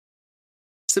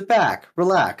Sit back,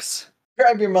 relax.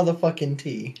 Grab your motherfucking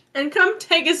tea. And come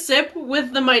take a sip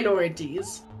with the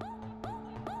Minoriteas.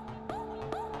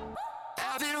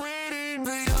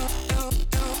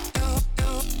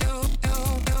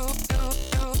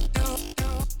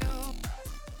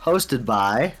 Hosted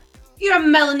by Your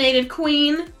melanated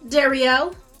queen,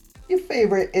 Darielle. Your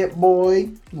favorite it boy,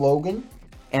 Logan.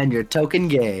 and your token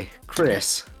gay,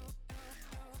 Chris.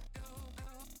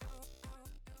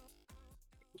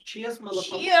 Cheers,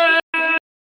 motherfucker. Yeah.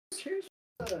 Cheers.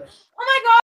 Oh my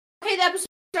god. Okay, the episode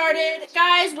started.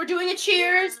 Guys, we're doing a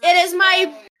cheers. It is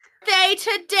my birthday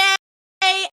today.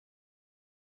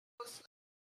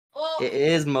 Well, It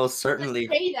is most let's certainly.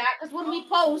 say that because when we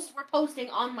post, we're posting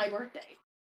on my birthday.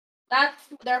 That's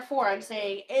therefore I'm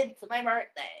saying it's my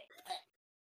birthday.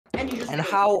 And you just And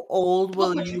how old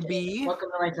will you be? Welcome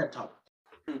to my TED Talk.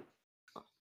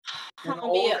 An gonna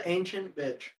old be ancient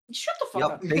bitch. Shut the fuck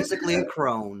Yep, up. basically a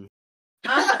crone.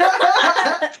 I'm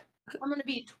gonna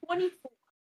be 24.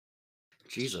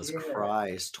 Jesus Yeah.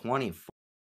 Christ, 24.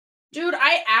 Dude,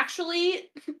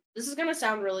 this is gonna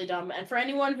sound really dumb, and for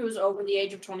anyone who's over the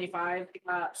age of 25,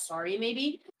 sorry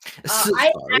maybe. I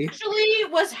Sorry. actually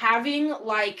was having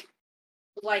like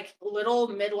little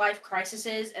midlife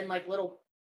crises and like little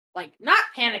not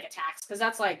panic attacks because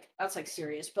that's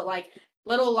serious, but like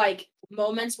little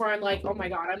moments where I'm like, oh my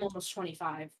god, I'm almost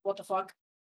 25. What the fuck?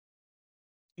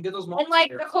 You get those And moments like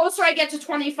where the closer I get to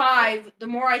 25, the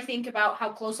more I think about how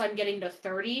close I'm getting to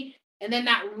 30, and then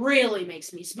that really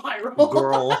makes me spiral.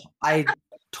 Girl, I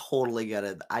totally get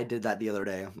it. I did that the other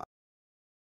day.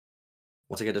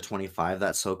 Once I get to 25,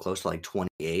 that's so close to like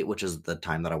 28, which is the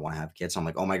time that I want to have kids. So I'm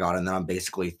like, oh my god, and then I'm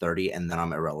basically 30, and then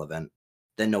I'm irrelevant.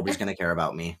 Then nobody's gonna care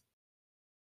about me.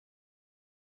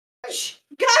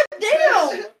 God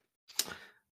damn!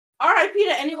 R.I.P.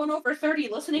 to anyone over 30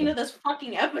 listening to this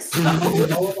fucking episode.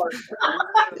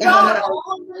 God, all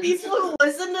of the people who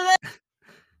listen to this.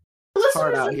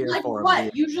 Hard out Listeners here are like for 'em, what?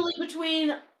 dude. Usually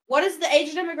between what is the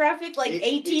age demographic? Like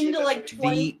 18 to like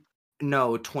 20.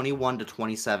 No, 21 to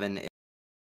 27.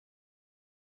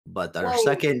 But our Whoa.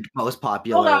 second most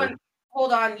popular.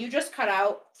 Hold on. You just cut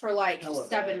out for like Hello.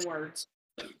 7 words.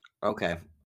 Okay.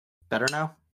 Better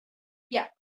now? Yeah.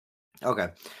 Okay.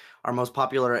 Our most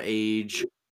popular age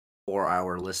for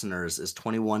our listeners is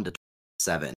 21 to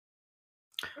 27.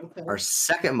 Okay. Our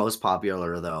second most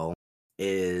popular, though,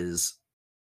 is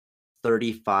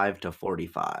 35 to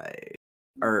 45.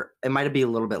 Or it might be a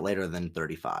little bit later than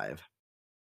 35.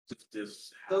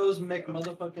 Those Mick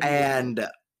motherfucking. And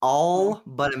all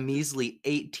but a measly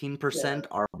 18%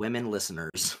 are women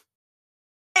listeners.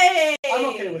 Hey! I'm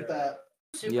okay with that.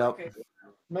 Super Yep. okay.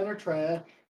 Men are trash.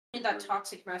 Need that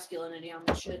toxic masculinity on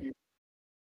this shit.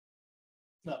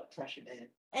 No, trashy man.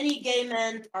 Any gay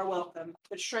men are welcome,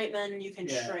 but straight men, you can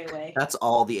Yeah. stray away. That's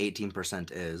all the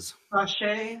 18% is.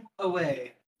 Sashay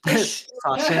away.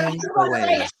 Sashay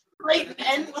away. Straight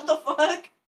men? What the fuck?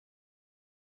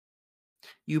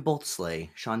 You both slay.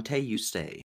 Shantae, you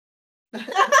stay.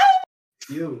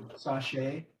 You,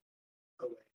 sashay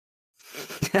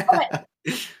away.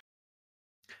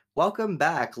 Welcome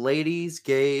back, ladies,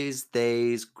 gays,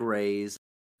 theys, grays,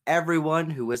 everyone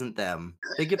who isn't them.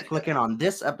 Thank you for clicking on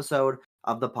this episode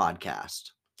of the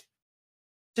podcast.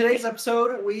 Today's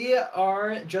episode, we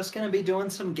are just going to be doing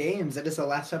some games. It is the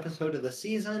last episode of the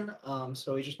season,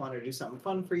 so we just wanted to do something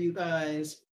fun for you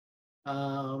guys.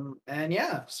 And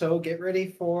yeah, so get ready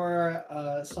for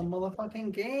some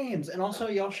motherfucking games. And also,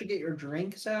 y'all should get your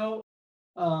drinks out.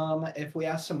 If we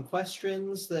ask some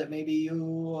questions that maybe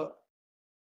you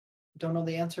don't know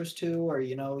the answers to, or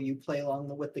you play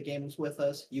along with the games with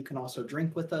us, you can also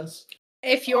drink with us.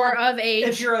 If you're of age.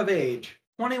 If you're of age,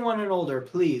 21 and older,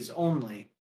 please, only.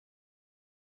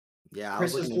 Yeah,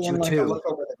 Chris I was is looking doing at you like a too. look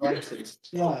over the glasses.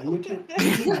 Yeah, you can.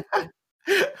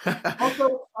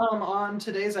 Also, on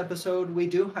today's episode, we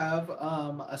do have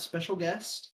a special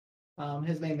guest.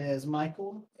 His name is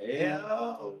Michael.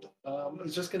 Yeah.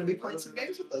 He's just going to be playing some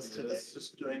games with us today.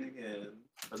 Just joining in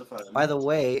for the fun. By the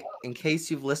way, in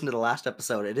case you've listened to the last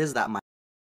episode, it is that Mike.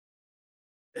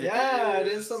 Yeah, it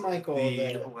is the Michael. The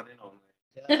there. one and only.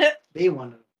 Yeah, the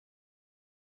one.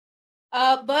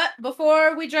 But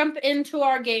before we jump into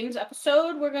our games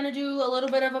episode, we're going to do a little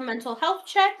bit of a mental health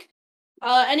check.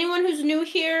 Anyone who's new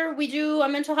here, we do a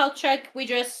mental health check. We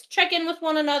just check in with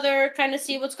one another, kind of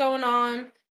see what's going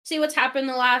on, see what's happened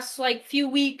the last few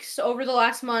weeks, over the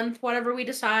last month, whatever we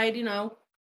decide,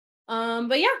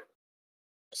 But yeah,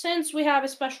 since we have a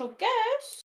special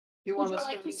guest, You Would want you us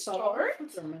like to to start start?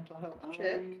 with our mental health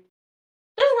check?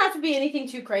 doesn't have to be anything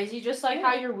too crazy, just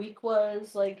how your week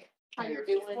was, how you're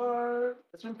doing.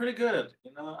 It's been pretty good.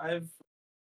 I've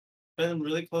been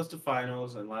really close to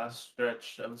finals and last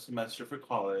stretch of the semester for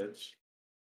college.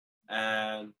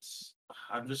 And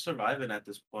I'm just surviving at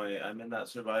this point. I'm in that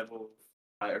survival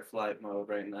fight or flight mode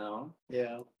right now.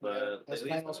 Yeah. But That's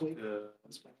lately finals it's been week. good.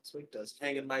 That's finals week does.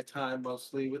 Hanging my time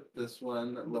mostly with this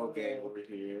one little game over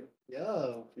here.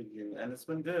 Yo. And it's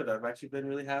been good. I've actually been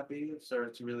really happy. I've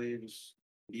started to really just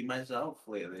be myself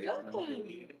lately. I'm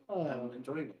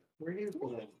enjoying it. We're here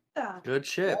for that. Yeah. Good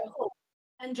shit.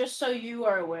 And just so you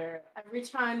are aware, every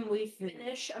time we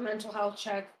finish a mental health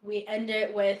check, we end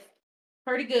it with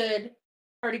pretty good,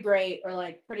 pretty great, or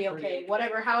like pretty okay,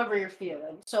 whatever, however you're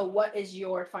feeling. So, what is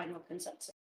your final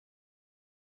consensus?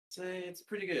 Say it's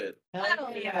pretty good.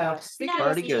 Hell yeah.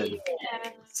 Pretty good. Yeah.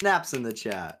 Snaps in the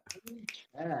chat.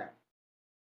 Yeah.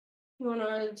 You want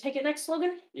to take it next,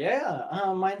 Logan? Yeah.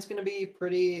 Mine's gonna be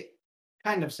pretty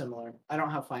kind of similar. I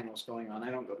don't have finals going on. I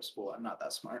don't go to school. I'm not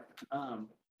that smart.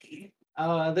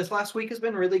 This last week has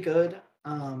been really good.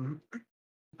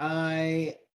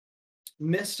 I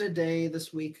missed a day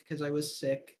this week because I was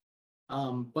sick.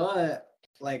 But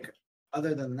like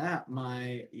other than that,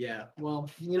 and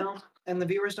the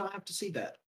viewers don't have to see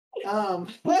that.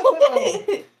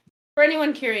 For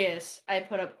anyone curious, I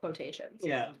put up quotations.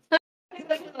 Yeah.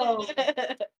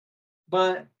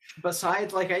 But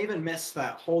besides, like, I even missed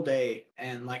that whole day,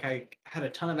 and like I had a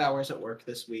ton of hours at work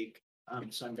this week.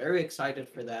 So I'm very excited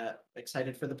for that.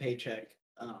 Excited for the paycheck.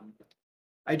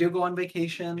 I do go on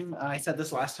vacation. I said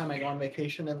this last time. I go on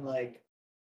vacation in like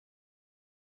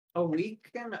a week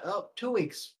and 2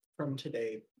 weeks from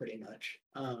today, pretty much.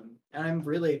 And I'm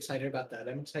really excited about that.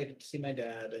 I'm excited to see my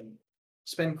dad and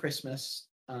spend Christmas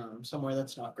somewhere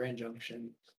that's not Grand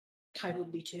Junction. I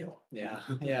would be too. Yeah,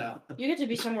 yeah. You get to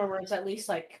be somewhere where it's at least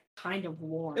like kind of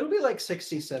warm. It'll be like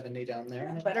 60, 70 down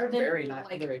there. Better than very nice.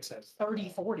 like Very excited.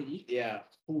 30, 40. Yeah.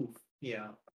 Ooh, yeah.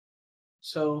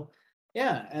 So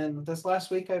yeah, and this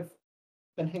last week I've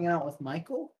been hanging out with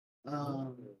Michael.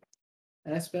 And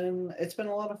it's been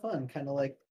a lot of fun. Kind of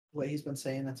like what he's been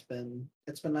saying. It's been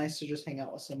nice to just hang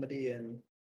out with somebody and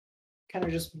kind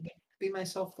of just be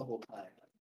myself the whole time.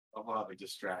 A lot of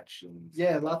distractions.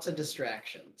 Yeah, lots of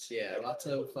distractions. Yeah, lots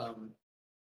of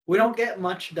we don't get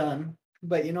much done,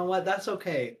 but you know what? That's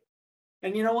okay.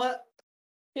 And you know what?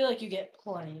 I feel like you get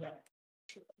plenty done.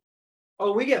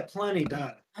 Oh, we get plenty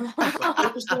done. We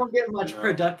just don't get much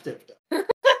productive done.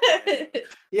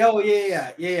 Yo,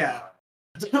 yeah.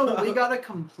 So we got a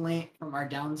complaint from our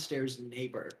downstairs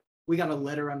neighbor. We got a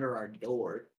letter under our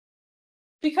door.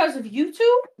 Because of you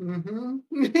two?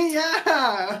 Mm-hmm.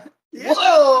 Yeah.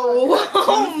 Whoa!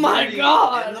 Oh my 2:30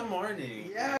 god! In the morning.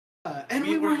 Yeah. And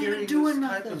we were weren't even hearing doing this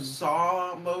nothing. type of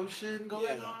saw motion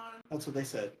going Yeah. on. That's what they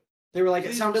said. They were like,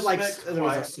 it Please sounded like respect there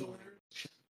was a quiet scene. hours.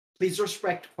 Please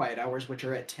respect quiet hours, which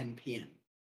are at 10 p.m.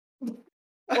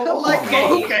 Oh, like,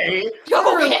 okay.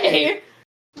 Okay.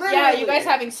 Yeah, you guys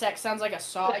having sex sounds like a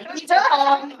saw. You need to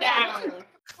calm down.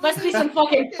 Must be some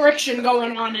fucking friction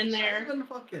going on in there.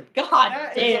 God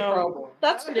That is a damn. problem.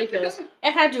 That's ridiculous.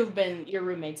 It had to have been your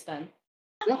roommates then.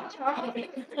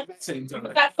 Same time.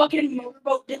 That fucking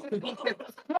motorboat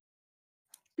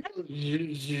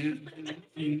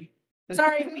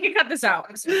Sorry, we can cut this out.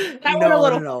 I'm sorry. That went a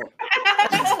little. No.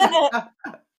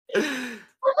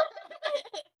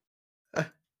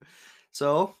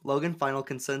 So, Logan, final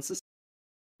consensus.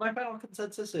 My final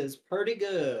consensus is pretty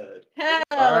good. Hell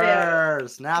yeah.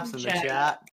 Snaps in the Chat.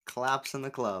 chat, claps in the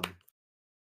club.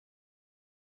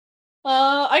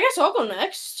 I guess I'll go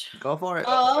next. Go for it.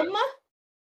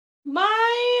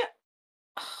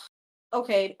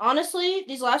 Okay, honestly,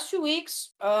 these last 2 weeks,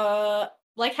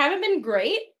 haven't been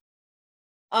great.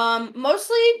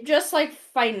 Mostly just like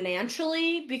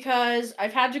financially because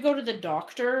I've had to go to the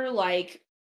doctor like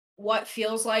what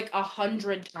feels like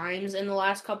 100 times in the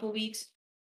last couple weeks.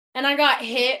 And I got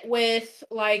hit with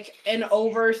like an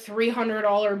over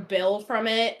 $300 bill from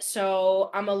it,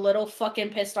 so I'm a little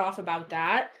fucking pissed off about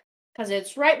that. Because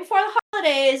it's right before the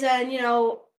holidays, and, you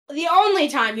know, the only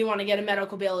time you want to get a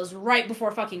medical bill is right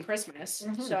before fucking Christmas.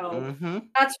 Mhm. So,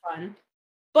 that's fun.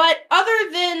 But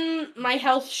other than my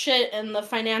health shit and the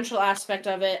financial aspect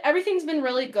of it, everything's been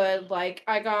really good. Like,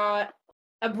 I got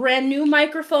a brand new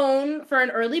microphone for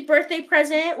an early birthday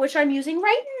present, which I'm using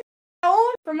right now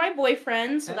for my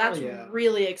boyfriend. So Hell that's yeah.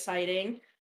 really exciting.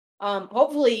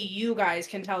 Hopefully you guys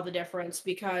can tell the difference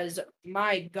because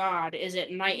my God, is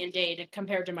it night and day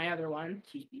compared to my other one.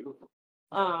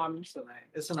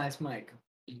 It's a nice mic.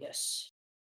 Yes.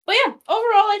 But yeah,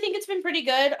 overall I think it's been pretty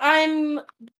good. I'm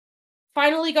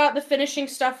finally got the finishing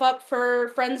stuff up for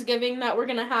Friendsgiving that we're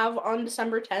gonna have on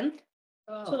December 10th.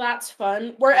 So that's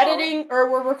fun.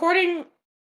 We're recording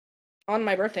on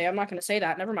my birthday. I'm not gonna say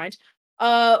that, never mind.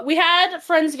 We had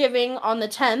Friendsgiving on the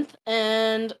 10th,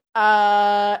 and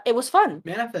it was fun.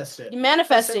 Manifested.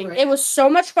 Manifesting. Right. It was so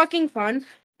much fucking fun.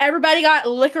 Everybody got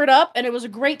liquored up, and it was a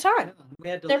great time. We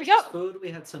had There we delicious go. food. We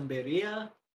had some birria,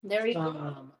 There we go.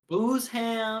 some booze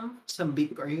ham, some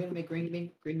beef. Are you gonna make green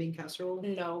bean casserole?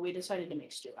 No, we decided to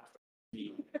make stew after.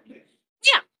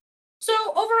 Yeah. So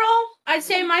overall, I'd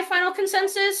say my final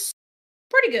consensus,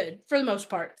 pretty good for the most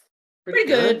part. Pretty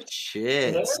good.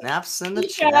 Shit. Good. Snaps in the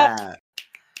Chat. chat.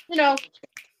 You know,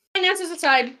 finances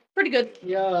aside, pretty good.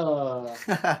 Yeah. All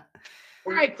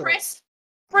right, Chris,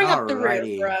 bring up the rear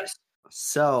Alrighty. for us.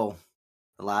 So,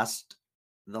 the last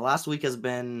week has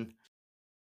been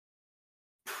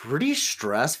pretty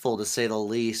stressful to say the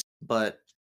least, but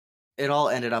it all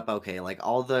ended up okay. Like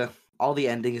all the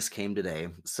endings came today.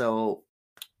 So,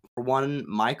 for one,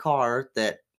 my car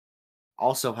that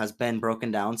also has been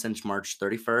broken down since March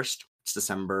 31st. It's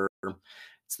December.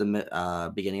 It's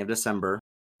the beginning of December.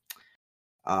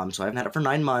 So I haven't had it for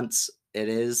 9 months. It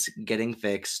is getting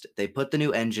fixed. They put the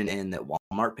new engine in that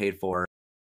Walmart paid for,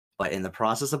 but in the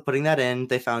process of putting that in,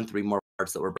 they found 3 more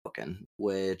parts that were broken,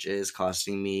 which is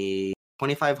costing me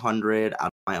 $2,500 out of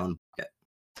my own pocket.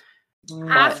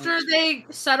 After they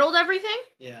settled everything?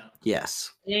 Yeah.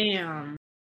 Yes. Damn.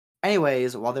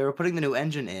 Anyways, while they were putting the new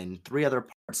engine in, 3 other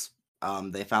parts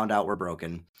they found out were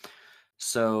broken.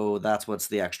 So that's what's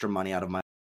the extra money out of my.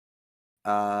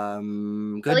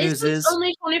 Good At least news it's is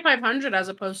only 2,500 as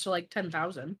opposed to like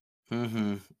 10,000.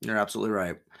 You're absolutely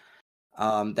right.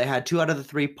 They had 2 out of the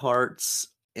 3 parts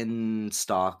in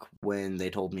stock when they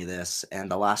told me this, and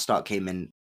the last part came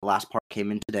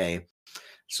in today.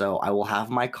 So I will have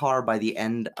my car by the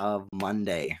end of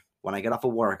Monday. When I get off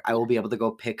of work, I will be able to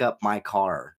go pick up my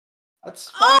car.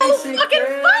 That's Oh, fucking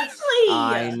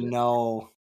I finally! know.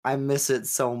 I miss it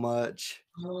so much.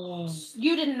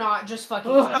 You did not just fucking.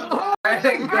 Are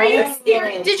Are you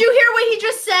serious? Did you hear what he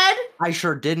just said? I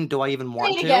sure didn't. Do I even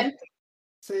want Say it to? again.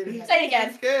 Say it again. Say it again.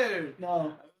 I'm scared.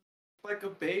 No. Like a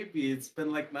baby. It's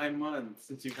been like 9 months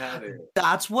since you've had it.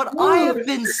 That's what I have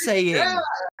been saying. Yeah.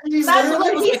 That's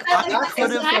what he said I in the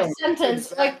could've- exact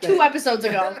sentence like Exactly. 2 episodes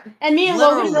ago. And me and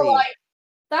Logan were Literally. like,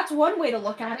 that's one way to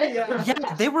look at it.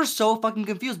 Yeah, they were so fucking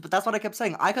confused, but that's what I kept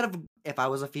saying. I could have, if I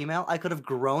was a female, I could have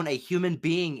grown a human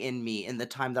being in me in the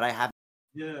time that I have.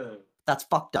 Yeah. That's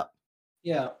fucked up.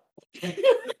 Yeah.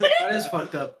 That is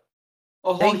fucked up.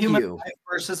 A whole Thank human you. life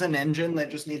versus an engine that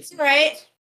just needs. Right.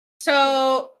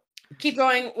 So keep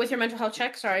going with your mental health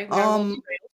check. Sorry. we are a little derailed.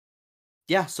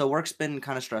 Yeah, so work's been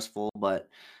kind of stressful, but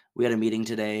we had a meeting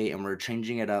today and we're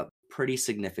changing it up pretty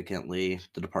significantly,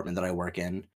 the department that I work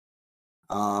in.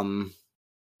 So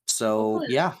Hopefully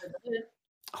yeah. that's good.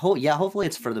 Hopefully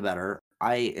it's for the better.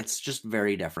 It's just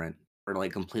very different. We're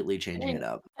like completely changing it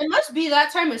up. It must be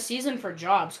that time of season for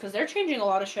jobs because they're changing a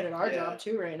lot of shit at our Yeah. job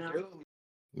too right now.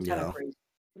 Yeah. Crazy.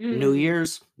 New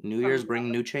Year's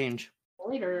bring new change.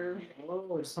 Later.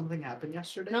 Oh, did something happen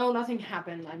yesterday? No, nothing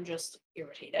happened. I'm just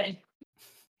irritated.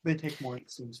 They take more it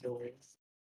seems stories.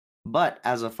 But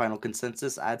as a final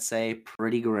consensus, I'd say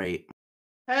pretty great.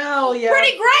 Hell yeah.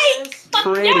 Pretty great. Fuck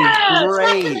Pretty yes!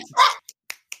 great.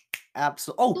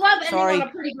 Absolutely. Love Oh, ending sorry. on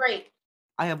a pretty great.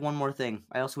 I have one more thing.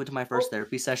 I also went to my first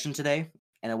therapy session today,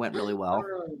 and it went really well.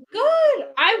 Good.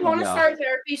 I want to Yeah. start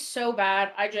therapy so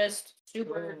bad. I just do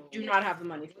not have the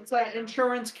money. It's like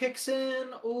insurance kicks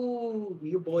in. Ooh,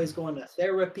 you boys going to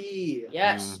therapy.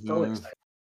 Yes. So Mhm. excited.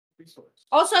 Resource.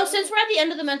 Also, since we're at the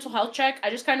end of the mental health check, I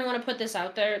just kind of want to put this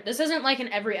out there. This isn't like an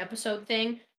every episode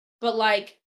thing, but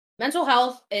like mental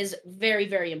health is very,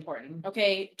 very important.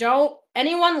 Okay? Don't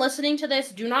anyone listening to this,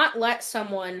 do not let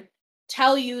someone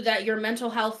tell you that your mental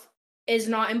health is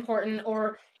not important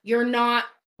or you're not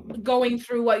going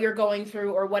through what you're going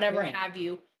through or whatever Yeah. have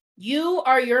you. You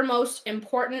are your most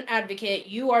important advocate.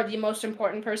 You are the most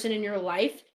important person in your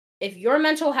life. If your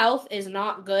mental health is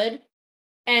not good,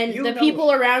 and You the know people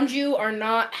it. around you are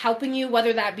not helping you,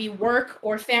 whether that be work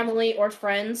or family or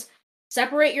friends,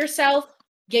 separate yourself,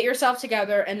 get yourself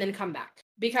together, and then come back.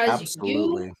 Because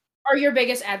Absolutely. you are your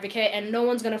biggest advocate, and no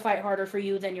one's going to fight harder for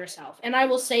you than yourself. And I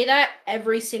will say that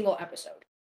every single episode.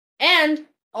 And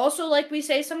also, like we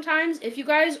say sometimes, if you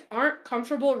guys aren't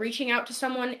comfortable reaching out to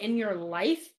someone in your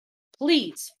life,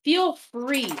 please feel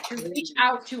free to reach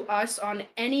out to us on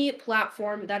any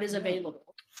platform that is available.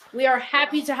 We are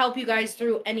happy to help you guys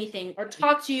through anything, or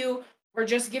talk to you, or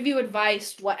just give you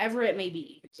advice, whatever it may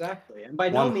be. Exactly. And by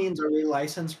no One- means are we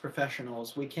licensed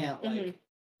professionals. We can't like Mhm.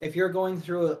 if you're going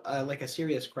through like a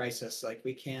serious crisis, like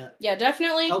we can't Yeah,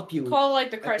 definitely help you call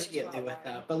like the crisis immediately with hotline.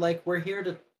 that. But like we're here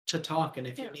to talk, and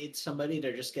if Yeah. you need somebody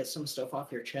to just get some stuff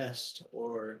off your chest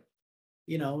or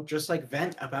just like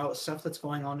vent about stuff that's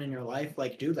going on in your life,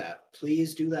 like do that.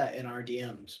 Please do that in our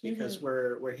DMs because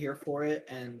we're here for it,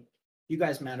 and you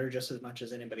guys matter just as much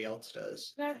as anybody else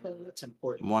does. Exactly. That's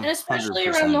important. 100%. And especially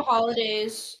around the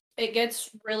holidays, it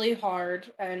gets really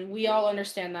hard, and we all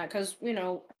understand that because,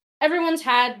 everyone's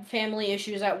had family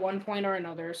issues at one point or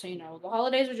another. So, the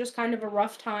holidays are just kind of a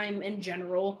rough time in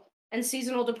general, and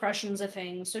seasonal depression's a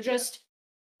thing. So just,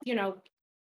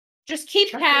 just keep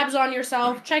tabs on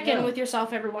yourself, check in with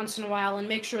yourself every once in a while, and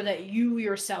make sure that you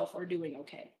yourself are doing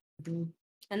okay.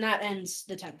 And that ends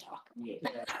the TED Talk.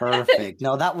 Perfect.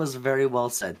 No, that was very well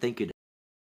said. Thank you.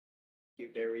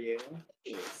 Dario.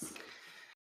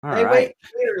 All Hey, right. wait,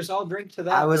 cheers. I'll drink to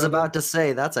that. I was brother. about to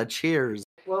say, that's a cheers.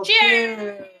 Well,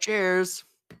 Cheers! Cheers.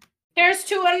 Here's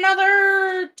to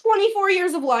another 24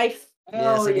 years of life.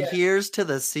 Yes, and yeah. here's to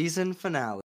the season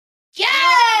finale.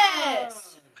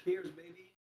 Yes! Cheers,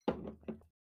 baby.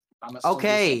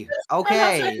 Okay.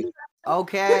 So,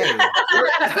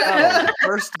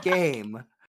 first game.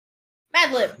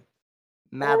 Mad Lib.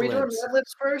 Are we doing Mad Libs. Mad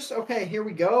Libs first? Okay, here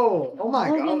we go. Oh my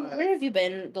Logan, god. where have you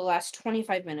been the last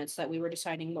 25 minutes that we were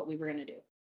deciding what we were going to do?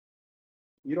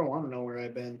 You don't want to know where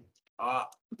I've been. I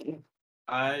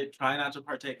try not to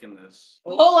partake in this.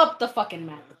 Pull up the fucking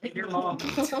map. Your mom.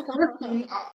 That's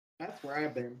where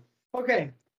I've been.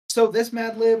 Okay, so this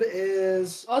Mad Lib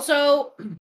is. Also,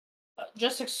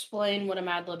 just explain what a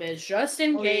Mad Lib is, just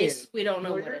in Oh, case yeah. we don't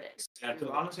know what it is. Yeah, because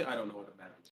honestly, I don't know what it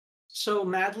meant. So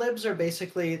Mad Libs are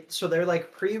basically they're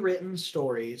like pre-written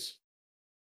stories,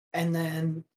 and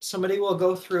then somebody will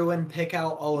go through and pick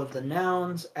out all of the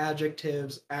nouns,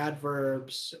 adjectives,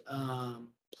 adverbs,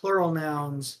 plural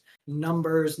nouns,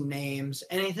 numbers, names,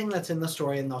 anything that's in the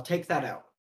story, and they'll take that out.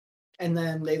 And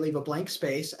then they leave a blank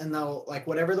space, and they'll like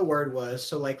whatever the word was.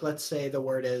 So like let's say the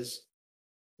word is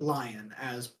lion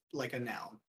as like a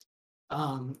noun.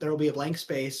 There will be a blank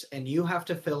space, and you have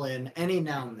to fill in any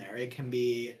noun there. It can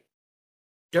be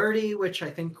dirty, which I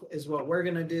think is what we're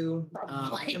gonna do.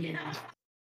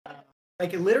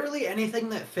 Like literally anything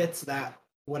that fits that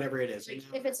whatever it is.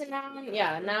 If it's a noun,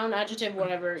 noun, adjective,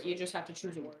 whatever, you just have to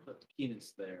choose a word. Put the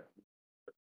penis there.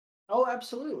 Oh,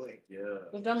 absolutely. Yeah.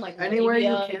 We've done like Anywhere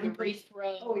you labia, can.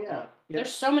 urethra. Oh yeah.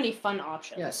 There's so many fun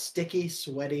options. Yeah, sticky,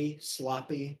 sweaty,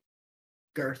 sloppy,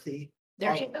 girthy.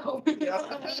 There you go.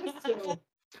 Yeah.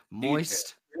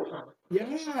 Moist.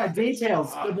 Yeah,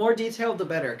 details. The more detailed, the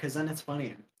better, because then it's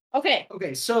funnier. Okay.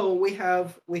 Okay, so we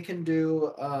can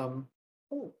do. Oh,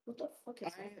 what the fuck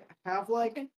is I have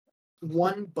like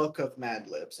one book of Mad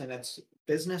Libs, and it's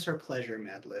business or pleasure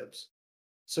Mad Libs.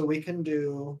 So we can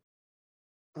do.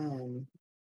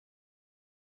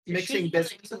 Mixing Choose the one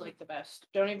business. that you like the best.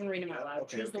 Don't even read them out loud.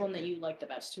 Okay, Choose the okay, one that okay. you like the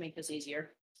best to make this easier.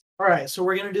 All right, so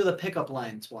we're gonna do the pickup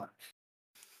lines one.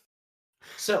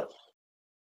 So,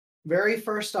 very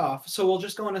first off, so we'll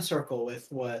just go in a circle with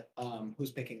what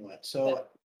who's picking what. So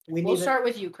We'll start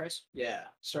with you, Chris. Yeah,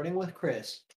 starting with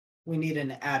Chris, we need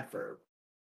an adverb.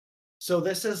 So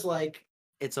this is like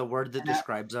It's a word that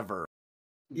describes a verb.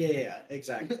 yeah,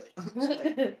 exactly.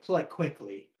 So like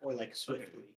quickly or like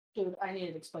swiftly. Dude, I need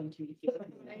it explained to you.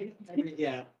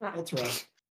 Yeah, that's rough.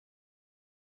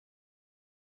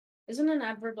 Isn't an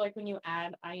adverb like when you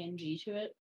add ing to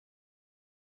it?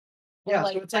 Or Yeah,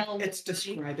 like so it's like tell it's me.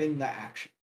 describing the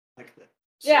action, like the.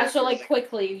 Yeah, so like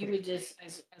quickly, you would just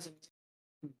as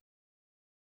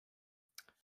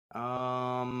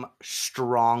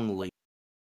Strongly.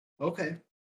 Okay.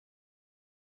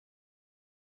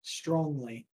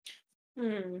 Strongly.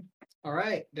 All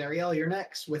right, Darielle, you're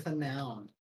next with a noun.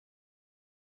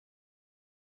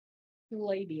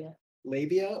 labia.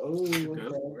 Labia. Oh, Good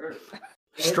okay. word.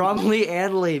 Strongly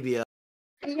and labia.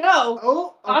 No.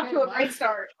 Oh, Off okay, to a mine- great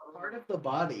start. Part of the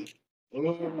body.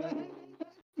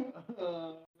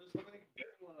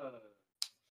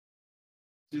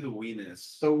 Do the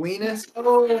weenus. The weenus.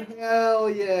 Oh hell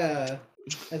yeah!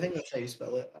 I think that's how you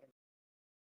spell it.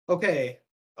 Okay.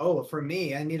 Oh, for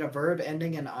me, I need a verb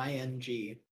ending in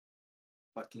ing.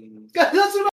 Fucking. That's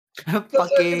what I was gonna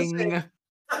Fucking.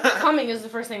 Coming is the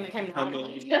first thing that came to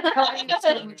mind.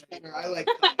 I like.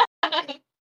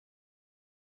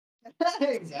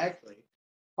 Exactly.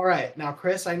 All right, now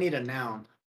Chris, I need a noun.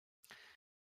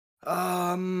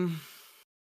 I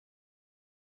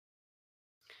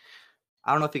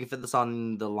don't know if you can fit this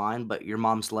on the line, but your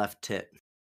mom's left tit.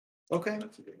 Okay.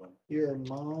 That's a good one. Your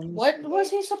mom's. What was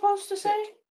he supposed to say?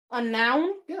 A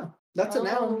noun? Yeah, that's a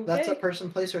noun. That's a Okay. person,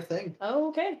 place, or thing. Oh,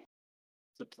 okay.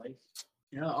 It's a place.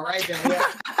 Yeah. All right, then.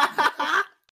 Yeah.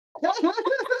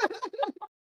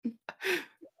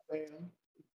 Man.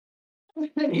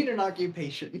 I need an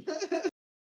occupation.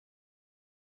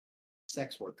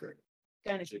 Sex worker.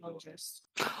 Gynecologist.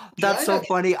 That's so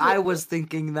funny. I was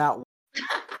thinking that.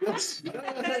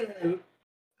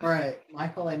 All right,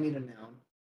 Michael, I need a noun.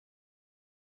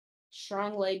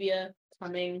 Strong labia,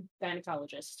 coming,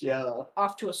 gynecologist. Yeah.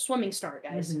 Off to a swimming start,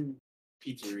 guys.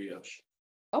 Pizzeria.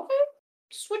 Okay.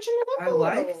 Switching it up I a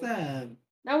like little. that.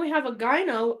 Now we have a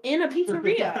gyno in a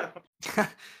pizzeria.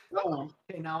 Oh,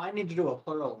 okay, now I need to do a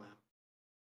plural noun.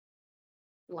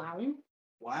 Lounge.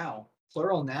 Wow,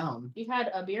 plural noun. You've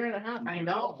had a beer and a half. I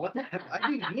know. What the heck? I've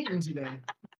been eating today.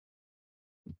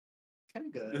 Kind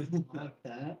of good. I like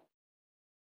that.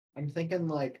 I'm thinking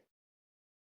like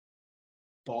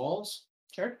balls.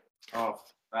 Sure. Oh,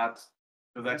 that's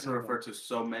because that can refer to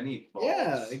so many balls.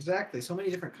 Yeah, exactly. So many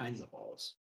different kinds of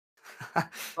balls.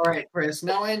 All right, Chris.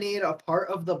 Now I need a part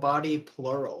of the body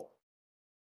plural.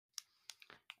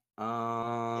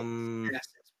 Yes,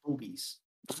 it's boobies.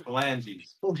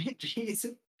 Phalanges. Phalanges.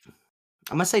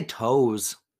 I'm gonna say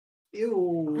toes.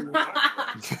 Ew.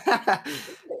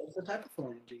 It's a type of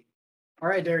phalange. All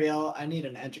right, Darielle, I need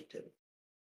an adjective.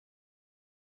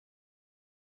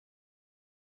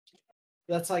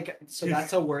 That's like, so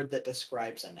that's a word that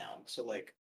describes a noun. So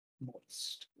like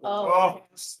moist. Oh.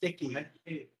 Sticky.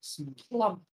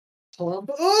 Plump. Plump.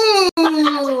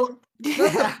 Ooh!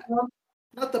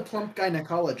 Not the plump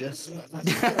gynecologist.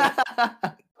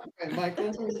 Okay,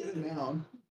 Michael, who's a noun?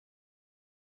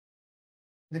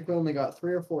 I think we only got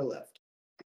 3 or 4 left.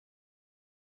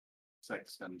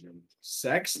 Sex dungeon.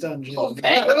 Sex dungeon.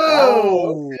 Okay.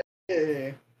 Oh,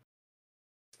 okay.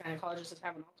 Gynecologist is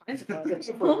having all kinds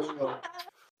of For real.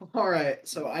 All right,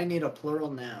 so I need a plural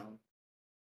noun.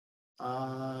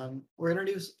 We're gonna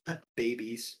do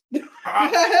babies.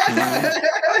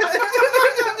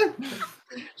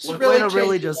 What way to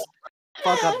really just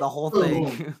fuck up the whole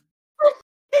thing?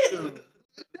 Oh,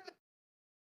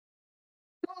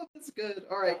 that's good.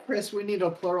 All right, Chris, we need a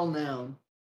plural noun.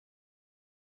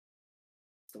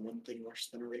 The one thing worse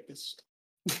than a rapist.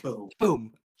 Boom.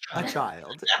 Boom. A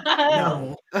child.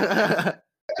 No.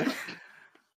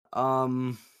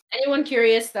 Anyone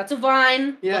curious? That's a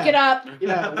vine. Yeah. Look it up.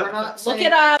 Yeah, we're not Look saying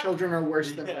it up. children are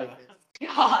worse than Yeah. rapists.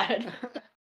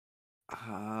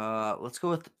 God. Let's go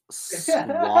with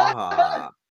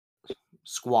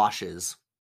squashes.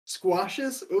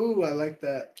 Squashes? Ooh, I like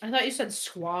that. I thought you said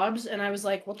squabs, and I was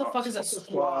like, what the fuck is a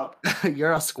squab?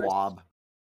 You're a squab.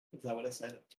 Is that what I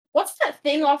said? What's that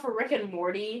thing off of Rick and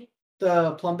Morty?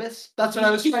 The plumbus? That's what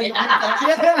I was trying to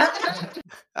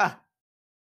Ah,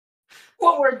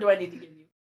 What word do I need to give you?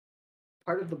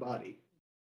 Part of the body.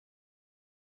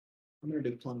 I'm gonna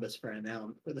do plumbus for a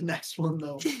noun for the next one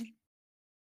though.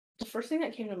 The first thing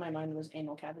that came to my mind was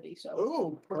anal cavity. So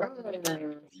Oh, it's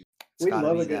we gotta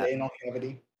love be a good that. anal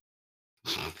cavity.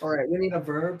 All right, we need a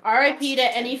verb. R.I.P. to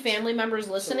any family members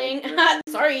listening.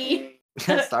 Sorry.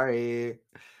 Sorry.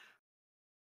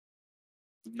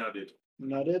 Nutted.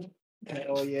 Nutted?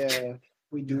 Hell yeah.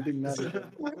 We do be nutted.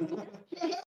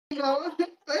 No,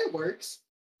 it works.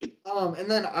 And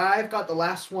then I've got the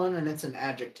last one and it's an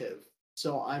adjective.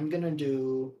 So I'm gonna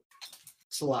do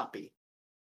sloppy.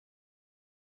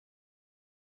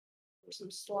 Some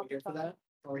sloppy here for that.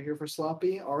 Are we here for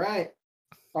sloppy? All right.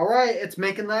 All right, it's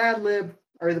making the ad lib.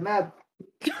 Or the mad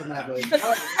lib. Ad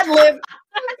lib.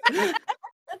 Why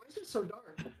is it so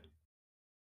dark?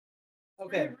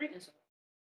 Okay.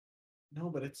 No,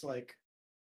 but it's like,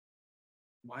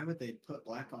 why would they put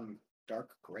black on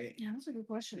dark gray? Yeah, that's a good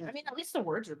question. I mean, at least the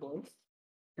words are blue.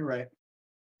 You're right.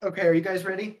 Okay, are you guys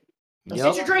ready?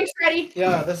 Get your drinks ready.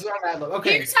 Yeah, this is our Mad Lib.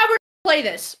 Okay. Here's how we're gonna play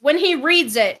this. When he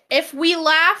reads it, if we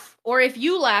laugh or if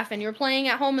you laugh and you're playing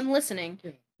at home and listening,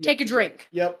 take a drink.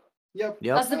 Yep.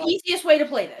 That's the easiest way to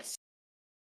play this.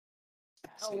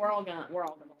 Oh, we're all gonna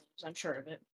lose, I'm sure of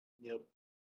it. Yep.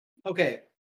 Okay.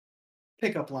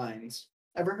 Pickup lines.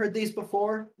 Ever heard these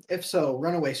before? If so,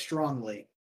 run away strongly.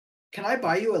 Can I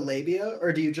buy you a labia,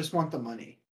 or do you just want the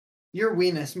money? Your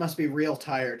weenus must be real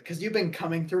tired, because you've been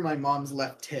coming through my mom's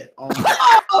left tit all night.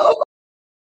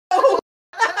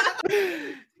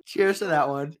 Cheers to that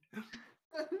one.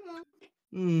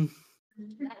 Mm.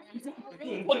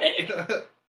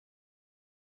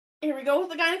 Here we go with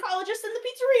the gynecologist in the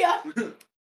pizzeria.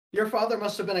 Your father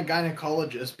must have been a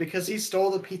gynecologist because he stole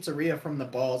the pizzeria from the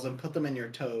balls and put them in your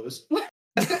toes. Damn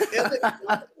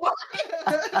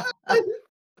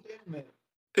it.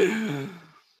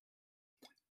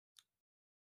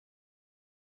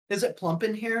 Is it plump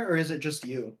in here or is it just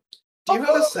you? Do you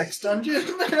have a sex dungeon?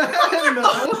 No.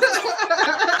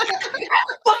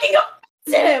 Fucking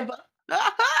him.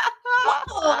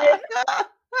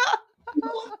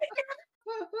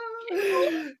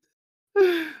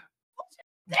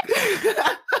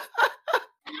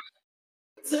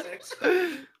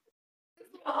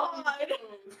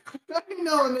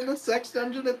 sex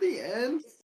dungeon at the end?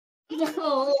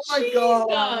 Oh my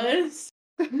god. Jesus.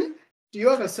 Do you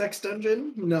have a sex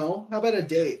dungeon? No. How about a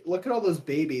date? Look at all those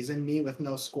babies and me with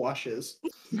no squashes.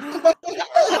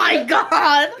 Oh my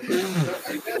god.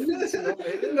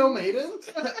 No maidens?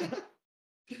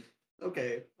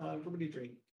 Okay, everybody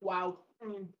drink. Wow.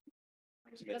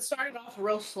 That started off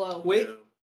real slow. Wait,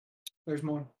 there's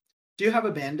more. Do you have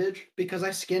a bandage? Because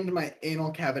I skinned my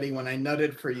anal cavity when I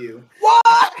nutted for you.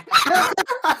 What?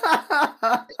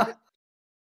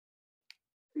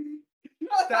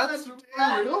 That's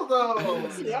real though.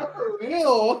 Yeah, for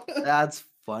real. That's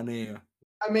funny.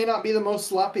 I may not be the most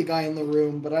sloppy guy in the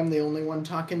room, but I'm the only one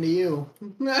talking to you.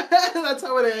 That's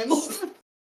how it ends.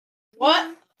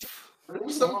 What?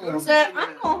 So good. Said,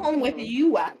 I'm going home with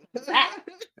you after that.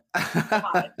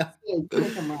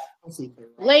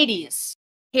 Ladies,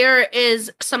 here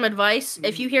is some advice.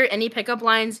 If you hear any pickup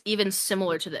lines even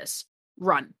similar to this,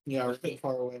 run. Yeah, we're getting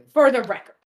far away. For the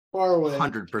record. Far away.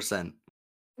 100%.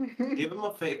 Give him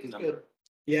a fake number.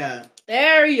 Yeah.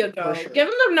 There you go. For sure. Give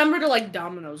them the number to like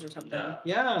Domino's or something.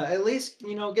 Yeah, at least,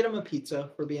 get him a pizza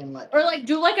for being like. Or like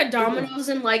do like a Domino's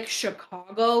in like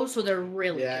Chicago so they're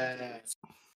really confused.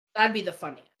 That'd be the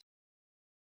funniest.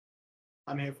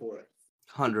 I'm here for it.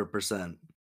 100%.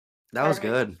 That was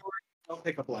good. Don't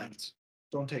pick up lines.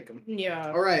 Don't take them.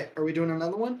 Yeah. All right, are we doing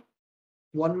another one?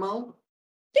 One mo?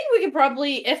 I think we could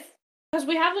probably, because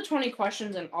we have the 20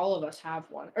 questions and all of us have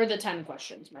one. Or the 10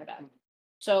 questions, my bad.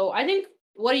 So I think,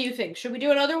 what do you think? Should we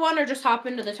do another one or just hop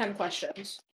into the 10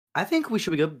 questions? I think we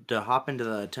should be good to hop into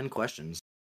the 10 questions.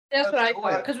 That's what I Let's do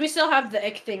thought. it. Because we still have the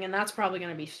ick thing and that's probably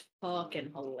going to be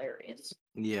fucking hilarious.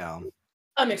 Yeah.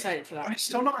 I'm excited for I that.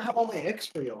 still don't have all my X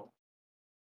for you.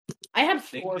 I have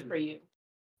 4 for you.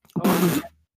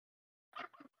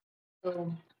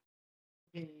 So,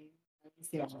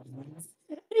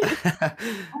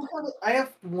 I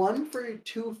have 1 for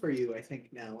 2 for you, I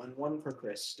think now, and 1 for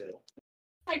Chris still.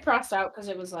 I crossed out because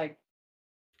it was like,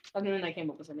 and then I came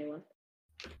up with a new one.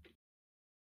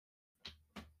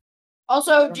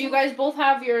 Also, do you guys both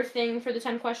have your thing for the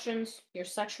 10 questions? Your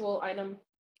sexual item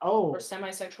Oh, or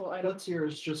semi-sexual item? what's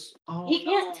yours? Just He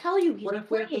can't tell you. He's What if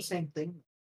we have the afraid. same thing?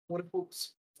 What if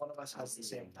one of us has the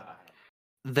same time?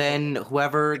 Then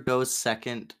whoever goes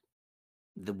second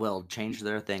will change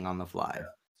their thing on the fly.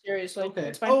 Seriously. Okay.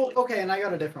 It's fine. Oh, okay, and I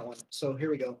got a different one. So here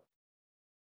we go.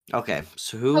 Okay,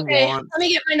 so who Okay, wants... let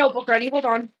me get my notebook ready. Hold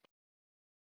on.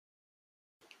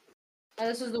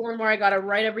 This is the one where I gotta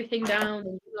write everything down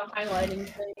and do the highlighting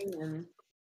thing and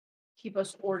keep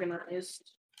us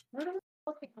organized. Where do I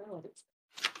fucking highlight?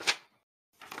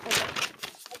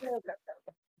 Okay.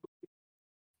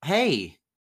 Hey!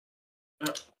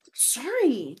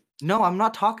 Sorry. No, I'm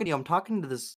not talking to you. I'm talking to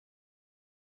this...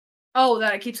 Oh,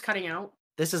 that it keeps cutting out.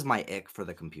 This is my ick for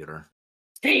the computer.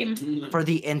 Same. For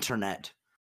the internet.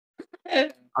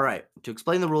 Alright, to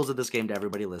explain the rules of this game to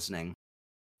everybody listening,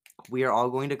 we are all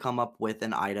going to come up with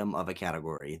an item of a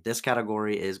category. This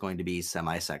category is going to be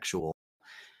semi-sexual.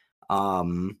 The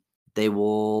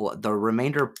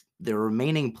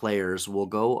remaining players will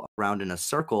go around in a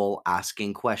circle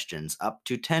asking questions, up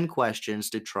to 10 questions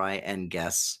to try and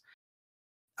guess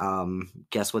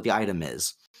what the item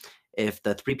is. If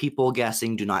the 3 people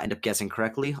guessing do not end up guessing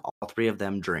correctly, all 3 of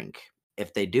them drink.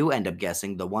 If they do end up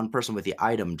guessing, the one person with the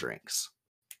item drinks.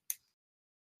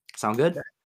 Sound good?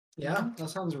 Yeah, that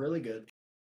sounds really good.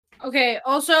 Okay,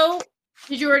 also,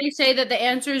 did you already say that the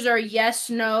answers are yes,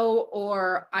 no,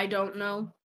 or I don't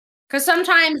know? Because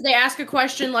sometimes they ask a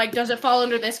question like, does it fall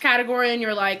under this category? And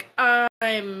you're like,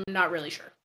 I'm not really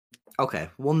sure. Okay,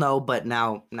 well, no, but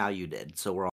now you did,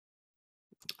 so we're all...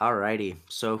 Alrighty,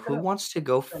 so who wants to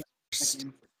go first?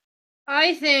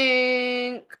 I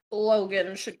think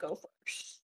Logan should go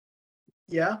first.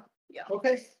 Yeah? Yeah.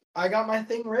 Okay, I got my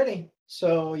thing ready.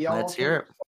 So y'all Let's hear it.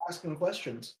 asking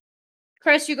questions.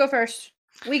 Chris, you go first.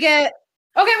 We get...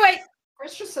 Okay, wait.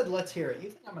 Chris just said, let's hear it. You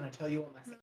think I'm going to tell you what my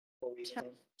thing is before we go?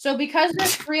 So because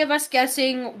there's 3 of us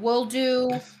guessing, we'll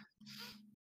do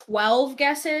 12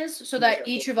 guesses so that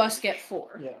each of us get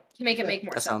 4. Yeah. To make it make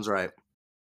more That sense. sounds right.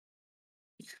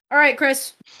 All right,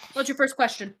 Chris. What's your first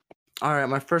question? Alright,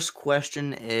 my first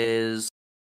question is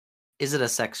it a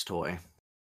sex toy?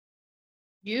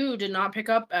 You did not pick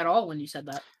up at all when you said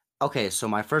that. Okay, so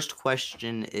my first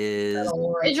question is...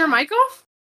 Is your mic off?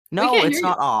 No, can't it's hear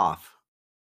not off.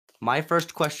 My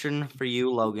first question for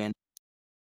you, Logan,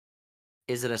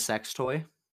 is it a sex toy?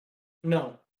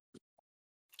 No.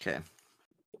 Okay.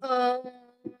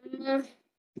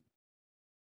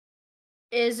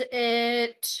 Is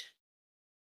it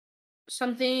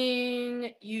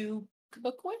something you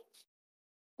cook with?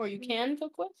 Or you can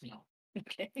cook with? No.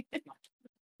 Okay.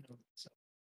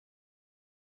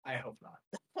 I hope not.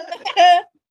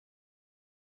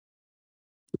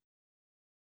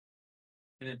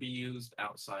 Can it be used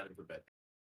outside of the bed?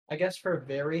 I guess for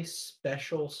very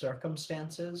special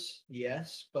circumstances,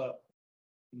 yes, but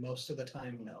most of the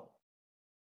time, no.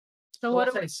 So We'll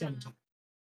what? say sometimes.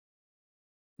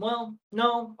 Well,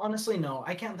 no, honestly, no.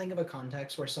 I can't think of a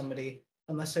context where somebody,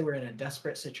 unless they were in a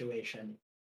desperate situation,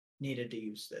 needed to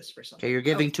use this for something. Okay, you're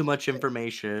giving too much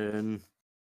information.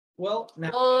 Well,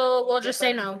 now We'll just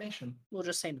say no. information. We'll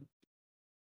just say no.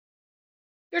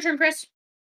 Your turn, Chris.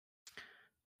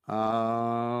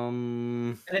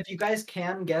 Um, And if you guys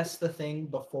can guess the thing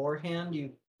beforehand,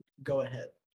 you go ahead.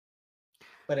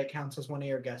 But it counts as one of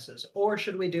your guesses. Or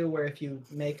should we do where if you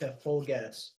make a full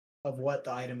guess of what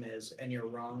the item is and you're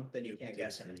wrong, then you can't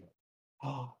guess anymore?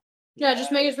 Oh. Yeah,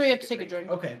 just make it so you have to take a drink.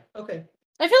 Okay, okay.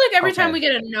 I feel like every time Okay. we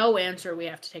get a no answer, we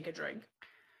have to take a drink.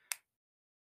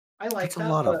 I like that's a that,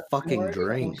 lot of but I'm fucking already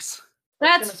drinks.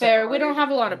 That's gonna say fair. We don't already have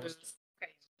a lot of almost- booze.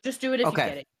 Okay. Just do it if you Okay.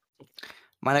 get it.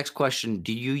 My next question: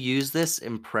 do you use this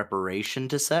in preparation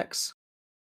to sex?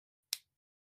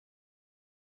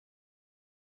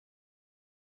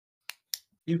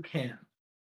 You can.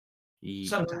 Ye-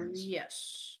 Sometimes.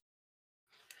 Yes.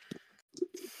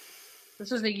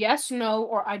 This is a yes, no,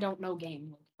 or I don't know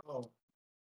game. Oh.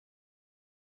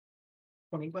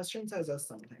 20 questions has us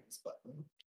sometimes, but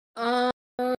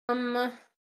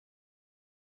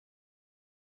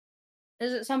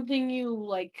Is it something you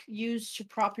like use to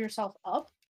prop yourself up?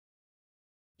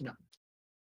 No.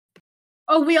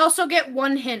 Oh, we also get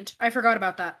one hint. I forgot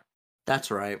about that.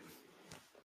 That's right.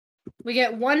 We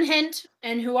get one hint,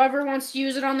 and whoever wants to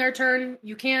use it on their turn,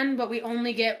 you can, but we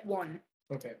only get one.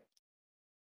 okay.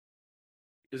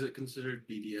 Is it considered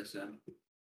BDSM?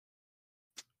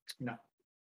 No.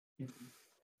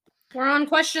 We're on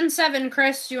question 7,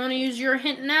 Chris. Do you want to use your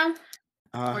hint now?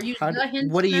 Or use the hint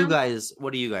what do you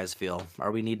now? guys feel?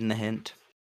 Are we needing a hint?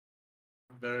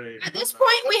 Very. At this point,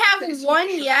 we have one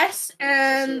yes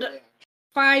and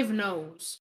 5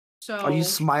 no's. So Are you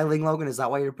smiling, Logan? Is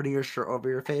that why you're putting your shirt over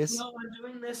your face? No, I'm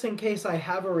doing this in case I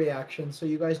have a reaction, so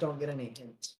you guys don't get any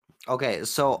hints. Okay,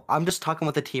 so I'm just talking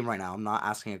with the team right now. I'm not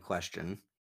asking a question.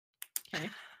 Okay.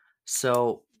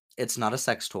 So it's not a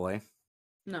sex toy,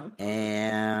 No.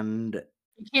 and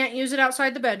You can't use it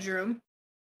outside the bedroom.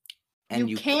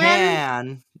 you can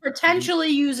can. Potentially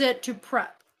use it to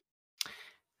prep.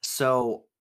 So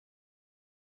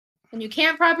And you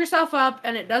can't prop yourself up,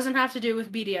 and it doesn't have to do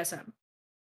with BDSM.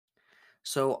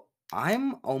 So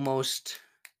I'm almost.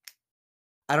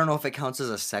 I don't know if it counts as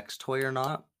a sex toy or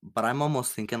not, but I'm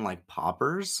almost thinking like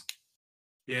poppers.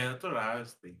 Yeah, that's what I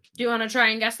was thinking. Do you want to try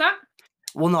and guess that?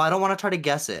 Well, no, I don't want to try to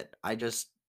guess it. That's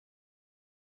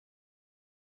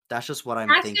just what I'm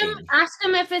thinking. Ask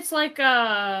him if it's like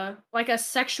a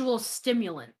sexual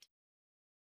stimulant.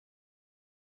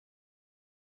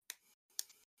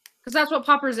 Because that's what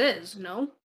poppers is, no?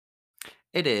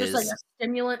 It is. Just like a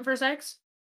stimulant for sex?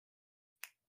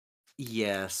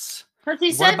 Yes. Because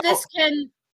he said this can...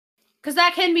 Because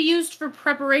that can be used for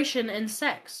preparation and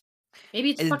sex.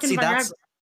 Maybe it's fucking See, Viagra.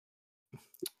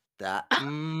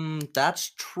 That's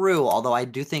true. Although I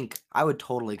do think I would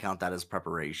totally count that as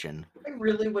preparation. I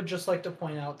really would just like to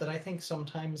point out that I think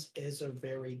sometimes is a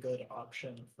very good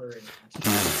option for it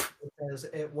because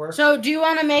it works. So, do you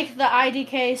want to make the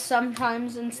IDK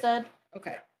sometimes instead?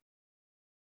 Okay.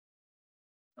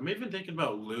 I'm even thinking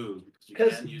about lube because you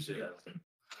 'Cause- can use it as.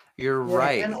 You're Yeah,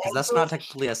 right, and because that's also- not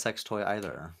technically a sex toy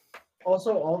either.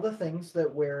 Also, all the things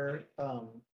that we're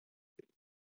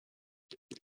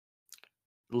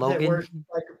Logan, that we're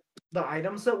like the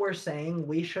items that we're saying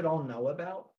we should all know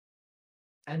about,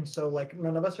 and so like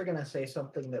none of us are gonna say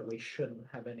something that we shouldn't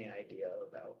have any idea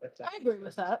about. I agree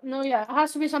with that. No, yeah, it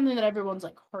has to be something that everyone's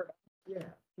like heard of. Yeah,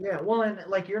 yeah. Well, and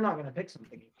like you're not gonna pick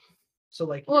something, so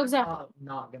like Well, you're exactly.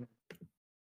 not gonna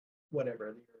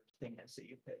whatever your thing is that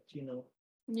you picked, you know.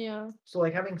 Yeah. So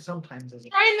like having sometimes is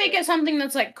Try and make it something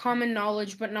that's like common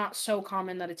knowledge, but not so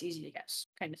common that it's easy to guess,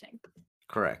 kind of thing.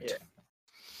 correct. Yeah.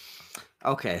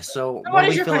 Okay, so So what do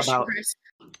is we your feel question, about? Chris?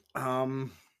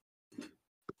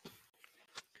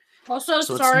 So Also, it's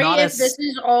sorry not if as- this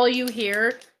is all you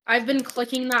hear. I've been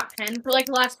clicking that pen for like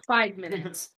the last 5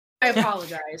 minutes. I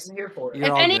apologize. I'm here for it. You're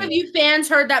If all any good. of you fans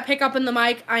heard that pick up in the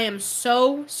mic, I am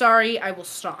so sorry. I will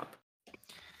stop.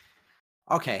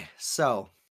 Okay, so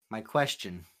my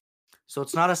question. So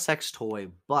it's not a sex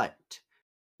toy, but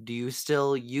do you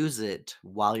still use it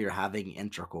while you're having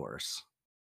intercourse?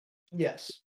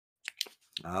 Yes.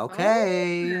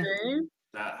 Okay. Okay.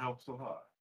 That helps a lot.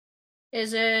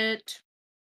 Is it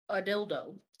a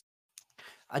dildo?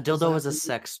 A dildo is a that-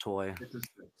 sex toy. It's a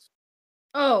sex.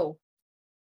 Oh.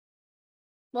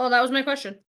 Well, that was my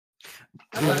question.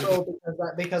 Also,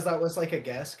 because that was like a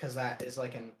guess, because that is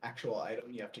like an actual item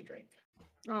you have to drink.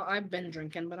 Oh, I've been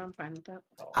drinking, but I'm fine with that.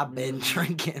 I've been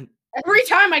drinking. Every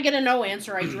time I get a no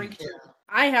answer, I drink too. Yeah.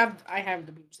 I have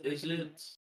the boobs. that Is make me it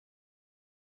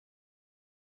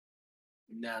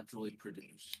naturally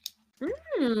produced?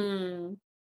 Hmm.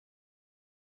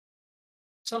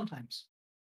 Sometimes.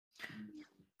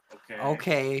 Okay.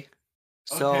 Okay.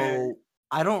 So Okay.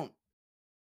 I don't.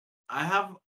 I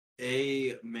have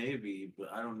a maybe,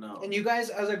 but I don't know. And you guys,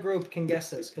 as a group, can guess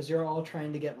this because you're all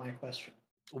trying to get my question.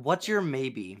 What's your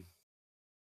maybe?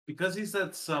 Because he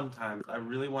said sometimes, I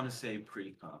really want to say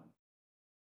pre-com.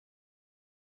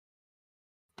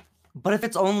 But if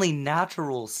it's only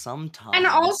natural sometimes. And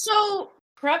also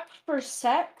prep for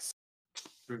sex.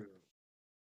 True.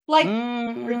 Like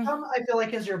Pre-cum, I feel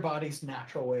like, is your body's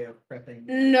natural way of prepping.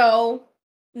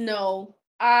 no,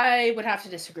 I would have to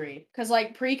disagree because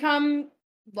like pre-cum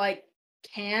like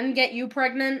can get you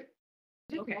pregnant.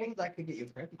 Okay, that could get you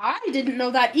pregnant. I didn't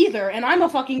know that either, and I'm a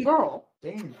fucking girl.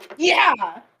 Damn,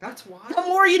 Yeah, that's why. the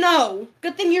more you know.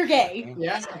 Good thing you're gay.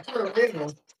 Yeah, for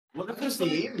real. What if I'm it's just like,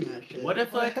 believing that shit. what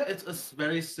if like it's a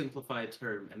very simplified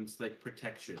term and it's like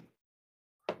protection?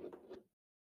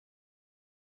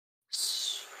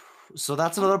 So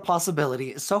that's another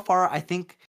possibility. So far, I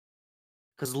think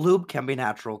because lube can be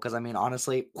natural. Because I mean,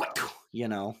 honestly, you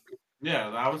know. Yeah,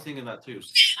 I was thinking that too.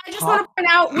 I just want to point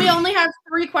out we only have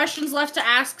 3 questions left to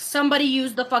ask. Somebody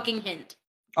use the fucking hint.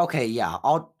 Okay, yeah.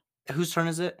 Whose turn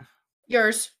is it?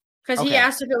 Yours, because he Okay.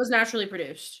 asked if it was naturally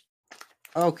produced.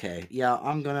 Okay, yeah.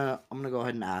 I'm gonna go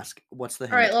ahead and ask. What's the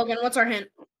hint? All right, Logan, what's our hint?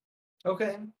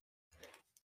 Okay.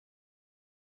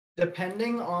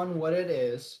 Depending on what it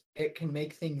is, it can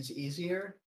make things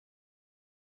easier.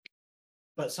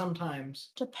 But sometimes,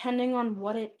 Depending on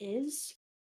what it is.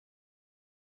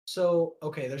 so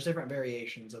okay, there's different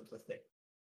variations of the thing.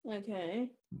 Okay.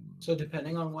 So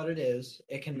depending on what it is,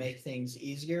 it can make things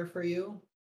easier for you,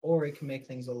 or it can make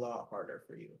things a lot harder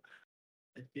for you.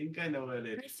 I think I know what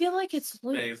it I is feel like it's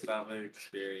lube. based off of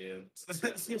experience.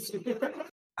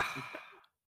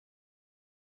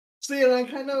 See, and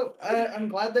I'm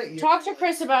glad that you Talk to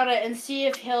Chris about it and see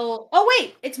if he'll. Oh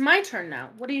wait, it's my turn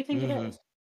now. What do you think it Mhm. is?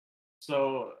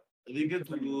 So I think it's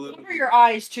lube. Cover your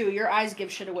eyes too. Your eyes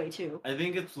give shit away too. I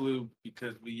think it's lube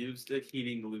because we used a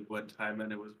heating lube one time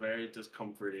and it was very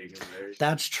discomforting and very.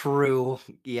 That's true.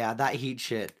 Yeah, that heat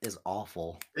shit is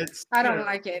awful. It's I don't terrible.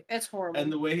 like it. It's horrible.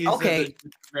 And the way he Okay. said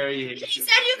it's very. He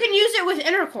said you can use it with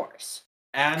intercourse.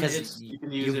 And 'Cause it's you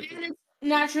can use it And it's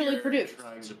naturally produced.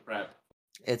 trying to prep.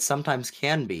 It sometimes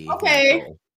can be. Okay.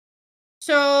 natural.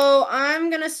 So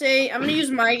I'm gonna use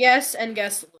my guess and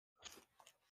guess. Is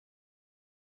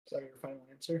that your final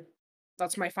answer?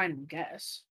 That's my final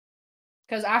guess.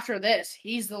 Because after this,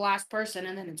 he's the last person,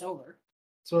 and then it's over.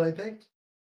 That's what I picked.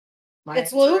 My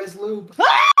It's answer lube? is lube.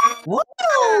 Woo!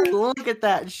 Look at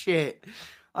that shit.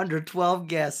 Under 12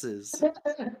 guesses.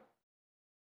 Thank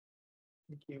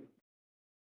you.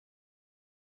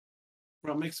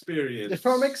 From experience.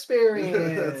 From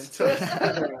experience.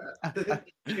 That's-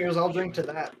 Cheers, I'll drink to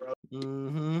that, bro.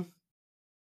 Mm-hmm.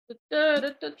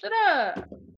 Da-da-da-da-da.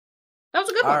 That was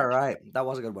a good one. All right. That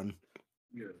was a good one.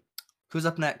 Good. Who's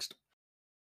up next?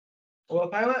 Well,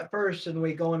 if I went first and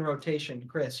we go in rotation,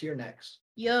 Chris, you're next.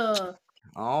 Yeah.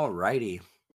 All righty.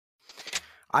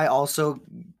 I also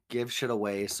give shit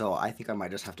away, so I think I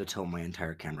might just have to tilt my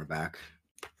entire camera back.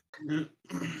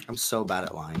 I'm so bad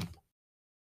at lying.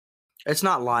 It's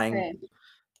not lying, Okay.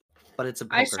 but it's a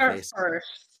I poker start face.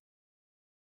 first.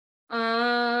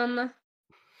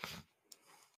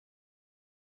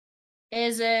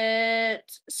 Is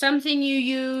it something you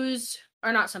use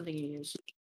or not something you use?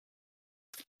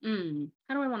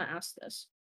 How do I want to ask this?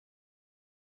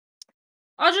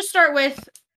 I'll just start with,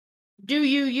 do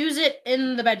you use it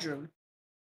in the bedroom?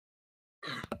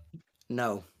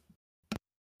 No.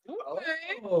 Okay.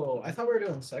 Oh, I thought we were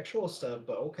doing sexual stuff,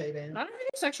 but okay, then. I don't think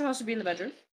sexual has to be in the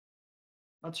bedroom.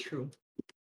 That's true.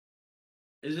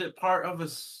 Is it part of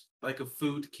like a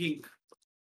food kink?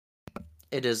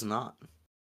 It is not.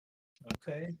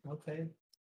 Okay.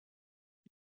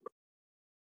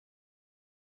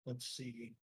 Let's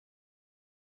see.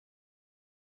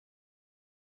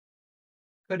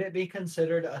 Could it be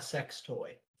considered a sex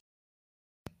toy?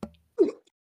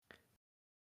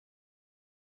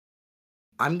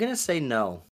 I'm going to say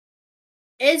no.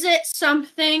 Is it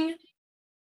something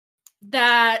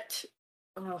that...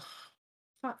 Oh,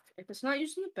 fuck. If it's not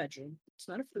used in the bedroom, it's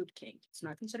not a food kink. It's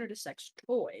not considered a sex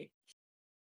toy.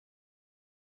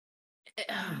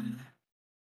 How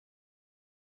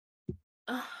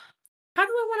do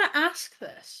I want to ask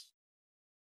this?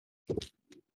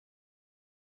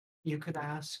 You could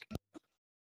ask.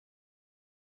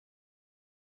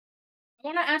 I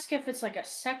want to ask if it's like a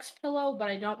sex pillow, but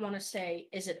I don't want to say,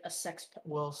 is it a sex pillow?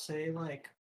 Well, say like,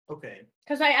 okay,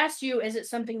 Because I asked you, is it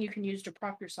something you can use to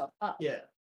prop yourself up? yeah.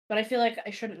 But I feel like I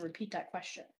shouldn't repeat that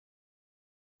question.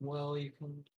 Well,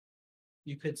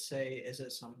 you could say, is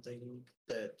it something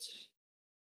that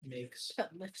makes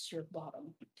That lifts your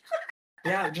bottom.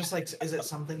 yeah, just like is it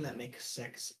something that makes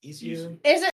sex easier?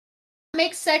 Is it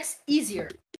make sex easier?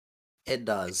 It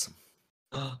does.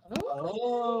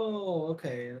 Oh,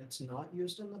 okay. It's not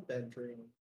used in the bedroom.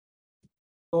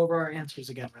 Go over our answers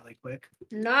again really quick.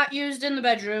 Not used in the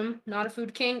bedroom, not a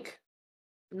food kink,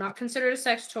 not considered a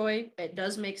sex toy. It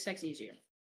does make sex easier.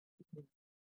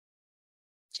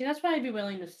 See, that's why I'd be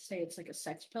willing to say it's like a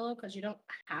sex pillow, because you don't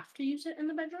have to use it in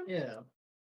the bedroom. Yeah.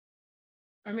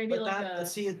 Or maybe But like that a...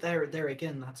 see there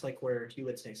again, that's like where you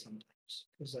would say sometimes.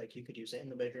 Because like you could use it in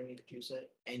the bedroom, you could use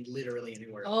it and literally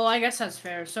anywhere Oh, else. I guess that's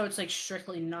fair. So it's like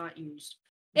strictly not used.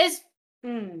 Is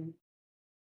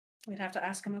we'd have to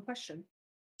ask him a question.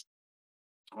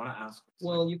 I want to ask.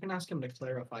 Well, you can ask him to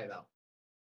clarify that.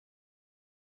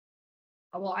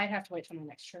 Oh, well, I'd have to wait till my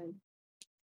next turn.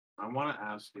 I want to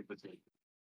ask if it's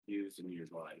used in your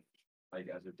life, like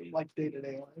as a daily. Like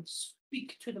day-to-day life.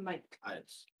 Speak to the mic.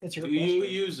 It's your Do you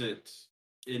question. use it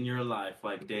in your life,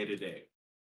 like day to day?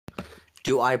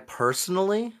 Do I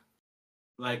personally?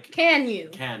 Like, Can you?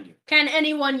 can you? Can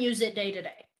anyone use it day to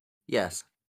day? Yes.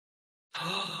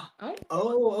 Oh,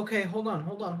 okay. Hold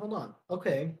on.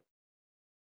 Okay.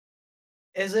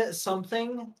 Is it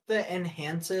something that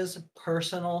enhances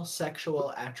personal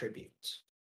sexual attributes?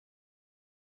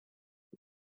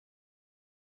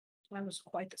 That was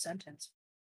quite the sentence.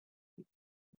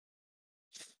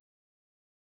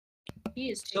 He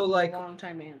is taking like, a long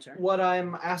time to answer. What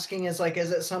I'm asking is like,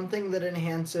 is it something that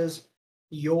enhances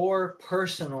your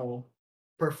personal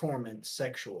performance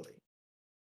sexually?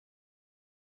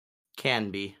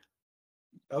 Can be.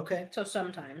 Okay. So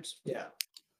sometimes. Yeah.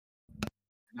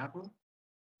 Apple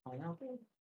Pineapple?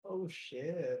 Oh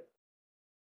shit.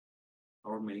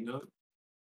 or mango?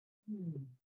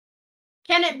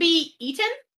 Can it be eaten?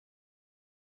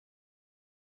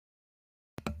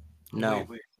 No.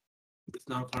 Wait. It's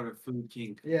not a part of food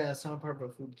kink. Yeah, it's not part of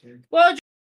a food kink. Well,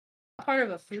 part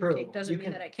of a food True. cake doesn't You mean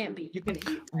can- that it can't be. You can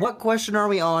eat. What question are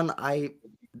we on? I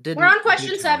didn't. We're on question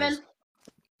do 7. ties.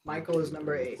 Michael is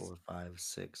number 8. 4, 5,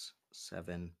 6,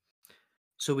 7.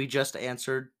 So we just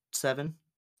answered 7?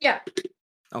 Yeah.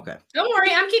 Okay. Don't worry,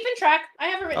 I'm keeping track. I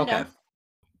have it written Okay. down.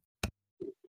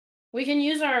 We can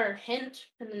use our hint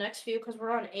in the next few because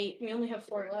we're on 8. We only have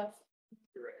 4 left.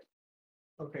 You're right.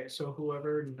 Okay, so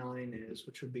whoever 9 is,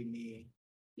 which would be me,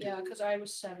 Yeah, because I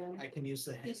was 7. I can use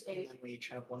the hint, He's and 8. then we each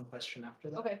have one question after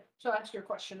that. Okay, so ask your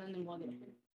question and then we'll get it.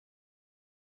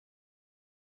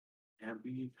 Can't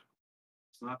be.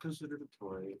 It's not considered a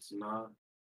toy. It's not.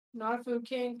 Not a food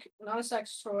kink, not a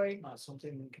sex toy. Not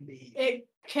something that can be. It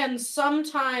can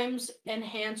sometimes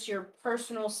enhance your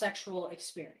personal sexual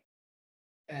experience.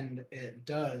 And it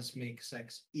does make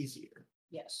sex easier.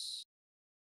 Yes.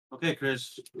 Okay,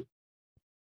 Chris.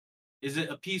 Is it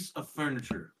a piece of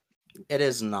furniture? It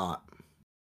is not.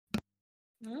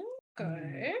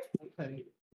 Okay. Okay.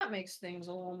 That makes things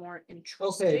a little more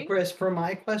interesting. Okay, Chris, for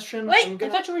my question, Wait, I'm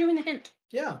gonna. I thought you were doing the hint.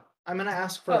 Yeah, I'm gonna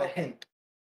ask for Oh, a okay. hint.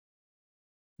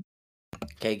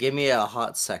 Okay, give me a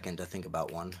hot second to think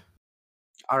about one.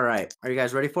 All right. Are you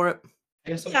guys ready for it? I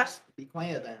guess I'll Yeah. just be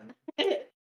quiet then.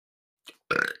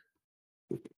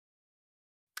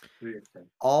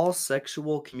 All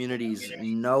sexual communities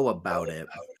know about it,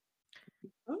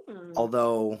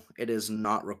 although it is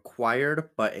not required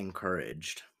but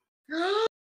encouraged.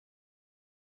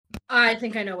 I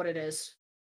think I know what it is.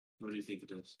 What do you think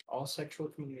it is? All sexual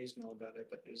communities know about it,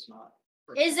 but it is not.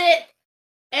 Is it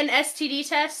an STD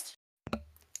test?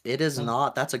 It is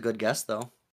not. That's a good guess,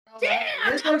 though.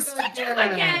 Damn, It's I'm a such good a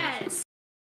good guess. guess.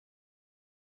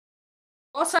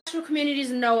 All sexual communities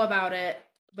know about it,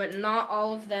 but not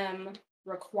all of them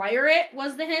require it,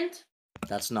 was the hint?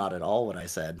 That's not at all what I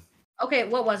said. Okay,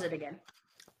 what was it again?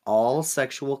 All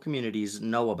sexual communities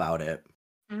know about it,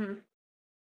 Mm-hmm.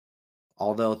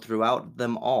 although throughout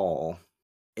them all,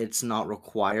 it's not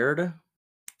required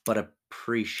but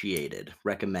appreciated,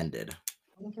 recommended.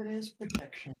 What if it is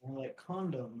protection, or like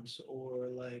condoms, or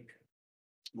like.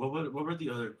 What were the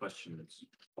other questions?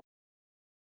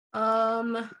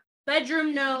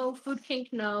 Bedroom no, food kink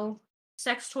no,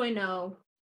 sex toy no.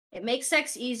 It makes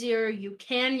sex easier, you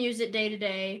can use it day to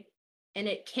day, and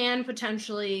it can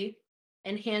potentially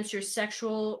enhance your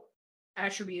sexual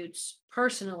attributes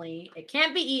personally. It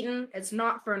can't be eaten, it's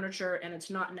not furniture, and it's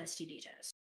not an STD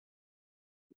test.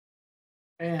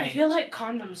 And I feel like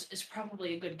condoms is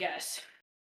probably a good guess.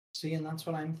 see, and that's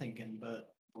what I'm thinking,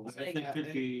 but What like, if it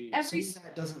could be? every- see,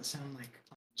 that doesn't sound like.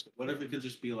 What if it could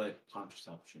just be like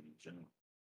contraception in general?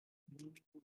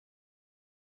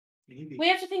 Maybe. We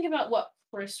have to think about what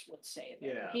Chris would say. Though.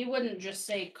 Yeah. He wouldn't just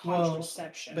say Well,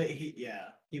 contraception. But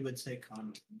he would say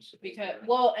condoms. Because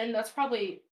well, and that's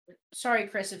probably sorry,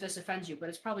 Chris, if this offends you, but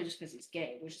it's probably just because he's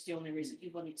gay, which is the only reason he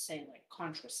wouldn't say like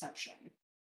contraception.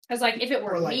 Because like if it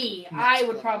were Or, like, me, next I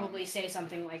would level. probably say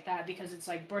something like that because it's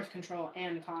like birth control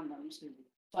and condoms.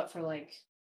 But for like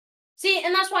see,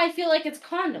 and that's why I feel like it's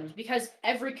condoms, because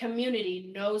every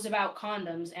community knows about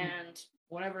condoms and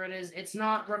whatever it is, it's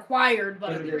not required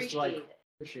but, But it is, like, appreciated.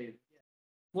 Appreciate.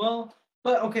 Well,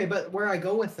 but okay, but where I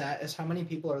go with that is how many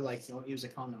people are like, don't use a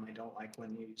condom. I don't like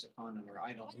when you use a condom, or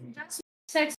I don't. That's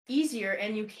sex easier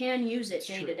and you can use it It's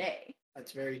day true. to day.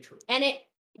 That's very true. And it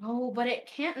but it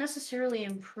can't necessarily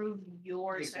improve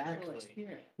your sexual Exactly.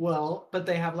 experience. Well, but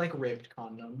they have like ribbed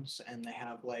condoms, and they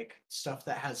have like stuff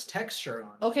that has texture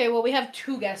on it. Okay, well we have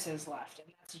 2 guesses left, and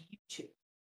that's you 2.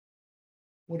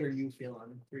 What are you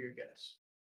feeling for your guess?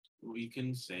 We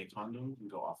can say condoms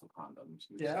and go off of condoms.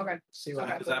 Yeah. Okay. See what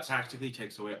Because happens. that practically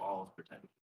takes away all of protection.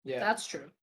 Yeah. That's true.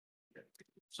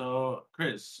 So,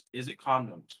 Chris, is it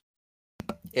condoms?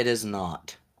 It is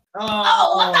not.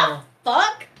 Oh, what the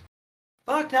fuck?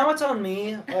 Fuck! Now it's on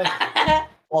me. Like,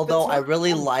 Although It's I not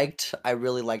really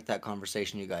fun. liked that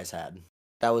conversation you guys had.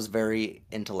 That was very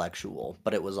intellectual,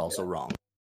 but it was also wrong.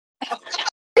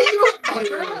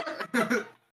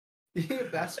 you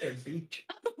bastard beach.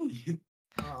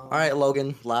 All right,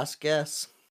 Logan, last guess.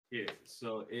 Here,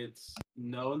 so it's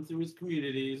known through its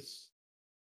communities.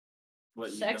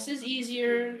 But Sex you is don't-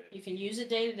 easier. You can use it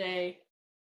day to day.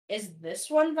 Is this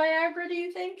one Viagra, do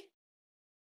you think?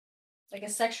 Like a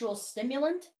sexual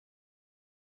stimulant?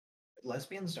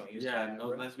 Lesbians don't use. Yeah, no,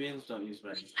 Viagra. lesbians don't use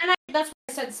Viagra. And that's why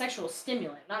I said sexual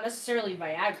stimulant, not necessarily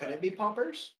Viagra. Could it be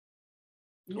poppers?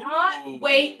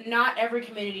 Not every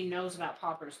community knows about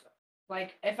poppers though.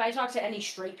 Like if I talk to any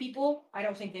straight people, I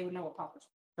don't think they would know what poppers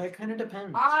were. It kind of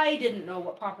depends. I didn't know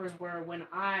what poppers were when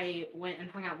I went and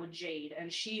hung out with Jade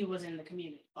and she was in the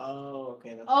community. Oh, okay.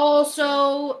 That's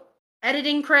Also,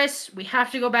 editing Chris, we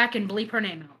have to go back and bleep her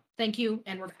name out. Thank you,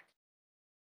 and we're back.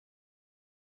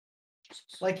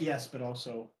 like yes, but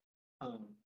also, I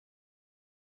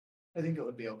think it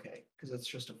would be okay because it's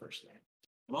just a first name.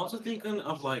 I'm also thinking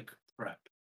of like PrEP.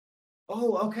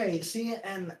 Oh, okay. See,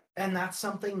 and that's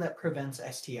something that prevents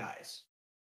STIs.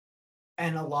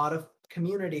 And a lot of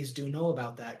communities do know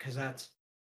about that because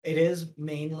it is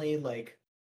mainly like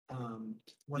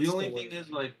what's The only word? thing is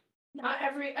like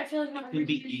I feel like not Can every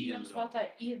be community eaten, knows though. about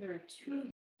that either, too.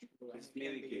 it's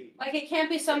mainly gay. Like, it can't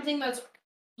be something that's,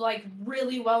 like,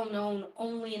 really well known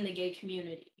only in the gay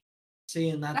community. See,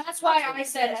 and That's why what- I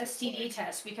said that's the STD point.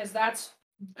 test, because that's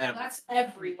Ever.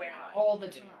 everywhere all the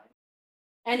time.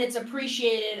 And it's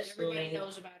appreciated, So- everybody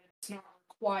knows about it. It's not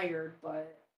required,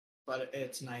 but But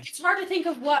it's nice. it's hard to think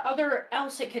of what other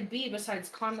else it could be besides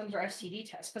condoms or STD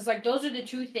tests. Because like those are the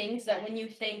 2 things that when you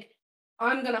think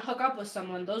I'm gonna hook up with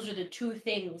someone, those are the 2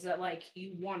 things that like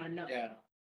you wanna know. Yeah.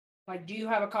 Like, do you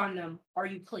have a condom? Are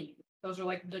you clean? Those are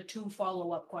like the 2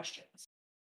 follow-up questions.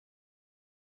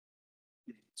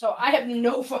 So I have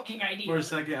no fucking idea. For a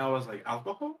second, I was like,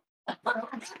 alcohol?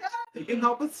 It can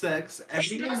help with sex.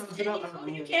 Everything knows about You alcohol.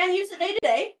 can use it day to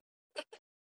day.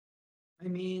 I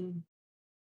mean,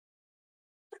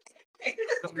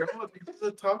 This is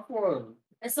a tough one.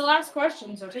 It's the last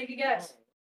question, so take a guess.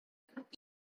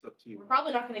 It's up to you. We're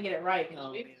probably not gonna get it right because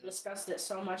No, we've man. discussed it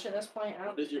so much at this point. I don't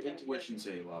What does your think we're gonna get it. intuition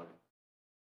say, Logan?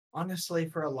 honestly,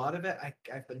 for a lot of it,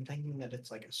 I've been thinking that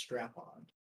it's like a strap-on.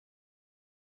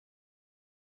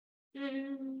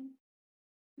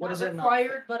 What Not is it not?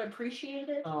 required but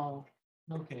appreciated? Oh,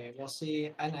 okay. Well,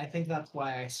 see, and I think that's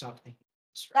why I stopped thinking.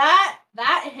 strap-on.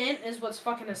 That hint is what's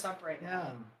fucking us up right now.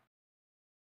 Yeah.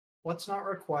 What's not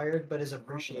required but is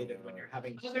appreciated when you're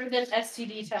having Other sex? than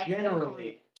STD test.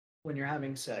 Generally, when you're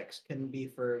having sex, can be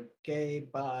for gay,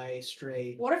 bi,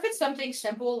 straight, What if it's something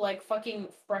simple like fucking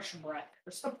fresh breath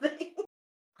or something?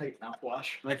 like mouthwash.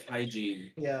 Like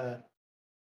hygiene. Yeah.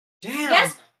 Damn.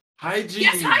 Yes, Hygiene.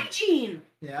 yes, hygiene.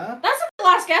 Yeah. That's the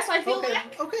last guess. I feel Okay.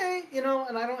 like. Okay. You know,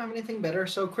 and I don't have anything better.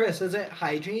 So, Chris, is it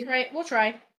hygiene Right, we'll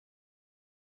try.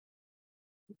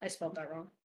 I spelled that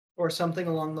wrong. or something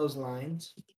along those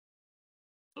lines?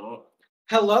 Oh,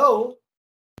 Hello,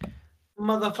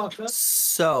 motherfucker.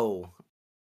 So,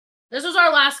 This was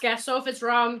our last guess, so if it's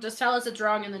wrong, just tell us it's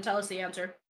wrong and then tell us the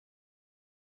answer.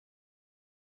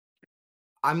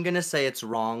 I'm going to say it's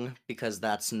wrong because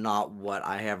that's not what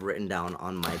I have written down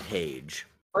on my page.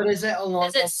 But is it along?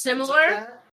 Is it the lines of similar?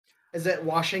 that? Is it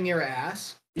washing your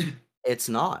ass? It's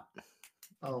not.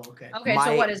 Oh, okay. Okay, My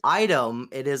so what is it? item,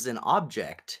 it is an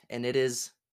object, and it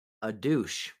is a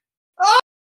douche.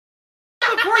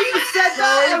 Before you said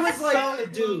that, I was like, so a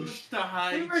douche.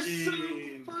 close to We were so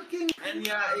hygiene. fucking. And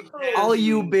yeah, it close. can All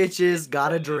you be. bitches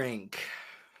got a drink.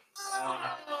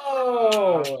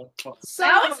 Oh,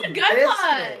 That was a good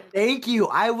one. Thank you.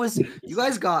 You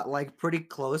guys got like pretty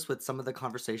close with some of the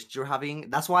conversations you were having.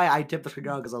 That's why I tipped the screen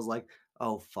down because I was like,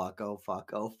 oh fuck, oh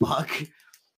fuck, oh fuck.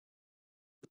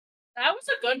 That was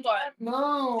a good one.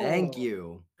 No. Thank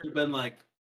you. You've been like,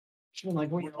 She's been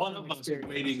like, one of us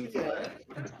waiting for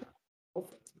it.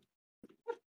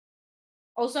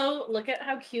 Also, look at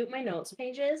how cute my notes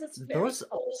page is. It's very Those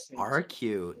close. are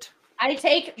cute. I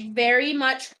take very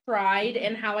much pride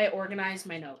in how I organize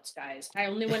my notes, guys. I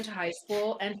only went to high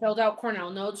school and filled out Cornell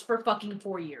notes for fucking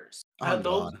 4 years. Oh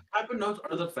Those god. type of notes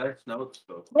are the best notes,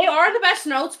 though. They are the best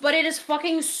notes, but it is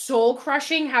fucking soul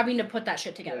crushing having to put that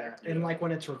shit together. Yeah. And like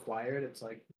when it's required, it's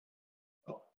like,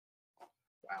 oh,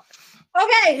 wow.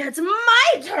 Okay, it's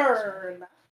my turn.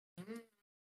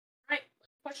 Right,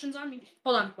 questions on me.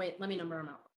 Hold on, wait, let me number them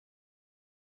out.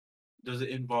 Does it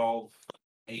involve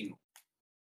anal?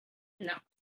 No.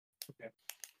 Okay.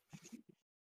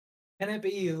 Can it be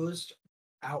used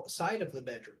outside of the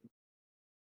bedroom?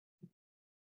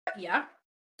 Yeah,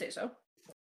 say so.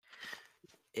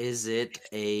 Is it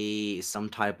some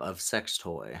type of sex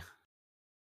toy?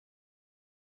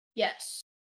 Yes,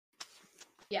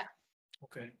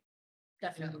 Okay.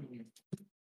 definitely.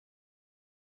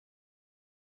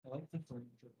 I like the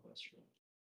furniture question.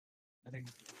 I think.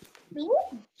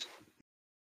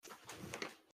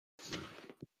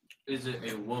 Is it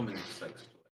a woman's sex toy?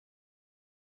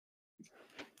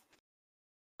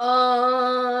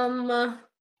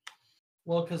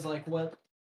 Well, because like what?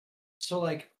 So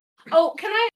like. Oh,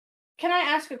 can I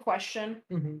ask a question?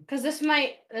 Mm-hmm. Because this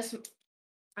I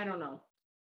don't know.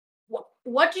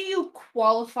 What do you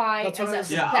qualify That's as what I a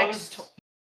was- Yeah, sex toy?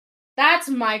 That's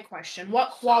my question.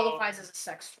 What qualifies as a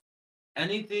sex toy?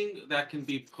 Anything that can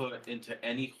be put into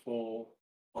any hole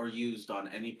or used on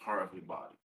any part of your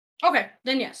body. Okay,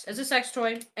 then yes, as a sex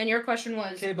toy. And your question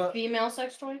was Okay, but- female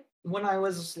sex toy? When I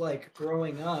was like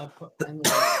growing up, and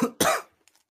like,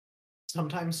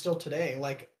 sometimes still today,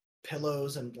 like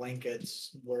pillows and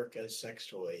blankets work as sex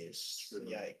toys.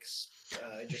 Yikes!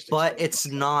 But it's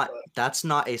not. That's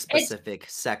not a specific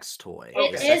sex toy.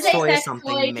 It A is sex a toy sex is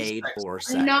something toy, made sex for toy.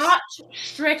 sex. Not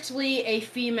strictly a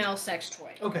female sex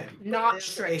toy. Okay. Not It is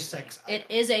strictly. a sex. It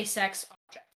is a sex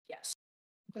object. Yes.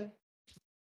 Okay.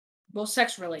 Well,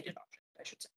 sex-related object, I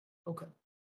should say. Okay.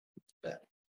 Bet.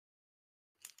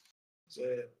 Is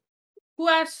it? Who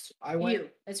asked I went. you?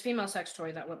 It's female sex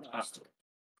toy that went last.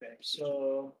 Okay,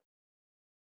 so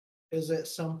is it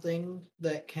something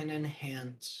that can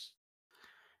enhance?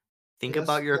 Think Yes,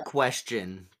 about your yeah.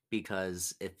 question,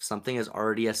 because if something is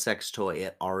already a sex toy,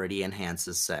 it already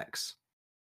enhances sex.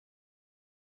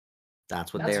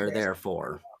 That's what That's they're fair. there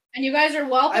for. And you guys are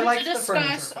welcome like to the furniture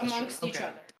discuss question. amongst each Okay.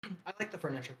 other. I like the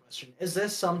furniture question. Is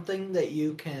this something that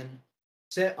you can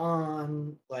sit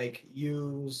on, like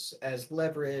use as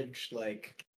leverage,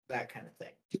 like that kind of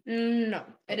thing? No,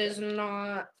 it is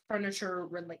not furniture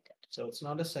related. So it's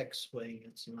not a sex swing.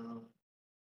 It's not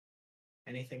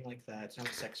anything like that. It's not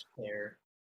a sex player.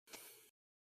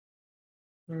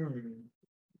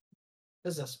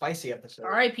 This is a spicy episode.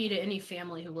 R.I.P. to any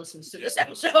family who listens to this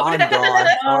episode. Oh god,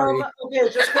 sorry.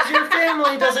 Okay, just because you're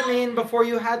family doesn't mean before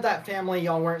you had that family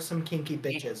y'all weren't some kinky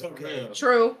bitches. Okay.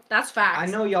 True, that's facts. I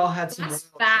know y'all had some. That's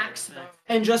wild facts, shit. though.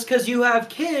 And just because you have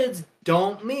kids,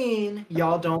 don't mean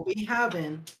y'all don't be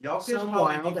having Y'all some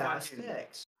wild ass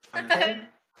sex. Okay?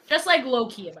 Just like low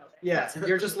key about it. Yeah,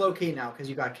 you're just low key now because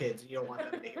you got kids. You don't want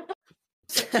them to be.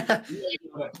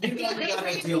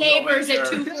 Neighbors at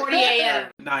 2:40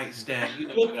 a.m. Nightstand. You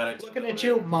know you gotta Looking at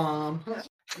you, mom.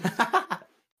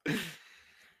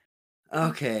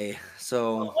 Okay,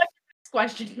 so What's the next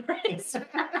question, Chris?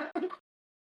 I'm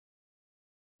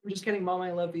just kidding, mom.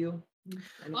 I love you.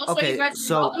 Also, Okay, you guys are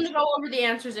so- welcome to go over the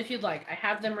answers if you'd like. I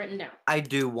have them written down. I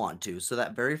do want to. So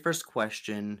that very first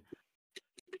question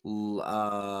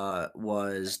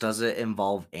was, does it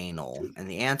involve anal? And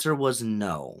the answer was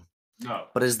no. No.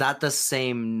 But is that the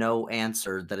same no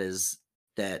answer that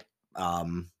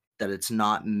it's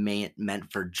not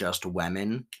meant for just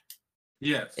women?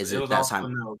 Yes. Is it it was that also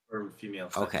time? no for female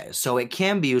sex. Okay, so it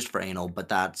can be used for anal, but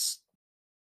that's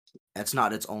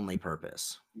not its only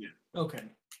purpose. Okay.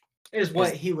 Is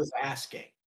what he was asking.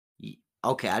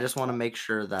 Okay, I just want to make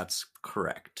sure that's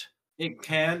correct. It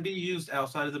can be used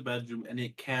outside of the bedroom, and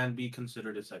it can be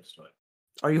considered a sex toy.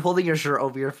 Are you holding your shirt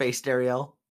over your face,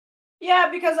 Dario? Yeah,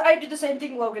 because I do the same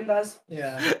thing Logan does.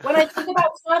 Yeah. When I think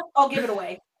about stuff, I'll give it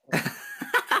away.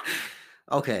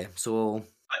 Okay, so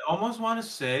I almost want to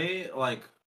say, like,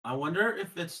 I wonder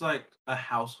if it's like a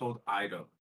household item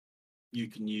you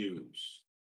can use.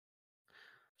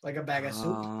 Like a bag of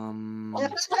soup.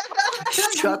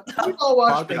 shut We the all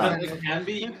watched fuck Big up. Because it can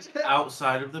be used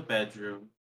outside of the bedroom,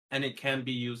 and it can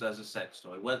be used as a sex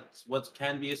toy. What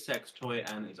can be a sex toy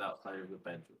and is outside of the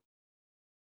bedroom?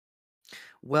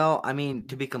 Well, I mean,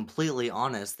 to be completely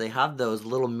honest, they have those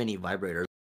little mini vibrators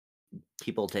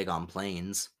people take on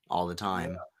planes all the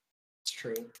time. It's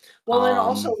true. Well, and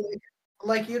also Um,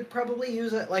 like you'd probably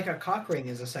use it like a cock ring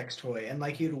as a sex toy, and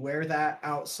like you'd wear that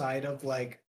outside of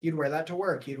like you'd wear that to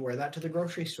work, you'd wear that to the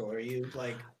grocery store, you'd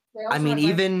like They I also mean,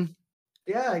 have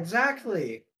yeah,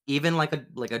 exactly. even like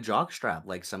a jock strap,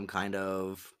 like some kind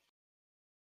of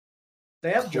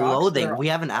They have jocks that clothing. are We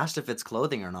haven't asked if it's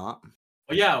clothing or not.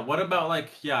 Oh yeah, what about like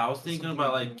I was thinking Something about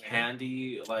you like can wear.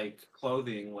 candy, like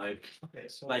clothing, okay,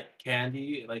 so like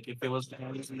candy, like if it was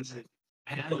panties,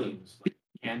 like,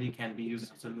 candy can be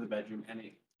used outside of the bedroom and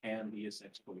it can be a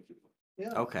sex toy.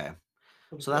 yeah. Okay,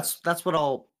 so Yes. that's what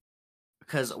I'll.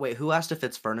 Because wait, who asked if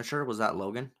it's furniture? Was that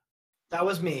Logan? That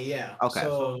was me, yeah. Okay.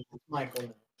 So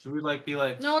Michael. Should we like be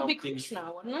like No, it'd be something? Chris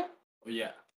now, wouldn't it? Oh,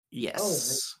 yeah.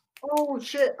 Yes. Oh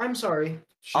shit, I'm sorry.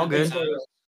 All Should we good. ask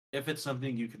if it's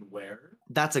something you can wear?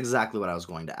 That's exactly what I was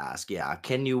going to ask. Yeah,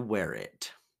 can you wear it?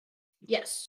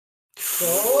 Yes.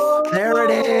 There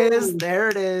it is. Oh! There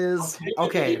it is.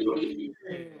 Okay.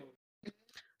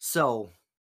 So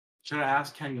Should I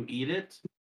ask, can you eat it?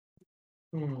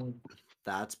 Hmm.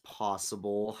 that's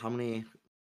possible. How many?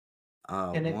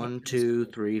 Can it be 1, used 2,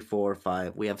 for- 3, 4,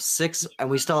 5. We have 6, and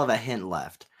we still have a hint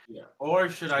left. Yeah. Or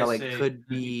should So I it say could can it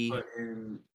be- put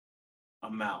in a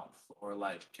mouth, or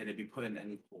like can it be put in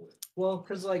any hole? Well,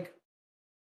 because like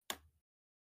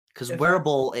Because If I-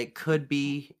 wearable, it could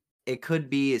be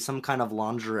some kind of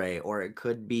lingerie, or it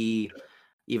could be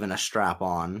even a strap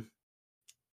on.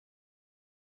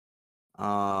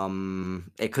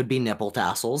 It could be nipple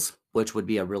tassels, which would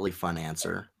be a really fun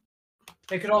answer.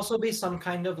 it could also be some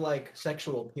kind of like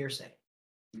sexual piercing.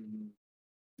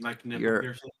 Like nipple You're-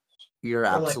 piercing? You're Or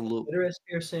like a absolute. clitoris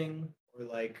piercing, or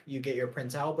like you get your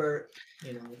Prince Albert,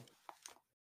 you know.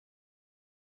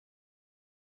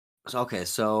 Okay,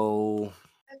 so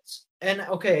And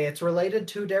okay, it's related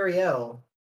to Darielle.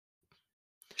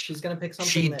 She's gonna pick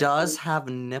something. she that does have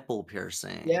nipple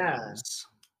piercings. Yeah.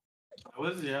 I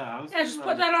was Yeah, just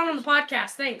put that on the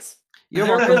podcast. Thanks. You're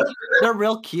They're welcome. really- They're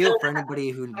real cute for anybody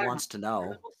who wants to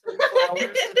know. Flowers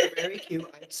that are very cute.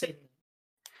 I've seen them.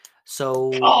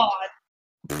 So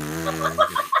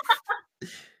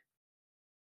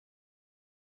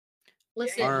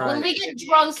Listen, All when right. we get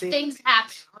drunk, things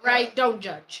happen, right? Don't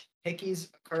judge. Hickeys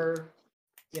occur,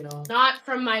 you know. Not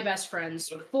from my best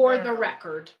friends, for the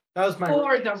record. That was my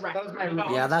For the that was record. my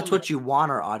roommate. yeah, that's what you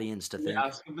want our audience to think.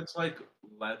 Ask if it's like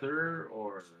leather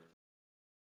or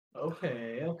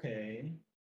Okay.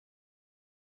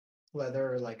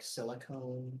 Leather or like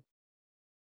silicone.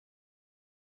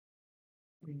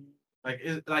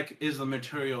 is the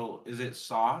material, is it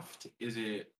soft? Is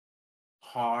it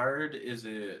hard? Is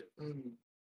it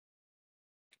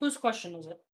Whose question is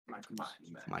it? mine?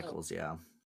 Michael's, yeah.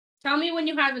 Tell me when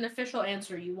you have an official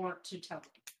answer you want to tell me.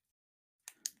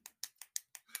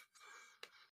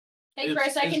 Hey, It's-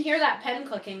 Chris, I can it's- hear that pen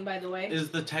clicking, by the way. Is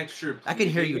the texture I can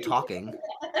hear you pleasing? talking.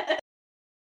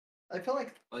 I feel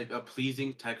like, Like a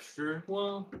pleasing texture?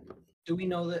 well, do we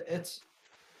know that it's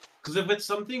Because if it's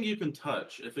something you can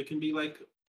touch, if it can be like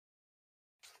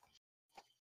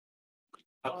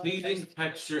a pleasing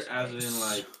texture, as in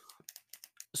like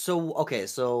So okay,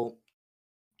 so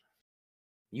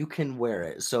you can wear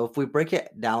it. So if we break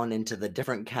it down into the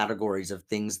different categories of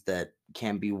things that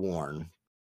can be worn,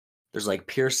 there's like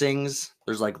piercings,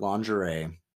 there's like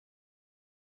lingerie,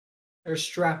 there's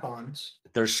strap-ons?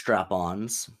 there's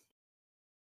strap-ons.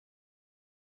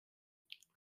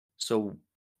 So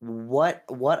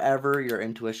whatever your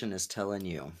intuition is telling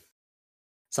you,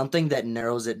 something that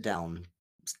narrows it down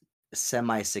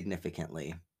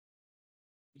semi-significantly.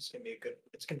 It's gonna be a good.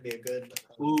 It's gonna be a good.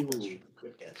 Ooh.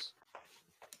 Good guess.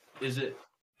 is it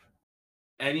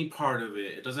any part of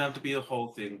it? It doesn't have to be the whole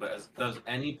thing, but does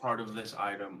any part of this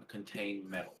item contain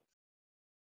metal?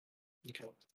 Okay.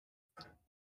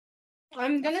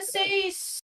 I'm gonna say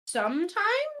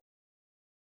sometime.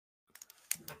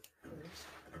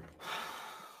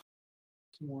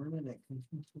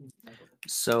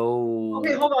 So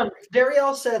Okay, hold on.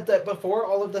 Darielle said that before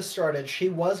all of this started, she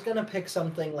was gonna pick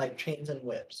something like chains and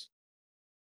whips.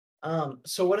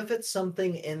 So what if it's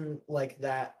something in like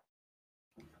that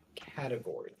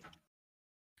category?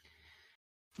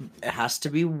 It has to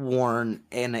be worn,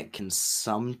 and it can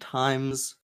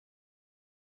sometimes.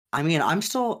 I mean, I'm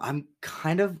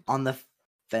kind of on the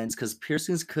fence because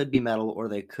piercings could be metal or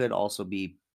they could also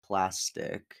be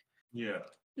plastic. Yeah.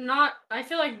 I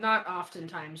feel like not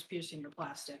oftentimes piercing are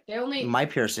plastic. They only. My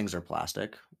piercings are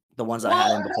plastic. The ones I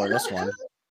had in before this one.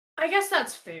 I guess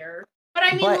that's fair. But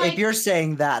I mean, But like, if you're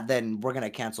saying that, then we're gonna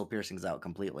cancel piercings out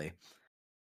completely.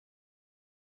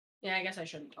 yeah, I guess I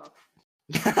shouldn't talk.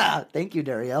 Thank you,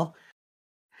 Dariel.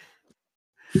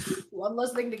 One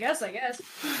less thing to guess, I guess.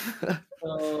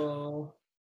 So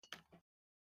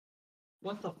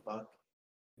what the fuck?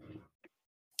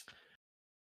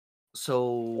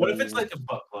 So What if it's like a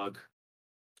butt plug?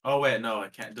 Oh wait, no, I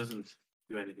can't. It doesn't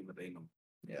do anything with anal.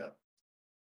 Yeah.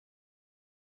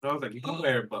 So I was like, you can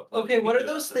wear a butt plug. Okay, You what can are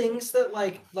do those that. things that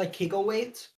like Kegel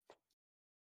weights?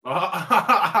 do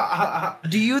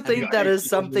you Have think you that ever is seen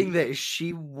something those? that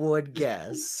she would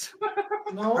guess?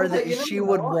 No, Or but that you she never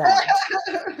would know.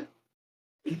 want?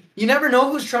 You never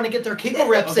know who's trying to get their Kegel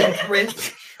reps in, Okay. Chris.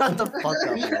 Shut the fuck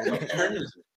up, Whose Logan. turn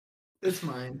is it? It's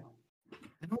mine.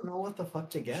 I don't know what the fuck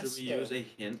to guess. Should we use a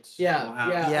hint? Yeah, We'll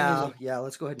have- yeah. Yeah,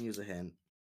 let's go ahead and use a hint.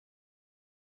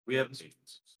 We have.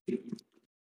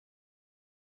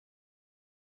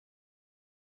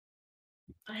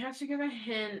 I have to give a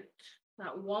hint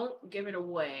that won't give it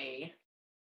away.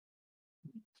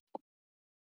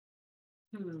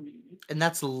 And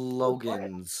that's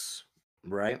Logan's,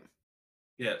 right?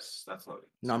 Yes, that's Logan.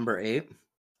 Number 8.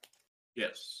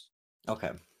 Yes.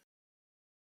 Okay.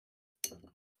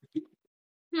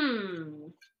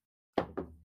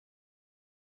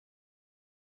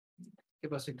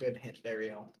 Give us a good hint,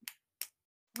 Dario.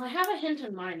 I have a hint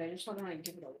in mind. I just don't want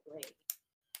to give it away.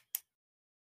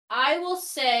 I will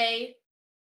say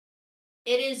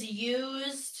it is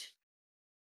used.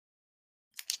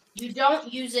 You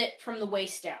don't use it from the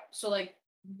waist down. So, like,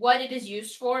 what it is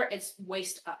used for, it's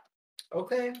waist up.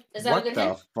 Okay, Is that What a good the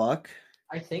hint? fuck?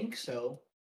 I think so.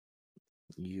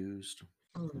 Used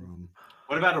from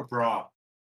What about a bra?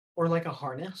 Or like a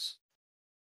harness.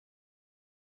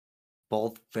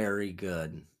 both very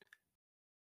good.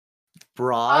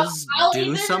 Bras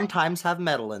do sometimes have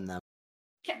metal in them.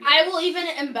 I will even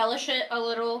embellish it a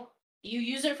little. You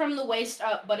use it from the waist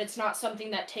up, but it's not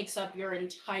something that takes up your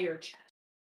entire chest.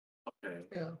 Okay.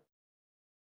 Yeah.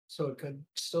 So it could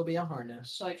still be a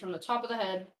harness. So, like, from the top of the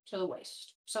head to the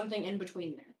waist. Something in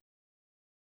between there.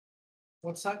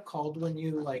 What's that called when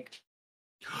you like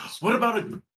What about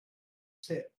a?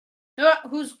 sit?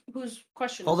 Whose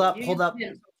question? Hold is it? up, You hold use up.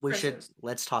 hints. We Chris's. should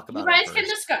let's talk You about guys it can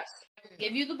first. discuss. I can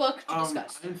give you the book to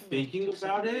discuss. I'm thinking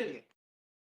about it.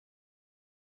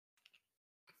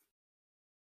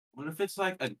 What if it's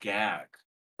like a gag?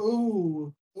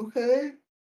 Ooh, okay.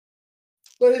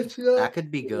 But it's not. That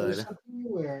could be It is good. something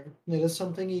you wear. It is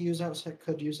something you use outside.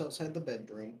 Could use outside the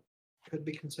bedroom. Could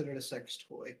be considered a sex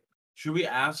toy. Should we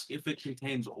ask if it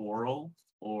contains oral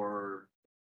or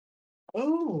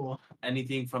Oh,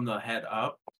 anything from the head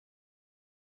up?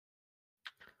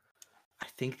 I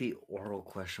think the oral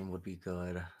question would be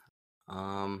good.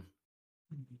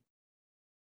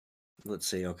 Let's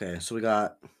see. Okay, so we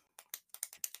got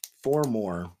 4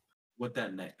 more. What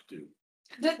that neck do?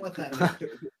 what that?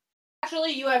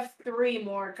 Actually, you have 3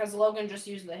 more because Logan just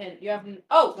used the hint. You have 9,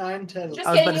 10. Just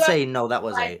I was kidding, about to you say no, that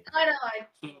was 8. I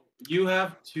So you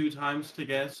have 2 times to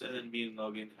guess, and then me and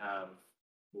Logan have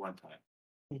 1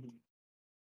 time.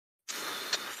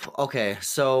 Okay,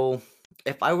 so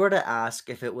if I were to ask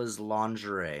if it was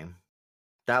lingerie,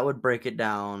 that would break it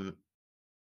down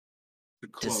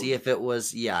to see if it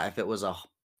was if it was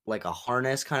like a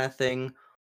harness kind of thing,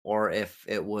 or if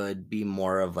it would be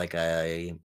more of like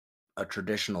a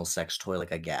traditional sex toy,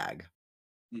 like a gag.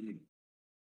 Mhm.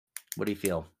 What do you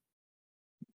feel?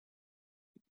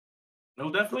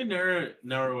 It'll definitely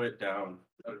narrow it down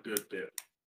a good bit.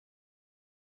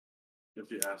 If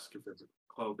you ask if it's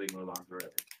clothing or lingerie.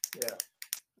 Yeah.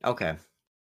 Okay.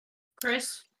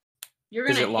 Chris, you're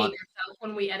Is gonna it hate long- yourself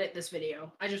when we edit this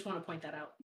video. I just want to point that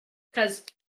out because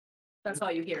that's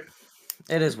all you hear.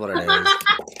 It is what it is.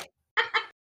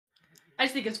 I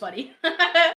just think it's funny.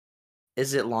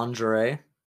 Is it lingerie?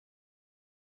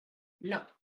 No.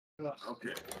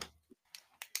 Okay.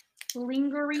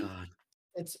 Lingerie. God.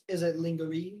 Is it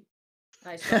lingerie?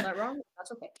 I spelled that wrong.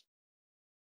 That's okay.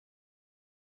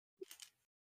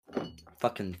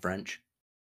 Fucking French.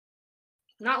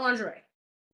 Not lingerie.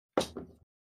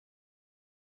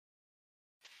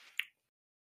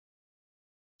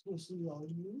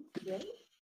 Yeah.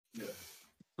 Yeah.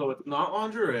 So it's not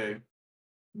lingerie.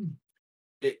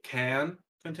 It can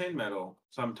contain metal.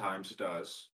 Sometimes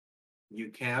does. You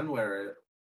can wear it.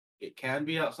 It can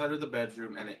be outside of the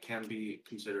bedroom, and it can be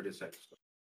considered a sex toy.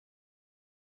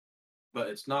 But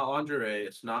it's not lingerie.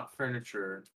 It's not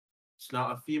furniture. It's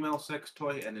not a female sex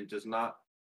toy, and it does not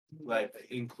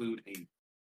include a.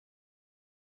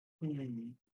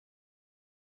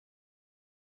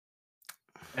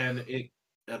 And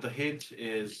the hint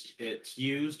is it's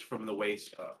used from the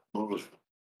waist up.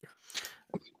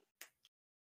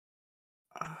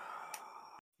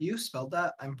 You spelled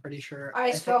that? I'm pretty sure.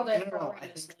 I spelled it. No, I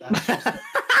think that's just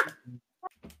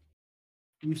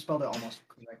you spelled it almost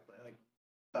correctly. Like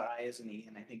the I is an E,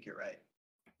 and I think you're right.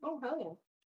 Oh hell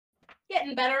yeah!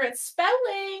 Getting better at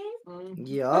spelling.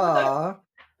 Yeah.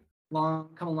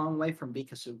 Come a long way from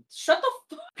Bikasu. Shut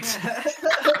the fuck.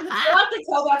 I'll have to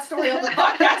tell that story on the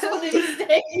podcast one of these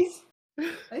days.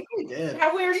 I think we did.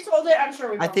 Have we already told it? I'm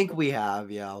sure we. I think we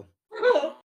have, yeah.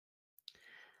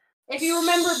 If you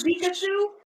remember Bikasu,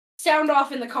 sound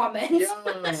off in the comments.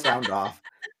 Sound off.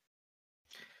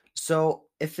 So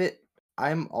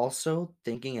I'm also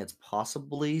thinking it's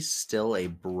possibly still a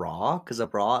bra, because a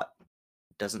bra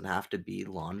doesn't have to be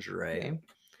lingerie.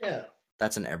 Yeah.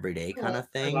 That's an everyday kind of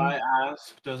thing. If I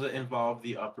ask, does it involve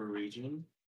the upper region?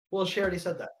 Well, she already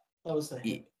said that. That was the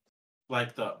hint.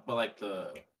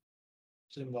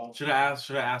 Should I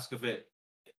ask if it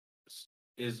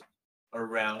is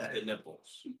around the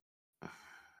nipples?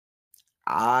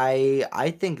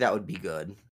 I think that would be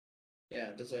good.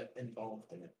 Yeah, does it involve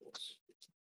the nipples?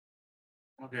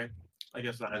 Okay. I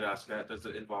guess I'd ask that. Does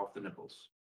it involve the nipples?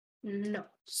 No.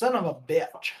 Son of a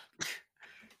bitch.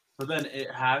 So then it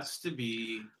has to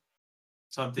be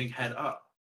something head up.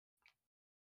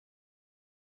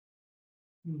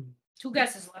 Two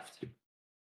guesses left.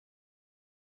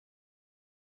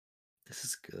 This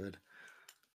is good.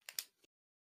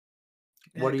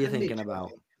 What are you thinking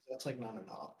about? That's like not an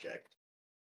object.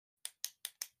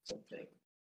 Something.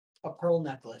 A pearl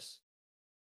necklace.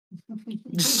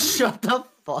 Shut the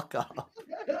fuck up.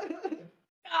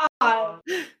 God.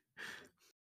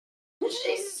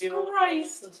 Jesus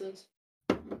Christ.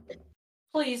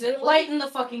 Please enlighten the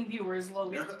fucking viewers,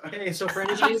 Logan. Okay, so for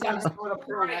anybody who doesn't know what a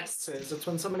pearl necklace is, it's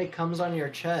when somebody comes on your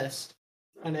chest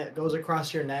and it goes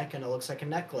across your neck and it looks like a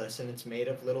necklace and it's made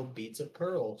of little beads of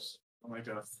pearls. Oh my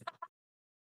god.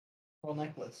 Pearl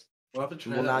necklace. We'll have to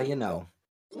try Well, now that. you know.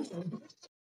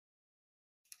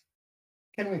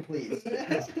 Can we please?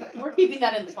 We're keeping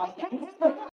that in the podcast.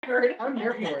 I'm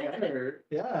here for it.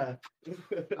 Yeah.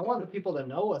 I want the people to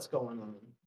know what's going on.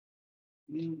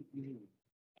 Mhm.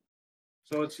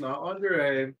 So it's not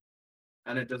lingerie,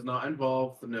 and it does not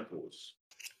involve the nipples.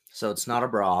 So it's not a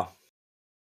bra,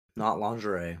 not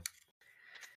lingerie.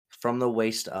 From the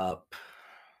waist up.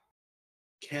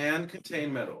 Can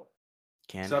contain metal.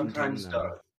 Can Sometimes contain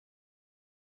does.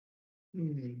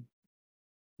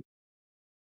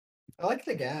 I like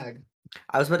the gag.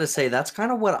 I was about to say that's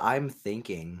kind of what I'm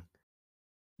thinking.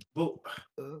 But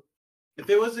if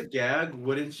it was a gag,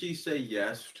 wouldn't she say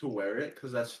yes to wear it?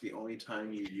 Because that's the only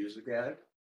time you use a gag.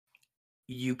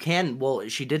 You can. Well,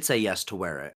 she did say yes to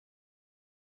wear it.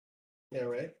 Yeah,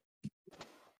 right?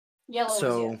 Yellow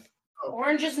So is yes.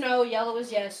 Orange is no, yellow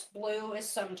is yes, blue is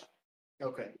sometimes.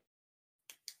 Okay.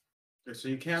 Okay, so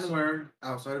you can wear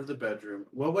outside of the bedroom.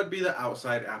 What would be the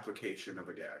outside application of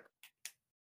a gag?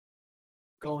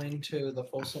 Going to the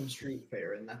Folsom Street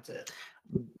Fair, and that's it.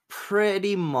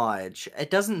 pretty much.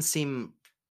 It doesn't seem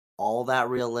all that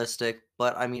realistic,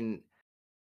 but I mean,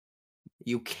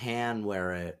 you can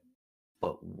wear it,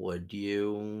 but would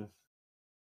you?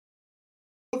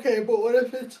 Okay, but what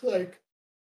if it's like...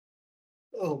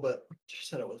 Oh, but she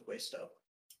said it was waist up.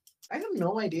 I have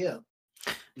no idea.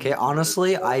 Okay,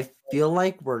 honestly, I feel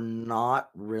like we're not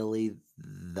really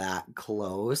that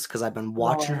close because I've been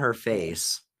watching her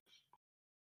face.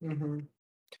 Mm-hmm.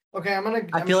 Okay,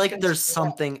 I feel like there's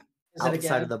something Is it outside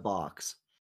again? of the box.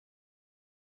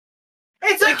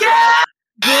 It's a cat!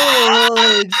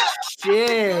 Good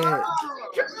shit.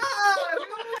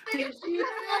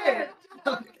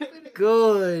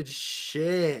 Good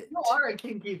shit. You are a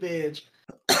kinky bitch.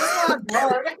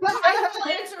 My actual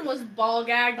answer was ball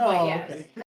gag, but yes.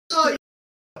 Okay.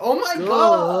 Oh my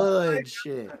god! Good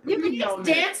shit. You can just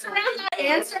dance around that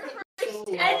answer for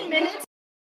like 10 minutes.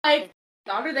 Like,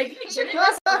 God, are they gonna get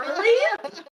us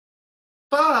early?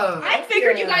 I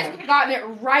figured you guys would have gotten it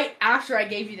right after I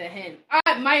gave you the hint.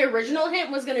 My original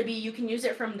hint was gonna be you can use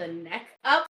it from the neck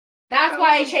up. That's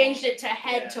why I changed it to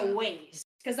head to waist,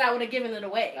 because that would have given it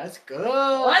away. That's good.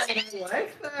 Was it? I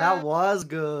like that. That was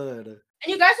good.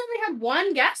 And you guys only had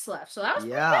one guess left, so that was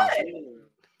Yeah. pretty good.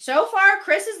 So far,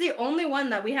 Chris is the only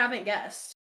one that we haven't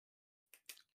guessed.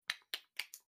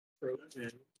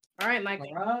 All right, Mike.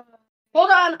 Alright. Hold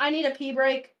on, I need a pee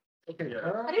break. Okay. Yeah.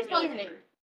 How do you spell your name?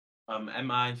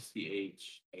 Michael.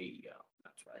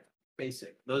 That's right.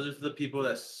 Basic. Those are the people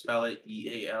that spell it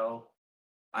EAL.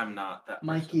 I'm not that.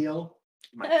 Michael.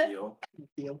 Michael.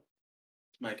 Michael.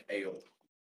 Mike Ale.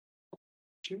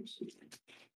 Cheers.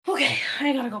 Okay,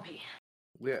 I gotta go pee.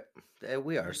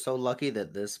 We are so lucky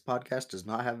that this podcast does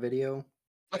not have video.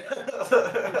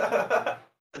 I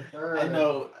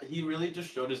know. He really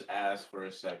just showed his ass for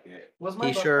a second. Was my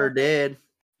He butt sure crack? did.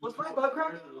 Was my butt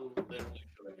crack? Literally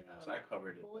showing his ass. I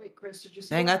covered it. Wait, Chris, did you see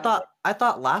Dang, what I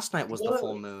thought last night was the What?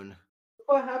 full moon.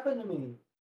 What happened to me?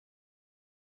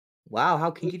 Wow,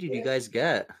 how kinky did you guys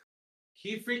get?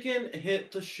 He freaking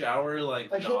hit the shower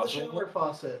like I hit the nozzle. shower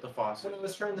faucet The faucet. when I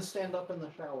was trying to stand up in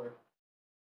the shower.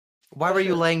 Why were you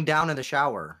Sure. laying down in the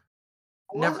shower?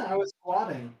 I Never- wasn't. I was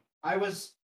squatting. I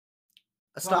was.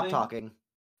 Stop Squatting. talking.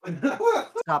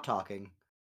 Stop talking.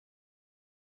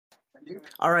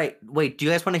 All right, wait. Do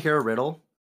you guys want to hear a riddle?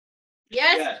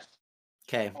 Yes. Yes.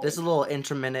 Okay, this is a little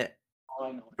intermittent Oh,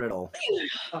 I know. riddle.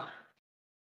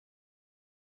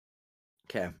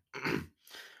 Okay.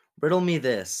 Riddle me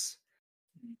this.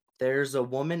 There's a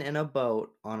woman in a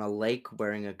boat on a lake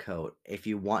wearing a coat. If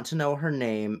you want to know her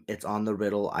name, it's on the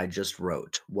riddle I just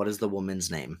wrote. What is the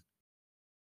woman's name?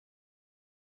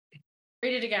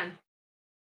 Read it again.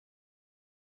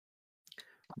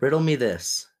 Riddle me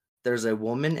this. There's a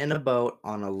woman in a boat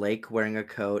on a lake wearing a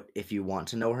coat. If you want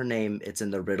to know her name, it's in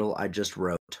the riddle I just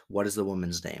wrote. What is the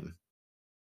woman's name?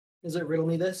 Is it riddle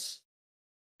me this?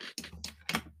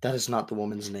 That is not the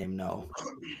woman's name, no.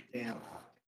 Damn.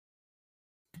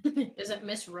 Is it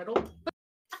Miss Riddle?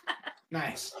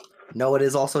 Nice. No, it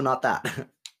is also not that.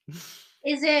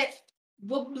 Is it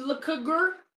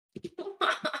Wubblacugger?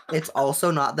 It's also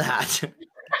not that.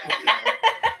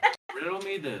 Riddle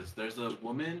me this. There's a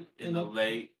woman in In a a-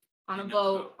 lake. On a in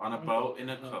boat. On a boat in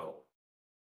a coat.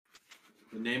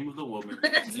 The name of the woman.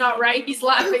 That's not right. He's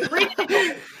laughing. Read it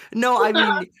again. No, I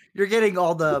mean you're getting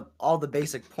all the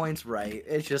basic points right.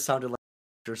 It just sounded like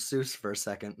Dr. Seuss for a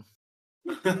second.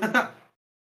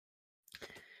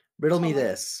 Riddle me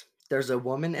this. There's a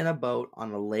woman in a boat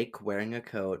on a lake wearing a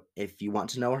coat. If you want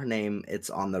to know her name, it's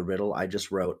on the riddle I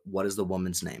just wrote. What is the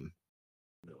woman's name?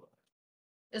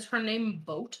 Is her name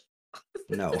Boat?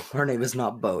 No, her name is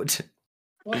not Boat.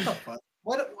 What the fuck?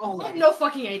 What? Oh, I have no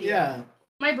fucking idea. Yeah.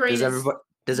 My brain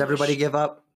Does everybody give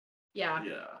up? Yeah.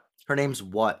 Yeah. Her name's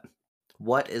what?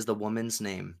 What is the woman's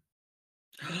name?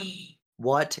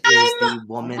 What is the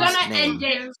woman's Gonna name? end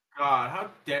it. God, how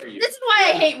dare you? This is why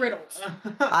I hate riddles.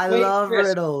 I Wait, love Chris.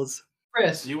 riddles.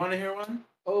 Chris. Do you want to hear one?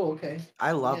 Oh, okay.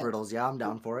 I love Yeah. riddles. Yeah, I'm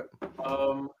down for it.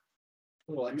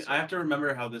 I have to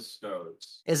remember how this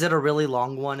goes. Is it a really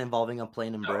long one involving a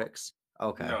plane and No. bricks?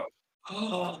 Okay. No.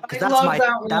 Because I that's love my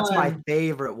that my one.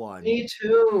 favorite one. Me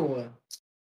too.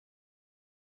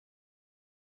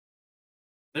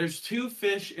 There's two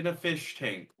fish in a fish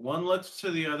tank. One looks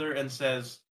to the other and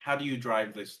says, "How do you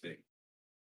drive this thing?"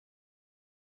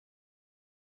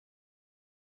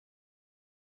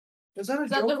 Is that a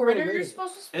Is that joke the or a riddle you're riddle?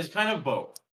 supposed to speak? It's kind of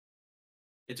both.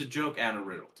 It's a joke and a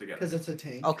riddle together. Because it's a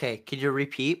tank. Okay, can you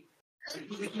repeat? I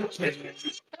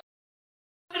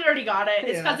already got it.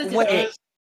 It's because it's a Wait. tank.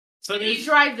 So How do you there's,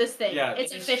 drive this thing? yeah,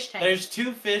 It's a fish tank. there's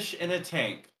two fish in a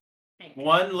tank. Tank.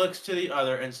 One looks to the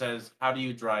other and says, "How do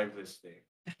you drive this thing?"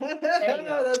 you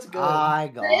go. That's good. I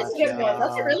got That is a good one.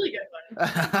 That's a really good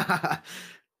one.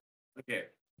 Okay.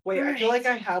 Wait, I feel like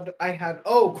I had.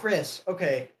 Oh, Chris.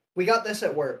 Okay, we got this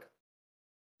at work.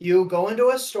 You go into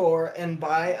a store and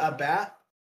buy a bat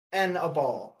and a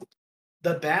ball.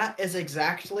 The bat is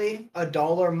exactly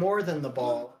 $1 more than the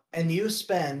ball, and you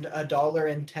spend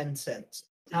 $1.10.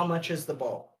 How much is the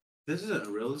ball? This isn't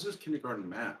a riddle. This is kindergarten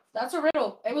math. That's a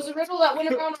riddle. It was a riddle that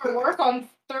went around our work on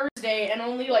Thursday, and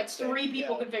only like 3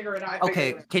 people could figure it out.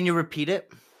 Okay, can you repeat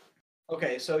it?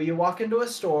 Okay, so you walk into a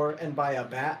store and buy a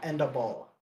bat and a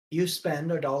ball. You spend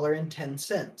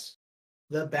 $1.10.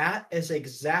 The bat is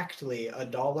exactly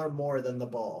 $1 more than the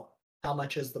ball. How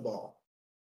much is the ball?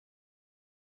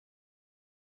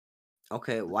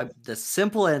 Okay, well, the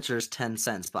simple answer is 10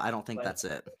 cents, but I don't think Right. that's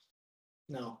it.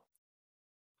 No.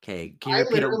 Okay, can you I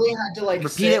repeat it? literally had to like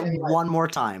Repeat sit it and, like, one more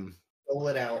time. roll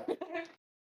it out.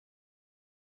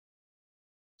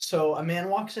 So a man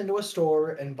walks into a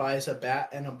store and buys a bat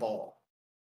and a ball.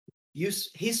 He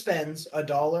spends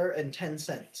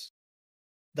 $1.10.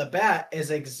 The bat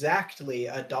is exactly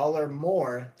 $1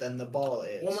 more than the ball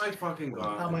is. Oh my fucking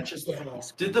god. How much is the ball?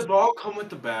 Did the ball come with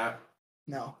the bat?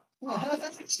 No.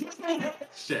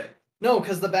 Shit. No,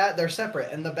 because they're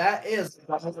separate, and the bat is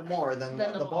 $1 more than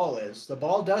Than the the ball is. The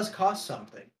ball does cost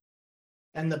something.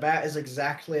 And the bat is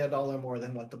exactly $1 more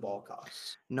than what the ball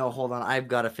costs. No, hold on. I've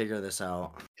got to figure this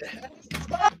out.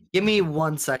 Give me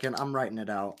 1 second. I'm writing it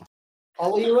out.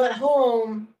 All of you at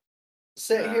home,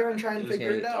 sit here and try and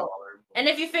figure it out. And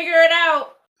if you figure it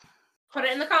out, put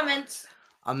it in the comments.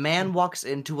 A man walks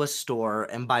into a store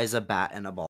and buys a bat and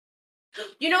a ball.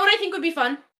 You know what I think would be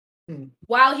fun? Hmm.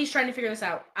 While he's trying to figure this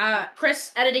out.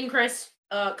 Chris, editing Chris,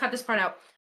 cut this part out.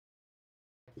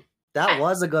 That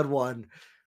was a good one.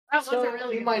 That So, wasn't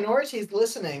really you minorities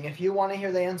listening, if you want to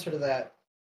hear the answer to that,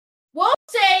 We'll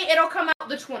say it'll come out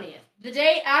the 20th. The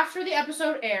day after the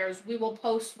episode airs, we will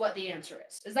post what the answer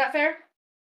is. Is that fair?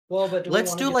 well, but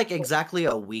Let's do like exactly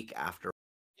a week after.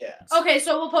 Yeah. Okay,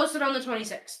 so we'll post it on the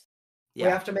 26th. We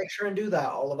have to make sure and do that.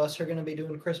 All of us are going to be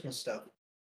doing Christmas stuff.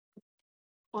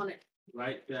 On it.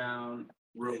 Write down,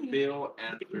 reveal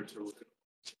answer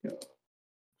to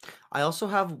I also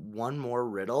have one more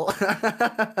riddle.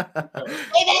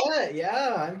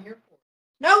 Yeah, I'm here for it.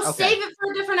 No, Okay. save it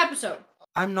for a different episode.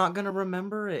 I'm not gonna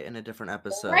remember it in a different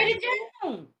episode. Write it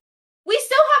down. We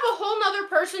still have a whole nother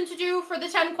person to do for the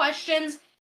 10 questions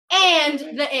and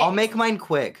the I'll it. make mine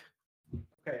quick.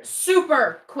 Okay,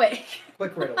 Super quick.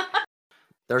 quick riddle.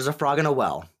 There's a frog in a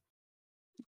well.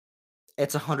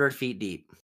 It's 100 feet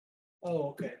deep. Oh,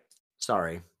 okay.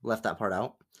 Sorry, left that part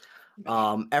out.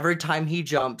 Every time he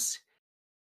jumps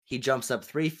up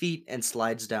 3 feet and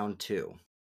slides down 2.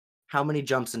 How many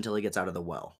jumps until he gets out of the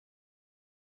well?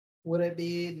 Would it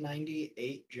be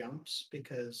 98 jumps?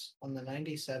 Because on the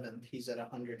 97th, he's at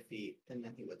 100 feet, and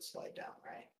then he would slide down,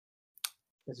 right?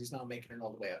 Because he's not making it all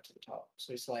the way up to the top.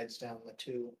 So he slides down the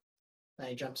 2, then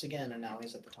he jumps again, and now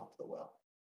he's at the top of the well.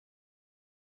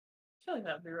 I feel like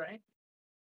that'd be right.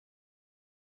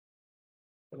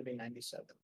 Would it be 97?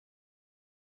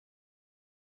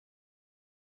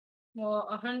 Well,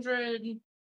 100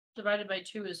 divided by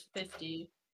 2 is 50.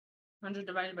 100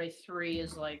 divided by 3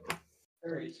 is like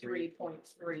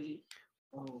 33.3.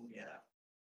 Oh, yeah.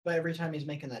 But every time he's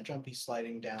making that jump, he's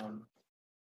sliding down.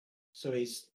 So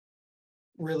he's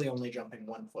really only jumping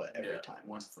 1 foot every time.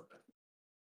 1 foot.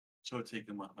 So it'd take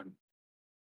him 100.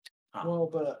 Well,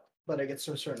 but it gets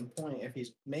to a certain point. If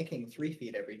he's making 3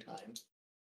 feet every time,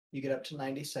 you get up to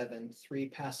 97. 3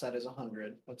 past that is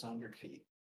 100. What's 100 feet?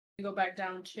 You go back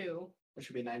down 2. Which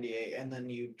would be 98. And then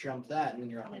you jump that, and then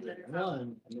you're And then 101, you're out.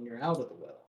 and then you're out of the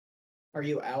well. Are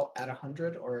you out at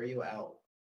 100, or are you out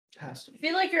past I it?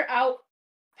 feel like you're out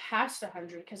past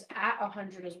 100 because at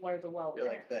 100 is where the well You're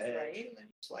like the is, edge, right? and then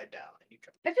you slide down, and you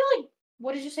jump. I feel like,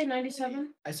 what did you say,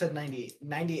 97? I said 98.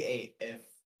 98 if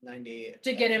 98.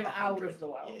 To get if him out 100. of the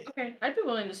well. Yeah. Okay, I'd be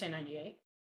willing to say 98.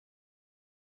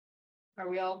 Are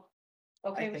we all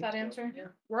okay I with think that so, answer? yeah.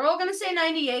 We're all gonna say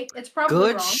 98. It's probably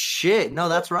Good wrong. shit. No,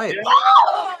 that's right.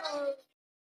 Oh!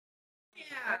 Yeah.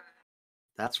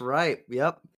 That's right.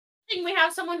 Yep. I think we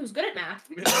have someone who's good at math.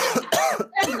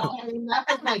 I mean, that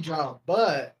was my job,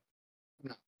 but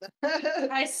no.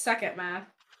 I suck at math.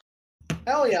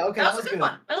 Hell yeah, okay. That was a good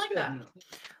one. I That's like good. that.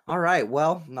 All right.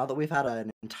 Well, now that we've had an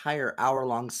entire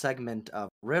hour-long segment of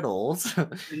riddles,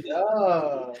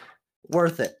 Yeah,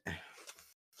 worth it.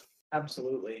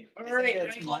 absolutely. All right,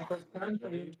 It's right. Michael's turn for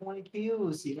your 20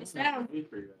 Qs. You It's know. down.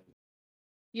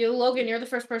 You, Logan, you're the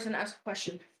first person to ask a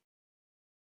question.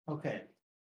 Okay.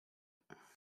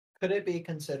 Could it be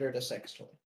considered a sex toy?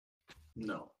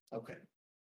 No. Okay.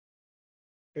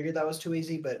 Figured that was too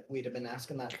easy, but we'd have been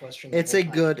asking that question. It's a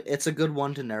good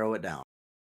one to narrow it down.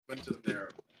 Went to there.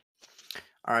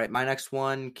 All right, my next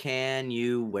one, can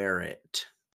you wear it?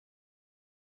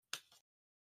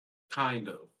 Kind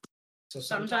of. So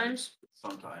Sometimes.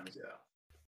 Sometimes, yeah.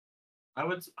 I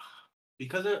would,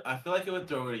 because I feel like it would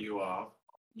throw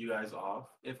you guys off,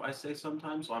 if I say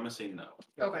sometimes. So I'm gonna say no.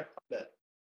 Okay. Bet.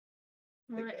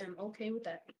 I am okay with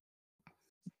that.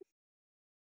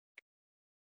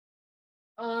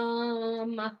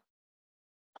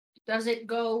 Does it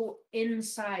go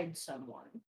inside someone?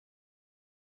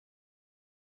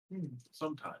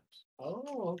 Sometimes.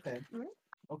 Oh, okay. Mm.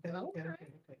 Okay, okay, Okay. okay,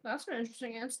 okay. That's an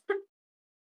interesting answer.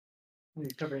 Are you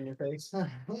covering your face?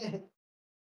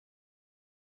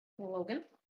 Logan,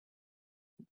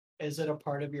 Is it a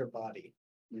part of your body?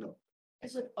 No.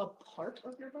 is it a part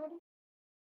of your body?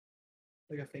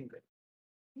 Like a finger?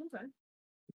 Okay.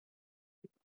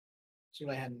 That's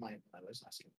what I had in mind when I was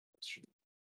asking the question.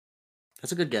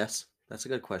 That's a good guess. That's a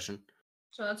good question.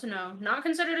 So that's a no. Not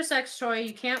considered a sex toy.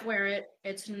 You can't wear it.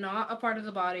 It's not a part of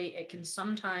the body. It can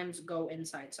sometimes go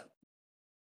inside something.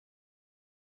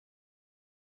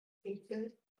 Okay.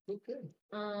 Okay.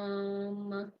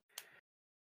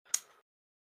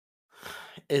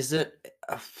 Is it?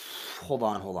 Hold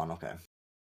on. Okay.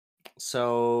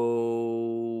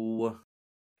 So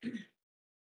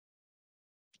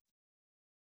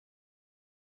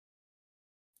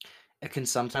It can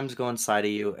sometimes go inside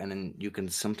of you, and then you can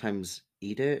sometimes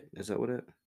eat it. Is that what it?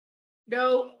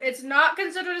 No, it's not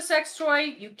considered a sex toy.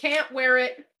 You can't wear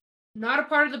it. Not a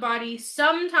part of the body.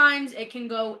 Sometimes it can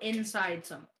go inside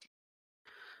someone.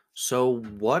 So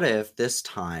what if this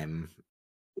time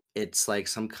it's like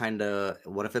some kind of?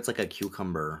 What if it's like a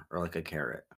cucumber or like a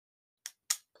carrot?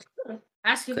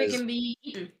 Ask if it 'Cause- can be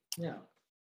eaten. Yeah.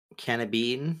 Can it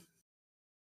be eaten?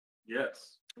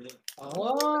 Yes.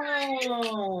 Oh.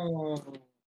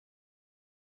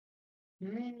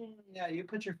 Yeah, you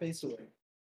put your face away.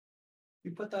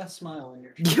 You put that smile on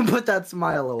your face. You put that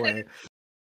smile away.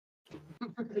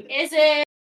 Is it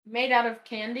made out of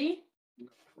candy?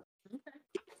 Okay.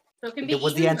 So it can be It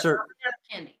was the eaten, but answer. not made out of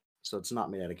candy. So it's not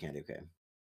made out of candy. Okay.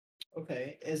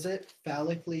 Okay, is it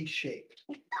phallically shaped?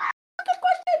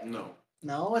 No.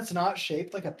 No, it's not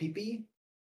shaped like a pee-pee?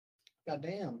 God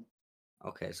damn.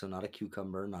 Okay. So not a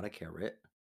cucumber, not a carrot.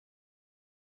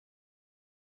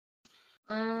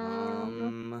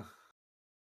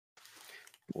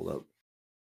 Hold up.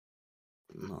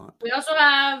 Not. We also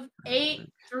have 8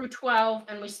 through 12,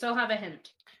 and we still have a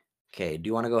hint. Okay. Do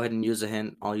you want to go ahead and use a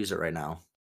hint? I'll use it right now.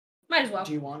 Might as well.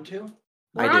 Do you want to?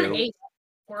 We're I on do. 8.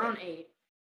 We're on 8.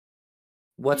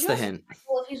 What's Did the you ask hint?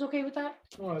 Michael if he's okay with that?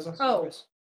 Oh, I was Oh.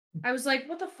 I was like,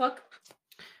 what the fuck?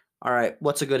 All right.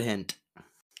 What's a good hint?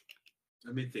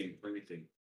 Let me think. Let me think.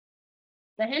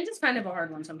 The hint is kind of a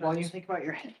hard one sometimes. While you think about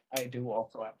your head, I do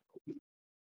also have.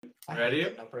 I have Ready? to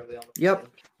get up early on the Yep.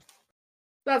 weekend.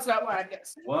 That's not what I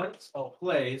guess. Once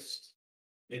placed,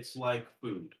 it's like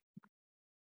food.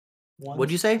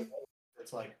 What'd you say?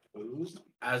 It's like food.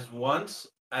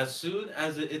 As soon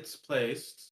as it's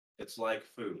placed, it's like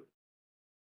food.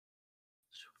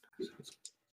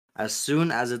 As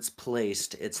soon as it's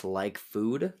placed, it's like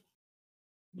food.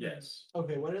 Yes.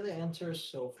 Okay, what are the answers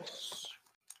so far?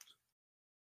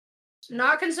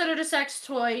 Not considered a sex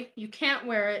toy. You can't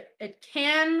wear it. It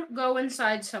can go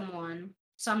inside someone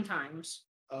sometimes.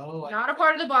 Oh, Not a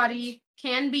part of the body.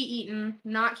 Can be eaten.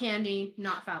 Not candy.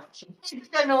 Not phallic. I think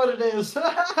I know what it is.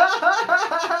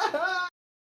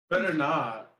 Better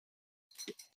not.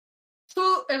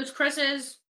 Who? It was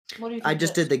Chris's. What do you think? I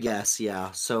just it is? did the guess.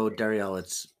 Yeah. So Dariel,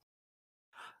 it's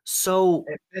so.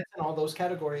 It fits in all those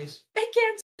categories. It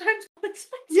can sometimes go inside.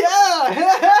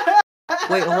 Yeah.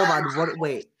 Wait, hold on.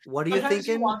 What are you Sometimes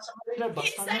thinking? want somebody to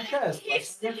bust on your chest,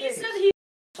 bust on your face, said he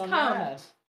bust on your come.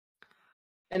 ass.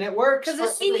 And it works. Because for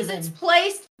as soon as everything. it's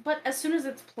placed, but as soon as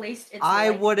it's placed, it's I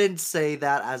like, wouldn't say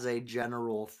that as a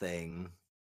general thing.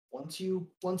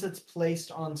 Once it's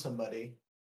placed on somebody,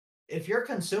 if you're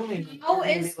consuming, How you're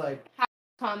gonna is- be like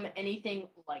come anything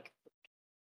like food.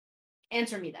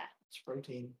 Answer me that. it's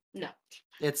protein. No.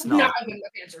 It's Not not. a good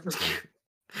enough answer for me.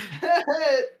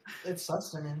 It's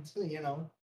sustenance,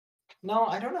 No,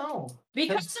 I don't know.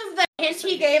 Because of the hint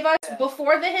he gave us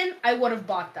before the hint, I would have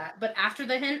bought that. But after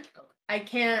the hint, I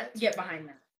can't get behind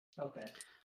that. Okay.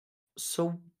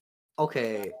 So,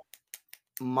 okay.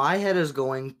 My head is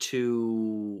going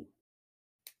to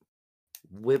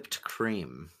whipped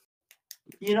cream.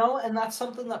 And that's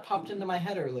something that popped into my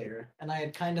head earlier, and I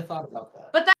had kind of thought about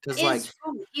that. But that 'Cause, is like-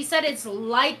 food. He said it's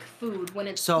like food when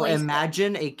it's So placed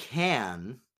imagine a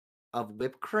can of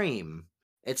whipped cream.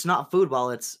 It's not food while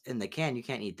it's in the can. You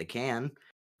can't eat the can.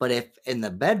 But if in the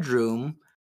bedroom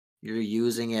you're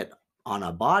using it on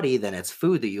a body, then it's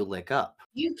food that you lick up.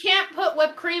 You can't put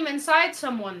whipped cream inside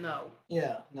someone though.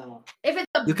 Yeah, no. If it's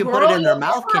a You can put it in their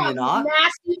mouth, can you a not?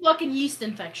 Nasty fucking yeast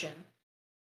infection.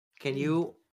 Can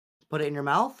you put it in your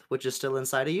mouth, which is still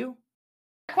inside of you?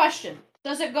 Question: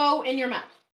 does it go in your mouth?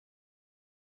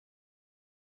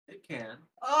 It can.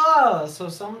 So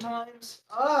sometimes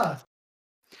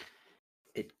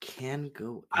It can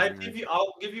go.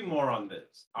 I'll give you more on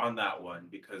that one,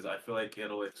 because I feel like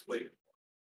it'll explain it.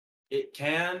 It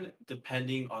can,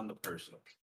 depending on the person.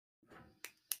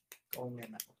 go in your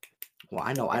mouth. Well,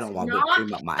 I know I don't want Not whipped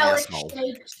cream up my phallic asshole.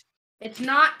 shaped. It's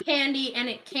not candy, and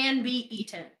it can be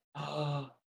eaten.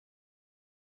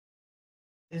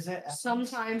 Is it ass?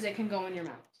 Sometimes it can go in your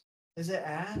mouth. Is it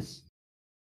ass?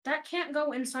 That can't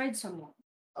go inside someone.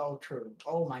 Oh, true.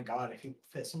 Oh my god, if you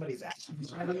fit somebody's ass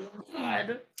inside of you.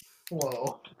 God.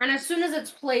 Whoa. And as soon as it's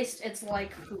placed, it's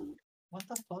like food. What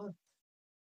the fuck?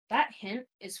 That hint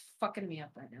is fucking me up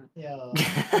right now. Yeah.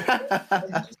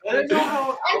 I don't know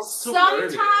how And else to word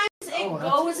it. sometimes it Oh, that's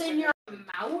goes good. in your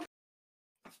mouth.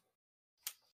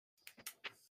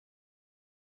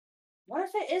 What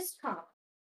if it is cum?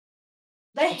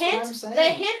 The That's what I'm hint, saying.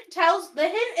 the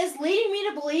hint is leading me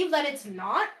to believe that it's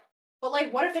not. But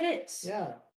like, what if it is?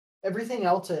 Yeah. Everything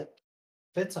else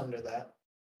fits under that.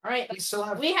 All right. We still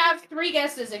have. We have 3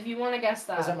 guesses if you want to guess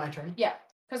that. Is it my turn? Yeah,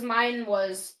 because mine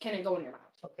was, can it go in your mouth?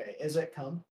 Okay. Is it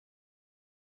cum?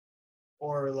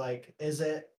 Or like, is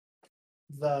it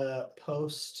the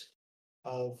post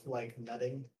of like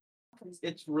nutting?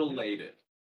 It's related.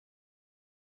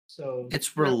 So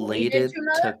It's Related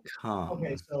related to to cum.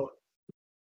 okay.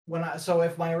 So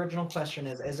if my original question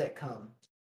is it cum?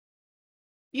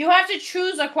 You have to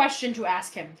choose a question to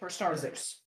ask him for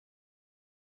starters.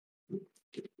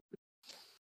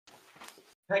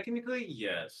 Technically,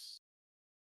 yes.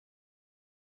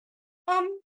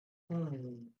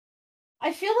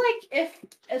 I feel like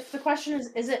if the question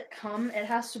is it cum, it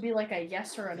has to be like a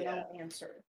yes or a no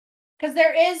answer. Because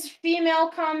there is female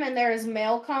cum and there is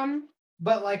male cum.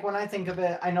 But like when I think of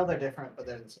it, I know they're different, but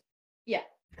they're the same. Yeah.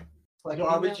 Like So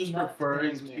I was female just nut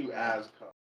referring and to male. as cum.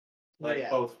 Like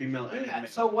Yeah. both female and Yeah. male.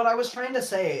 So what I was trying to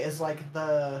say is like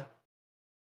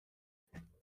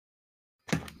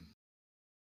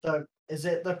is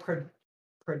it the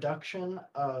production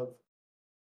of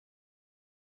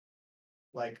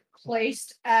like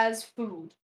Placed as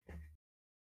food.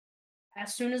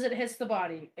 As soon as it hits the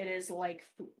body, it is like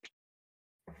food.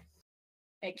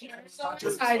 It can't go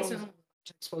inside some.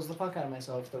 to expose the fuck out of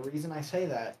myself. The reason I say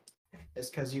that is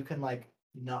because you can like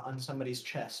nut on somebody's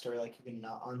chest or like you can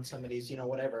nut on somebody's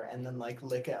whatever, and then like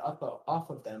lick it up off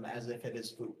of them as if it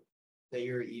is food that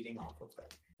you're eating off of them.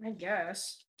 I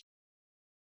guess.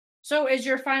 So is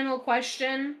your final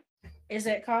question, is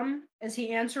it cum? Is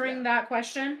he answering that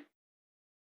question?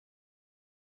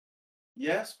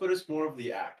 Yes, but it's more of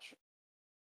the action.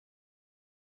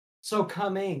 So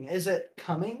coming, is it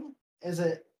coming? Is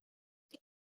it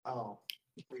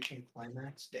reaching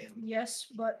climax? Damn. Yes,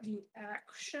 but the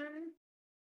action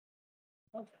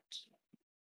of it.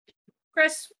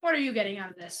 Chris, what are you getting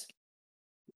out of this?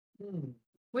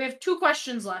 We have 2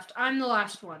 questions left. I'm the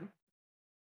last one.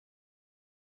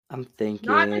 I'm thinking.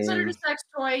 Not considered a sex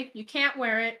toy. You can't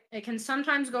wear it. It can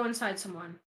sometimes go inside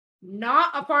someone.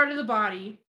 Not a part of the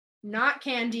body. Not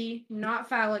candy. Not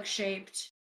phallic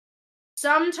shaped.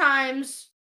 Sometimes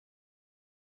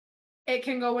it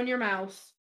can go in your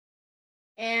mouth.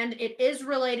 And it is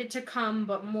related to cum,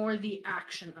 but more the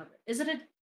action of it. Is it a...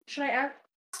 Should I ask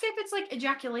if it's like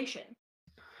ejaculation?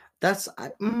 That's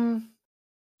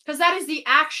Because that is the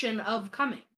action of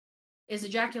coming, is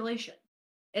ejaculation.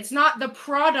 It's not the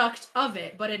product of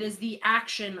it, but it is the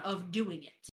action of doing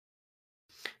it.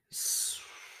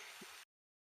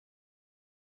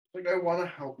 Like, I want to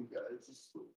help you guys.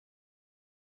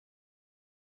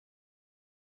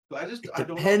 But I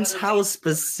don't depends know how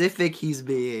specific he's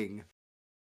being.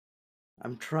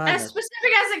 I'm trying As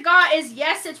specific as it got is,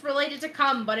 yes, it's related to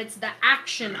cum, but it's the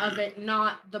action of it,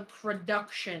 not the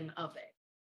production of it.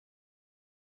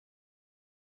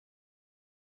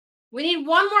 We need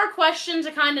one more question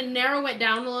to kind of narrow it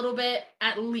down a little bit,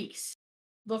 at least,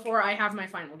 before I have my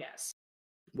final guess.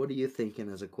 What are you thinking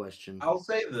as a question? I'll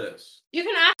say this. You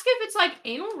can ask if it's like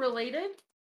anal related.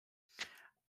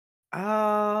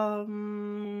 I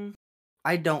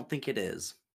don't think it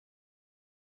is.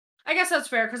 I guess that's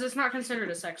fair because it's not considered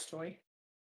a sex toy.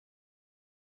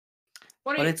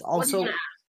 What are It's also. what are you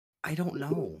I don't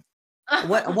know.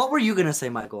 gonna ask? What were you gonna say,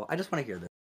 Michael? I just want to hear this.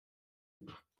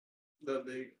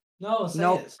 No, say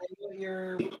Nope. it. Say what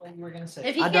you were gonna say.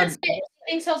 If he can't say it, if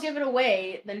he thinks he'll give it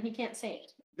away, then he can't say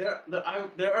it.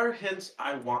 There are hints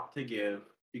I want to give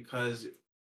because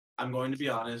I'm going to be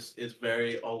honest, it's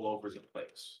very all over the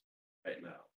place right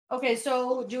now. Okay,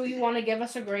 so do you want to give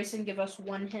us a grace and give us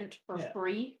one hint for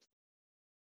free?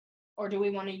 Or do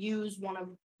we want to use one of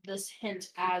this hint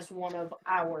as one of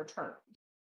our terms?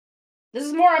 This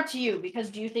is more up to you, because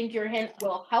do you think your hint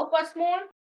will help us more?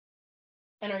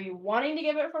 And are you wanting to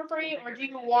give it for free, or do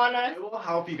you want to... It will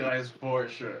help you guys for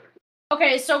sure.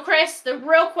 Okay, so Chris, the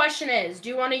real question is, do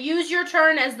you want to use your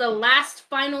turn as the last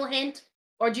final hint,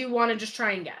 or do you want to just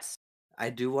try and guess? I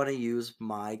do want to use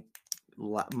my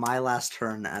last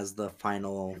turn as the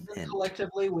final hint.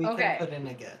 Collectively, we can put in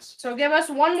a guess. So give us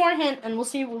one more hint, and we'll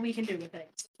see what we can do with it.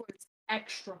 It's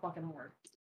extra fucking hard.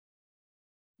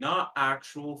 Not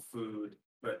actual food,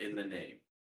 but in the name.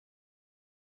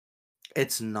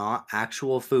 It's not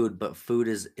actual food, but food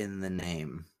is in the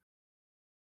name.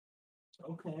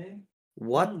 Okay.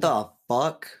 What the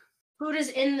fuck? Food is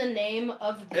in the name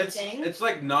of the thing? It's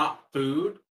like not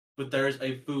food, but there's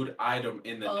a food item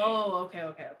in the name. Oh, okay.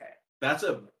 That's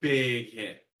a big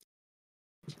hint.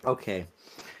 Okay.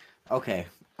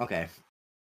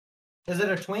 Is it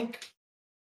a twink?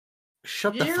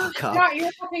 Shut the fuck It's up. not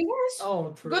your fucking guess.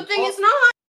 Oh, true. Good thing it's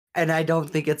not. And I don't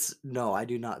think it's... No, I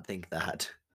do not think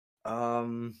that.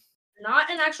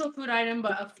 Not an actual food item,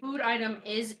 but a food item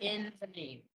is in the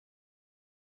name.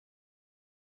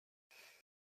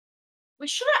 We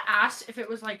should have asked if it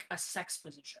was like a sex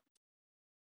position.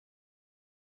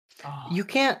 You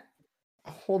can't.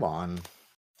 Hold on.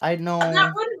 I know.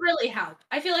 That wouldn't really help.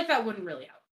 I feel like that wouldn't really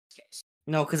help in this case.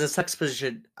 No, because a sex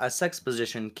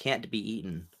position can't be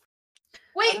eaten.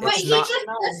 Wait, It's but he not- just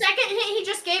the second hint he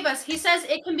just gave us, he says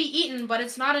it can be eaten, but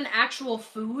it's not an actual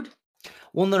food.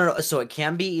 Well, no. So it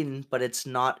can be eaten, but it's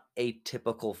not a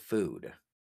typical food.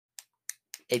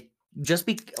 It just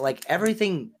be like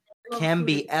everything can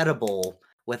be edible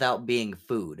without being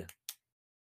food.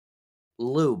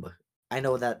 Lube. I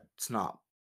know that's not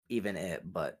even it,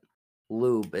 but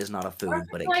lube is not a food,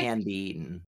 but it can be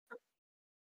eaten.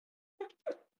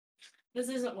 This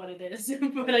isn't what it is,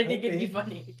 but I think it'd be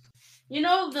funny. You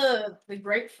know the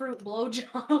grapefruit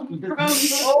blowjob from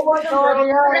Oh my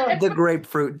god, yeah. The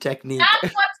grapefruit technique.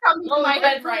 That's what's coming to my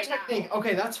head right technique. now.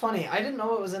 Okay, that's funny. I didn't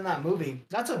know it was in that movie.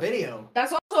 That's a video.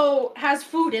 That's also has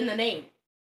food in the name.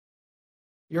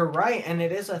 You're right, and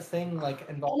it is a thing like And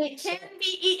involved. it can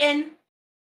be eaten.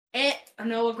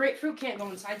 No, a grapefruit can't go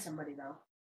inside somebody though.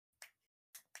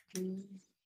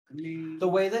 The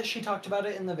way that she talked about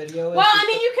it in the video. Well, I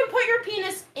mean, you can put your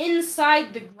penis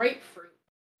inside the grapefruit.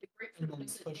 The grapefruit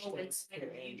doesn't go inside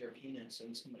of me. your penis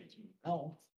in somebody's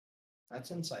mouth.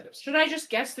 That's inside of. Should I just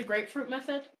guess the grapefruit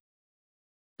method?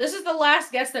 This is the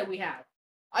last guess that we have.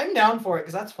 I'm down for it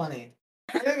because that's funny.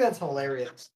 I think that's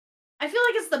hilarious. I feel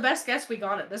like it's the best guess we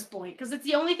got at this point because it's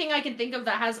the only thing I can think of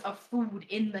that has a food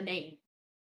in the name.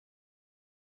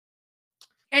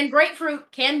 And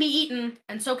grapefruit can be eaten,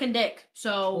 and so can dick.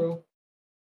 So True.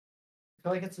 I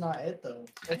feel like it's not it though.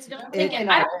 I It's don't definitely think,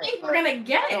 not I don't think we're gonna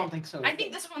get I it. don't think so. I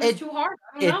think this one It- is too hard.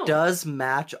 I don't know. It does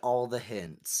match all the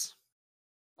hints.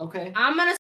 Okay. I'm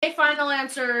gonna say final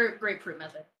answer: grapefruit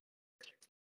method.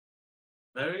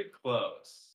 Very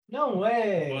close. No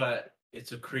way. But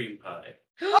it's a cream pie.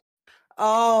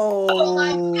 Oh,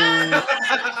 God.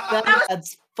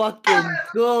 that's fucking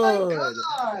good.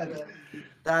 God.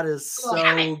 That is so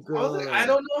Damn it. I was good. like, I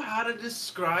don't know how to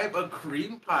describe a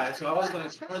cream pie, so I was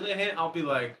like, for the hint, I'll be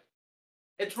like,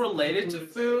 it's related to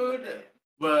food,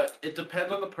 but it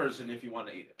depends on the person if you want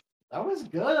to eat it. That was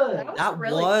good. That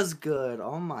really- was good.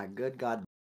 Oh my good god.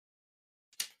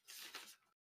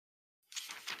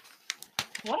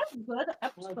 What a good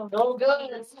episode. So good.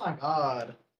 Oh my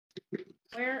god.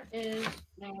 Where is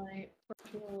my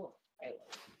virtual highlight?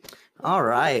 All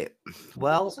right.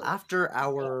 Well, after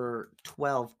our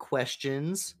 12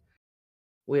 questions,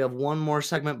 we have one more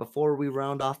segment before we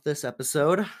round off this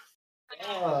episode.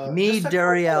 Me, just a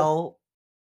Dariel.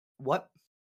 What?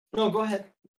 couple- No, go ahead.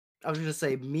 I was going to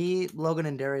say, me, Logan,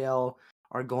 and Dariel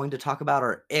are going to talk about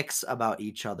our icks about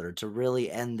each other to really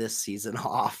end this season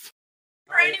off.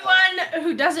 For anyone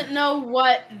who doesn't know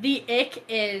what the ick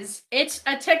is, it's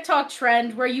a TikTok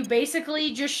trend where you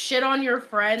basically just shit on your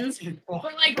friends for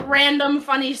like random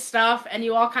funny stuff and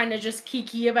you all kind of just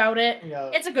kiki about it.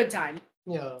 Yeah. It's a good time.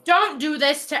 Yeah. Don't do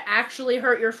this to actually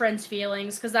hurt your friends'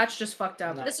 feelings because that's just fucked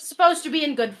up. No. This is supposed to be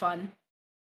in good fun.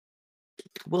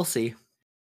 We'll see.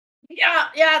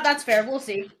 Yeah, that's fair. We'll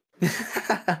see.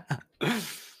 All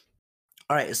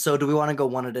right, so do we want to go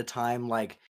one at a time?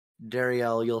 Like,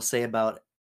 Dariel, you'll say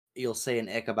an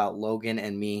ick about Logan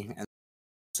and me, and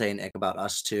say an ick about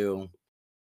us too.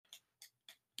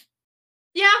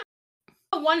 Yeah.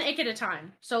 One ick at a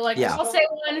time. So like Yeah. I'll say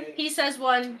one, he says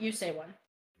one, you say one.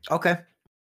 Okay.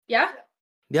 Yeah?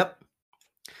 Yep.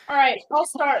 Alright, I'll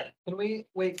start.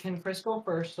 Can Chris go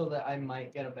first so that I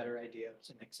might get a better idea of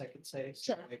some next I could say?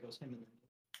 Sure. It goes him and then.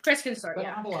 Chris can start, But I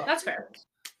yeah. have a lot. That's fair.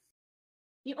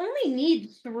 You only need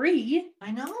 3.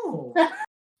 I know. I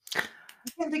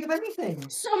can't think of anything.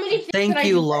 So many things. Thank that I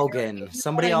you, do Logan. better.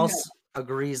 Somebody I know. else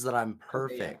agrees that I'm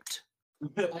perfect.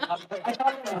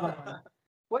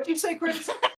 What'd you say, Chris?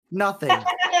 Nothing.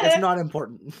 It's not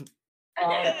important.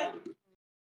 Alright,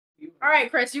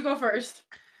 Chris, you go first.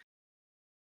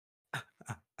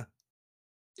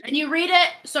 And you read it,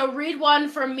 so read one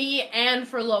for me and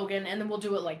for Logan, and then we'll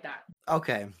do it like that.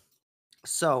 Okay.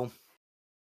 So,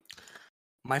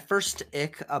 my first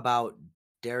ick about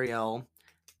Dariel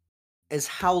is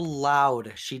how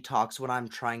loud she talks when I'm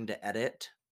trying to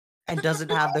edit and doesn't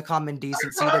have the common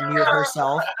decency to mute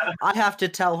herself. I have to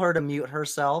tell her to mute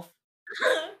herself,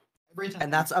 Every time.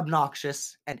 and that's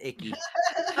obnoxious and icky.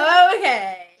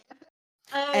 Okay.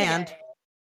 And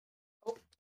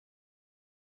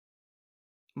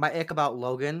my ick about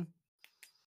Logan,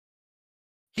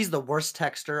 he's the worst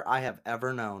texter I have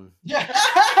ever known. Yeah.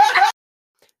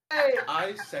 Hey.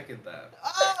 I second that.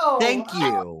 Oh. Thank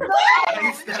you.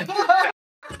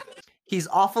 He's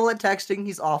awful at texting.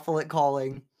 He's awful at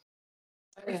calling.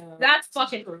 That's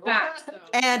fucking facts, though.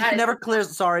 And That he is- never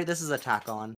clears. Sorry, this is a tack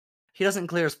on. He doesn't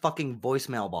clear his fucking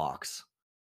voicemail box.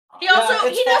 He also Yeah,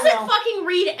 it's he fine doesn't now. fucking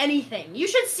read anything. You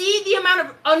should see the amount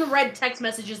of unread text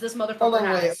messages this motherfucker Hold on,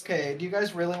 has. wait. Okay, do you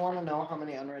guys really want to know how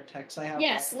many unread texts I have?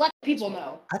 Yes, let people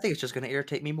know. I think it's just gonna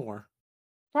irritate me more.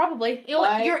 Probably.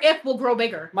 My- Your if will grow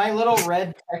bigger. My little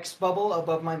red text bubble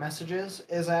above my messages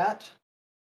is at.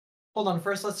 Hold on.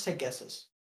 First, let's take guesses.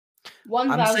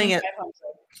 1,500.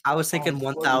 I was thinking Oh,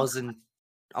 1,000.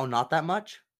 Oh, not that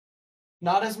much.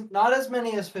 Not as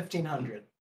many as 1,500.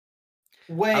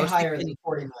 Way I was higher thinking- than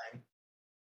 49.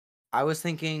 I was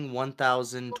thinking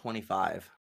 1,025.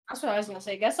 That's what I was gonna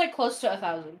say. Guess like close to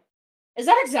 1,000. Is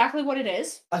that exactly what it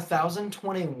is?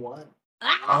 1,021.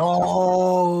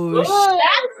 Oh, That's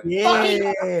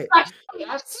fucking. shit.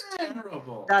 That's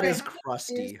terrible. That Okay, is how many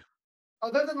crusty.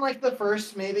 Other than like the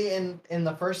first, maybe in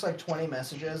the first like 20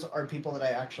 messages are people that I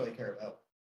actually care about.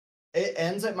 It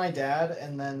ends at my dad,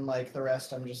 and then like the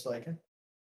rest, I'm just like,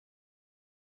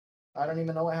 I don't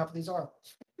even know what half of these are.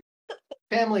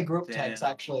 Family group texts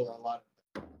Damn. actually are a lot.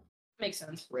 Makes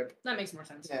sense. Rip. That makes more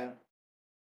sense. Yeah.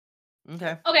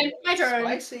 Okay. Okay, my turn.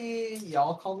 Spicy.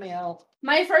 Y'all called me out.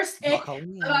 My first ick Buckle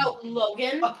in. about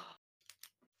Logan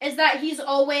is that he's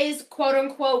always quote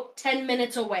unquote 10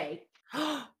 minutes away.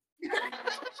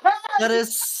 That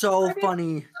is so I mean-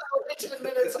 funny. 10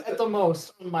 minutes at the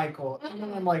most on Michael. And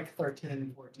then I'm like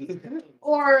 13, 14, 15.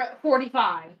 Or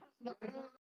 45.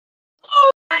 Oh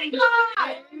my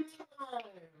god!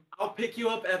 I'll pick you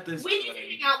up at this. We need to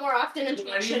hang out more often and talk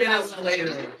 20 shit about minutes Logan.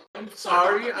 later. I'm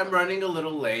sorry, I'm running a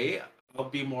little late. I'll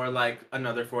be more like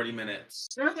another 40 minutes.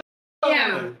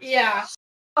 Yeah, yeah.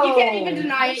 You can't even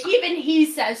deny it. Even he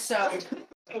says so.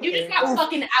 You just got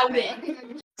fucking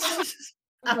outed.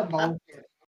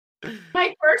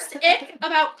 My first ick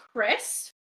about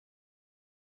Chris.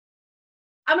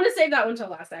 I'm gonna save that one till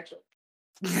last, actually.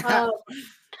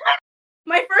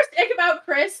 My first ick about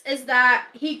Chris is that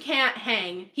he can't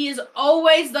hang. He is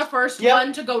always the first Yep.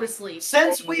 one to go to sleep.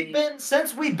 Since we've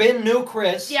been new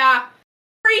Chris. Yeah.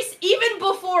 Chris, even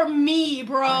before me,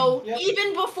 bro. Yep.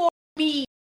 Even before me.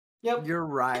 Yep. You're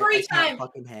right. Every I can't time.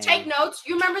 fucking hang. Take notes.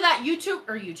 You remember that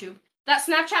that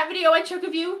Snapchat video I took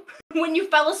of you when you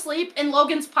fell asleep in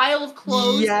Logan's pile of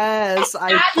clothes? Yes,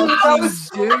 I That fucking was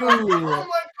Oh do. my God.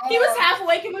 He was half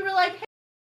awake and we were like, hey,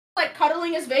 like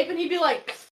cuddling his vape, and he'd be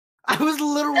like, I was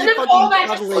literally and then fall fucking back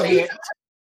cuddling asleep. it.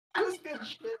 That was good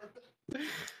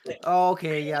shit.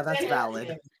 Okay, yeah, that's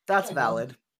valid. That's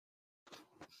valid.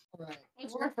 Right.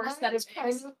 What's your first set of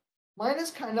icks? Mine is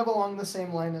kind of along the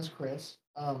same line as Chris.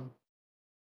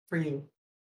 For you.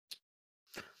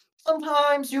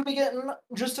 Sometimes you be getting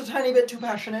just a tiny bit too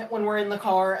passionate when we're in the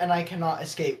car and I cannot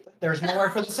escape. There's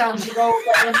nowhere for the sound to go.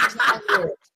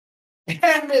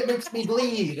 And it makes me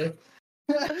bleed.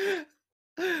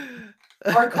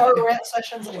 Our car rant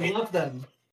sessions, I love them.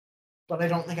 But I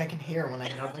don't think I can hear when I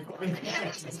get out of the car.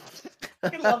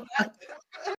 I love that.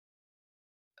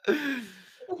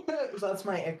 That's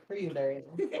my ick for you, Darian.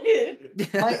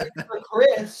 My ick for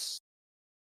Chris.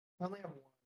 I only have one.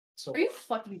 So Are you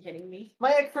fucking kidding me?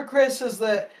 my ick for Chris is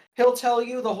that he'll tell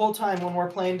you the whole time when we're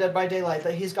playing Dead by Daylight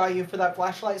that he's got you for that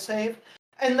flashlight save.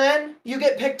 And then you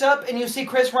get picked up and you see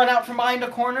Chris run out from behind a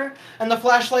corner and the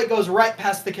flashlight goes right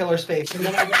past the killer's face. And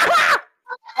then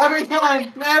every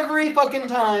fucking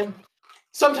time.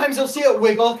 Sometimes you'll see it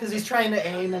wiggle because he's trying to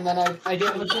aim and then I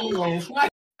damage anyways.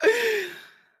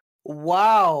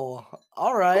 Wow.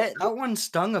 All right, that one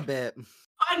stung a bit.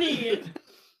 Funny.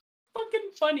 Fucking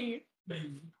funny.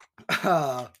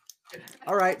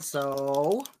 All right,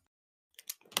 so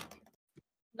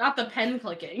Not the pen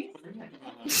clicking.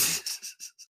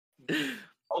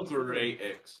 Oh, great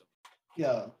X.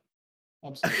 Yeah.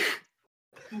 Absolutely.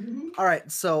 all right,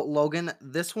 so Logan,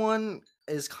 this one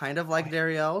is kind of like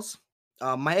Darielle's.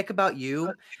 My ick about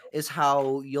you is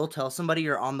how you'll tell somebody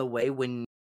you're on the way when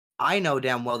I know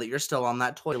damn well that you're still on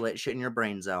that toilet shitting your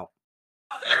brains out.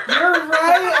 You're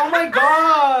right. Oh my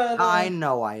god. I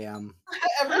know I am.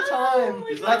 Every time.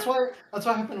 He's That's what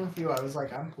happened with you. I was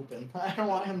like, I'm pooping. I don't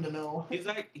want him to know. He's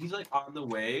like on the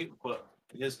way, but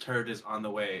his turd is on the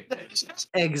way.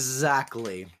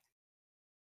 Exactly.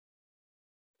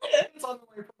 It's on the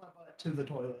way from my butt to the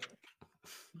toilet.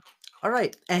 All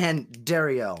right, and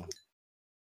Dario.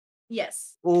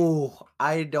 Yes. Oh,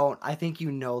 I think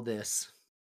you know this.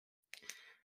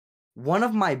 One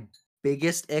of my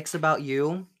biggest icks about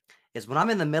you is when I'm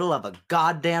in the middle of a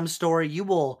goddamn story, you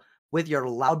will, with your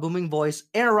loud booming voice,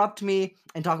 interrupt me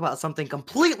and talk about something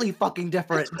completely fucking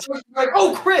different. Like,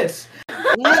 oh, Chris!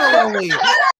 Literally.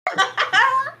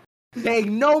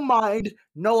 Paying no mind,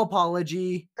 no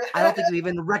apology. I don't think you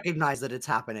even recognize that it's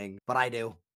happening, but I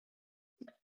do.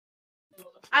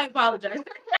 I apologize.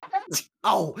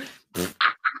 Oh,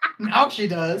 Now she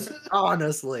does.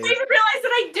 honestly. I didn't realize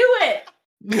that I do it.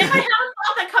 If I have a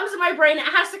thought that comes to my brain, it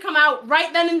has to come out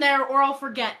right then and there, or I'll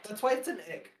forget. That's why it's an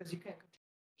ick, because you can't.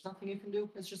 There's nothing you can do.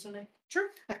 It's just an ick. True.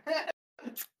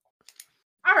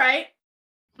 All right.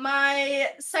 My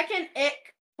second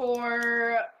ick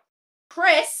for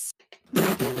Chris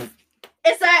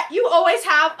is that you always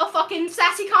have a fucking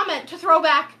sassy comment to throw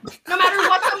back, no matter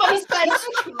what somebody says.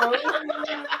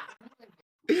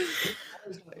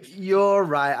 You're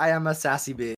right. I am a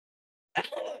sassy bitch.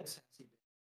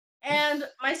 And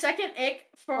my second ick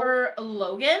for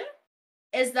Logan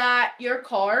is that your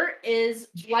car is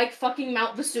like fucking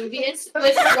Mount Vesuvius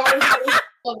with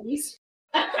lungs.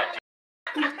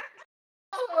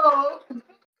 Oh.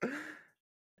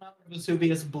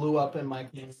 Vesuvius blew up in my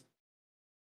case.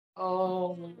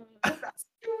 Oh.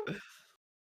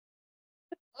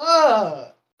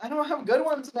 I don't have good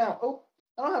ones now. Oh,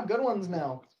 I don't have good ones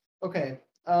now. Okay.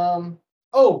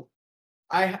 Oh,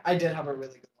 I did have a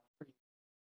really good one for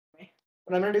you.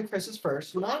 But I'm gonna do Chris's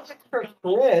first. Not for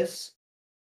Chris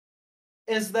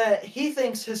is that he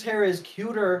thinks his hair is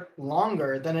cuter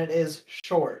longer than it is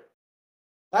short.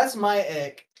 That's my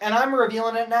ick, and I'm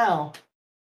revealing it now.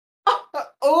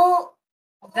 Oh,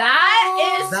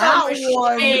 That is That some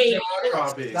one- shade.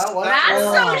 that was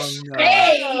That's some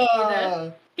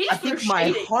shade. He's I think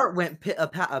my heart went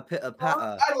pit-a-pat-a,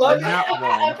 pit-a-pat-a I love on that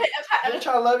one. Bitch,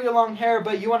 I love your long hair,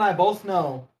 but you and I both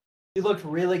know you looked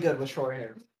really good with short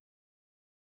hair.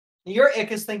 Your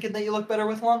ick is thinking that you look better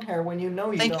with long hair when you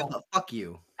know you Thank you, don't. but fuck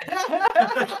you.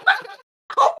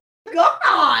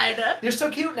 God. You're so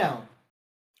cute now.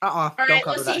 All Don't right,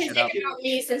 cover let's that see his shit up. ick about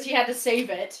me since he had to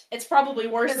save it. It's probably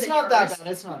worse It's than not that yours. bad.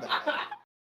 It's not that bad.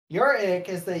 Your ick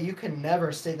is that you can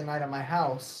never stay the night at my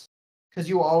house because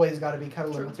you always got to be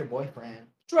cuddling with your boyfriend.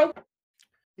 True.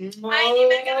 I ain't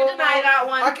even gonna deny that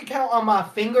one. I could count on my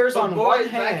fingers But on boys, one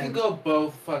that hand. can go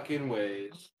both fucking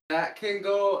ways. That can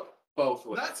go both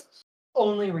ways. That's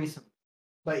only recent.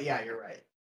 But yeah, you're right.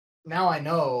 Now I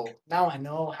know. Now I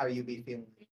know how you be feeling.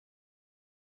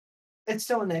 It's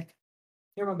still a Nick.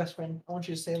 You're my best friend. I want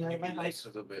you to stay the night at my Be house. nice a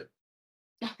little bit.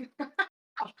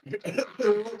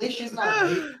 At least she's not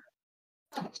late.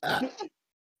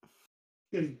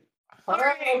 All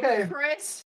right, Okay.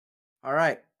 Chris. All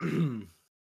right.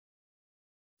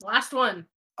 Last one.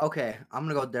 Okay, I'm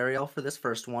gonna go Dariel for this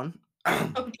first one.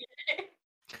 Okay.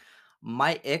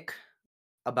 My ick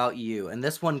about you, and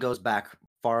this one goes back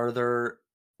farther.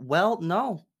 Well,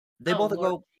 no, they Oh, both Lord.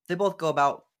 go. They both go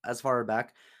about as far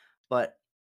back, but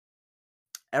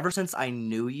ever since I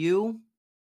knew you,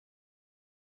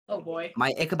 Oh boy.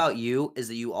 my ick about you is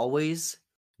that you always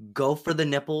go for the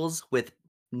nipples with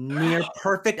near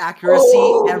perfect accuracy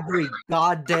Oh! every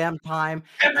goddamn time,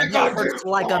 and it hurts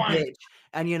like a bitch.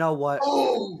 And you know what?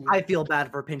 Oh! I feel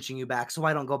bad for pinching you back, so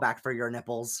I don't go back for your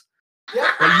nipples. Yeah.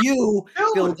 But you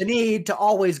feel Dude. the need to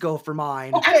always go for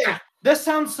mine. Okay, this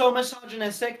sounds so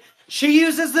misogynistic. She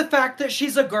uses the fact that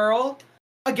she's a girl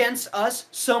against us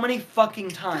so many fucking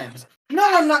times. No,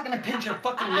 I'm not gonna pinch your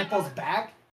fucking nipples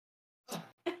back.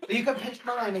 But you can pinch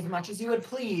mine as much as you would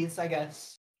please, I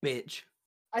guess. Bitch.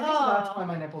 I think that's why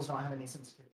my nipples don't have any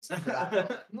sensitivity.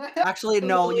 Actually,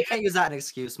 no, you can't use that as an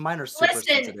excuse. Mine are super Listen,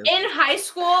 sensitive. in high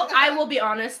school, I will be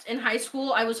honest. In high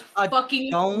school, I was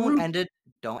fucking. Don't rude. end it.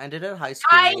 Don't end it at high school.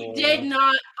 I did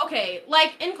not. Okay,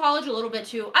 like in college a little bit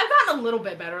too. I've gotten a little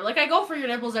bit better. Like I go for your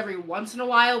nipples every once in a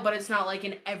while, but it's not like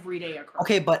an everyday occurrence.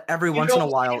 Okay, but every You once in a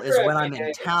don't while see is her when every I'm in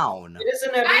day. town. It is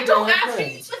an I everyday go after you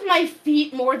occurrence. with my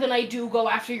feet more than I do go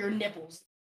after your nipples.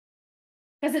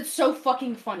 Because it's so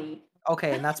fucking funny.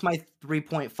 Okay, and that's my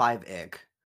 3.5 ick.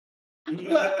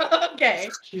 Okay.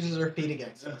 She uses her feet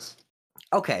against us.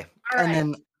 Okay, All and right.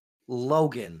 then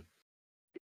Logan.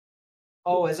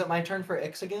 Oh, is it my turn for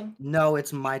X again? No,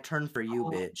 it's my turn for you,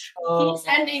 bitch. He's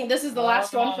ending. This is the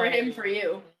last one for him for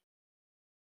you.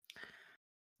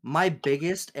 My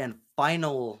biggest and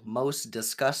final most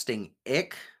disgusting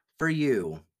ick for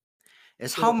you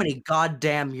is how many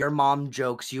goddamn your mom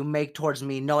jokes you make towards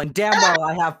me, knowing damn well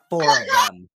I have 4 of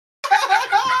them.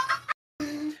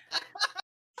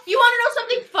 You want to know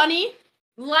something funny?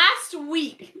 Last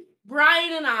week,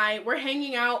 Brian and I were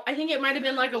hanging out. I think it might have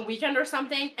been like a weekend or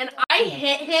something, and I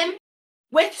hit him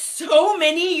with so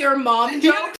many your mom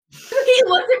jokes. He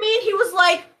looked at me and he was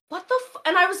like, "What the?"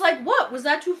 And I was like, "What? Was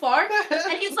that too far?"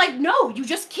 And he's like, "No, you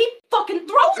just keep fucking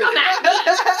throwing them at me."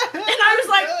 And I was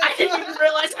like, "I didn't even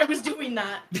realize I was doing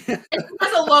that." It's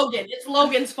because of Logan. It's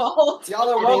Logan's fault. Y'all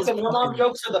are welcome. Your mom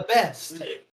jokes are the best.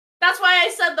 That's why I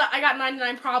said that I got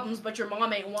 99 problems, but your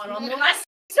mom ain't one on the last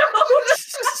episode.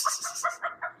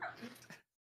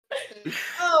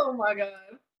 Oh my god.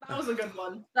 That was a good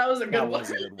one. That was a good one. That was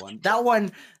a good one.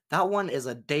 That one is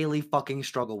a daily fucking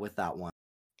struggle with that one.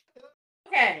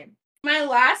 Okay. My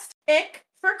last ick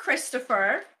for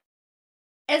Christopher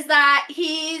is that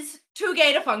he's too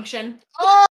gay to function.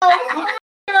 Oh,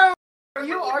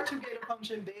 you are too gay to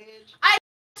function, bitch.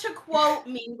 To quote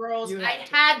Mean Girls, You I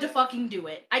had to fucking do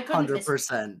it. I couldn't miss it.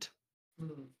 100%.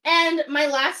 And my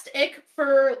last ick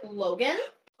for Logan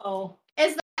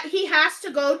is that he has to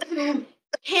go to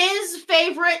his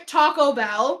favorite Taco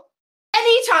Bell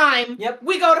anytime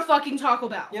we go to fucking Taco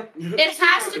Bell. Yep. It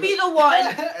has to be the one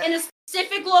in a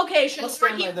specific location I'll where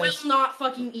stand he by will this. not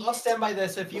fucking eat. I'll stand by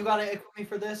this. If you got to ick with me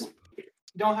for this, you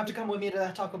don't have to come with me to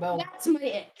that Taco Bell. That's my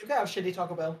ick. You can have shitty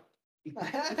Taco Bell. That's I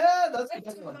a had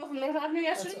good Taco one. Bell from North Avenue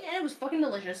yesterday, and it was fucking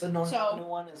delicious. The North So Avenue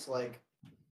one is like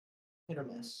hit or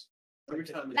miss.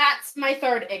 that's my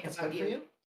third ick That's about good for you.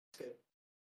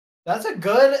 That's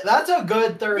good. That's a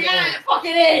good third Yeah, ick. it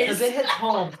fucking is. Because it hits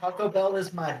home. Taco Bell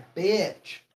is my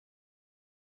bitch.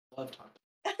 Love Taco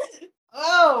Bell.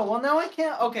 Oh, well now I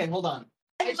can't. Okay, hold on.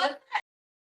 I love that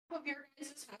of your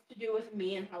guys have to do with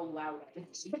me and how loud I am.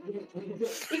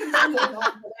 Even though I'm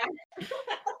not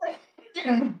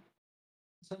that.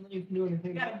 Something you can do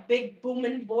anything. You got a big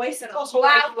booming voice and a Also,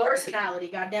 loud like- personality,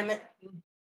 goddammit.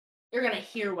 You're gonna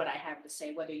hear what I have to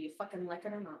say, whether you fucking like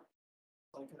it or not.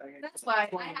 That's why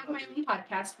I have my own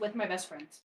podcast with my best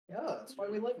friends. Yeah, that's why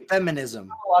we love you. Feminism.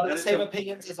 A lot of the same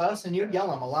opinions as us, and you yell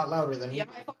them a lot louder than Yeah, you.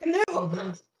 I fucking do.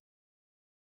 Alright,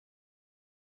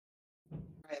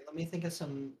 let me think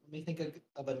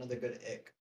of another good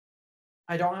ick.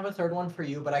 I don't have a third one for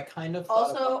you, but I kind of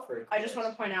thought of Also, one for I just Chris.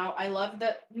 want to point out, I love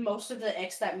that most of the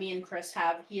icks that me and Chris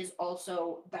have, he is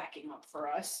also backing up for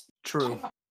us. True.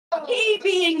 He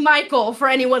being Michael, for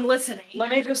anyone listening. Let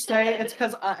me just say, it's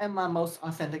because I am my most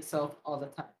authentic self all the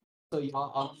time. So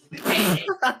y'all, Okay.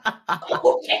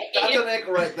 That's an ick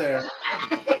right there.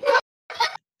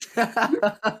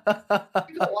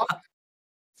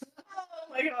 Oh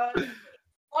my god.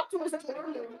 Walk towards the door.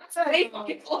 That's way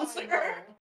fucking closer.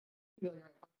 When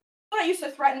I used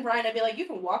to threaten Brian, I'd be like, you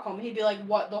can walk home. He'd be like,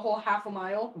 what, the whole half a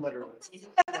mile? Literally.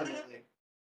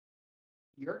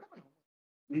 You're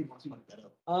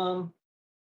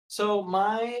so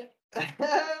my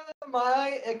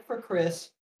my ick for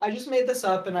Chris, I just made this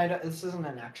up, and this isn't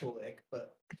an actual ick,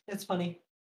 but it's funny.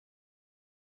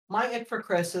 My ick for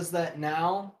Chris is that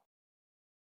now,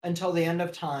 until the end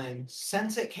of time,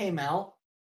 since it came out,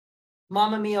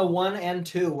 Mamma Mia 1 and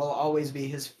 2 will always be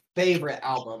his favorite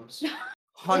albums.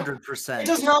 100%. It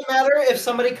does not matter if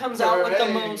somebody comes out with the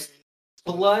most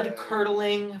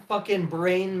blood-curdling, fucking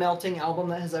brain-melting album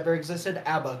that has ever existed.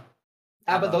 ABBA.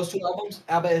 ABBA, those two albums,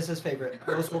 ABBA is his favorite.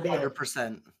 Those will be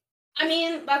 100%. I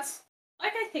mean, that's,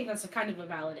 like, I think that's a kind of a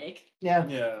valid ick. Yeah,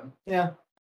 Yeah. yeah.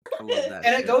 I love that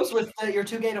And shit. it goes with you're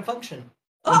too gay to function.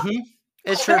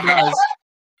 It sure does.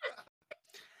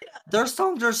 Their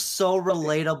songs are so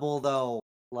relatable, though.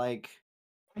 Like,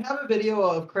 I have a video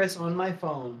of Chris on my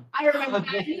phone. I remember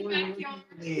that Before in the backyard.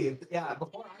 we leave. Yeah,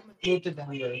 before I moved to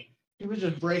Denver, he was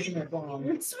just breaking it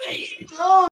down. Sweet.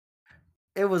 Oh,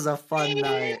 it was a fun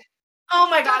night. Oh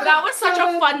my god, that was such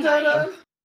a fun night.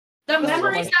 The was so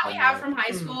memories much that fun we have night. from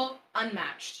high school,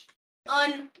 unmatched.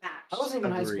 Unmatched. I wasn't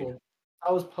even high Agreed. school.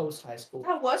 I was post high school.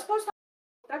 That was supposed to.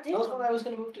 That That was when I was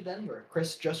going to move to Denver.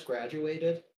 Chris just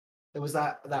graduated. It was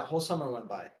that whole summer went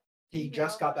by. He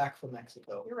just got back from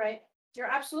Mexico. You're right. You're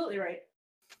absolutely right.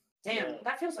 Damn, Yeah.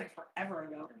 that feels like forever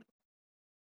ago.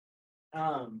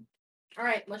 Um, All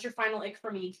right, what's your final ick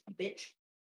for me, bitch?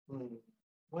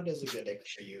 what is a good ick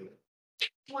for you?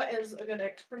 What is a good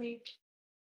ick for me?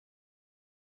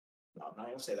 No, I'm not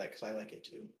gonna say that because I like it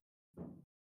too.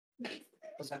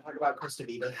 Let's not talk about Chris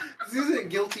DeVita. This isn't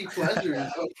guilty pleasures,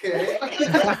 okay?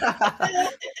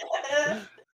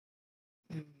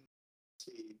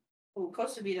 See. Ooh,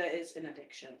 Costa Vida is an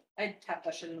addiction. I'd tap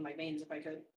that shit into my veins if I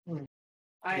could. Hmm.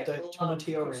 I With the love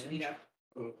tomatillo Costa ranch.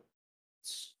 Vida.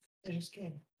 I just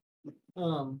came.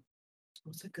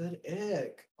 What's a good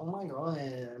ick? Oh my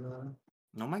god.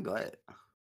 Oh my god.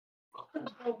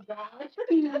 Oh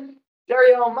god.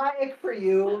 Dario, my ick for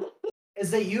you is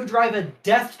that you drive a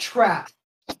death trap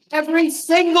every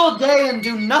single day and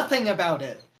do nothing about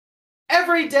it.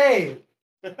 Every day.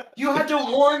 You had to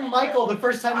warn Michael the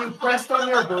first time you pressed on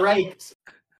your brakes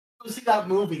to see that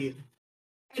movie.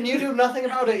 And you do nothing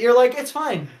about it. You're like, it's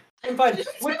fine. I'm fine.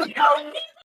 With the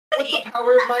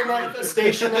power of my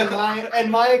manifestation and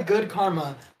my good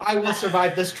karma, I will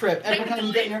survive this trip every time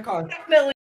you get in your car.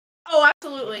 Definitely. Oh,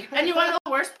 absolutely. And you want to know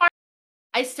the worst part?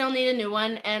 I still need a new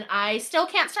one, and I still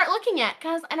can't start looking at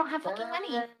because I don't have fucking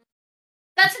money.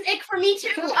 That's an ick for me too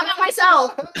about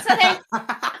myself. So thanks.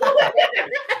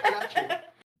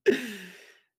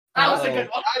 That was a good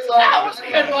one. That was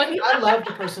a good one. I love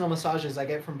the personal massages I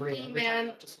get from Bria.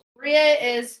 Man, Bria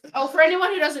is. Oh, for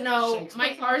anyone who doesn't know,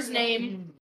 my car's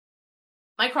name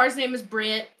is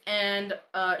Brit, and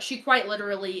she quite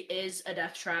literally is a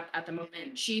death trap at the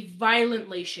moment. She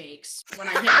violently shakes when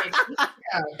I hit my.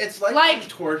 It's like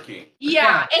twerking.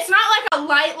 Yeah, it's not like a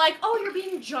light, like, oh, you're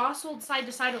being jostled side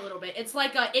to side a little bit. It's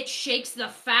like it shakes the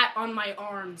fat on my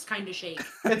arms kind of shake.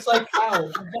 It's like,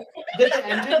 ow, did the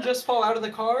engine just fall out of the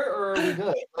car, or are we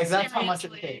good? Like, that's how much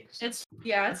it takes. It's.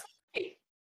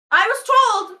 I was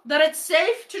told that it's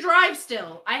safe to drive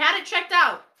still. I had it checked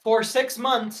out. For 6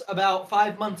 months, about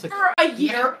 5 months ago. For a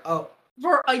year. Oh.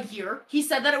 For a year. He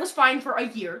said that it was fine for a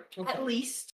year, at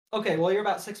least. Okay, well, you're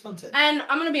about 6 months in. And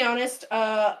I'm gonna be honest,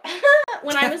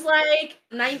 when I was like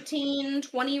 19,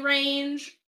 20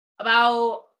 range,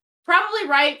 about probably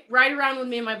right around when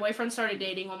me and my boyfriend started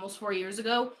dating almost 4 years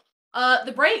ago,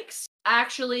 the brakes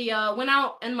actually went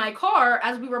out in my car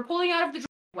as we were pulling out of the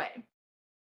driveway.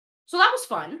 So that was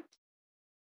fun.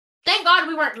 Thank God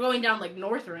we weren't going down like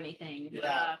north or anything.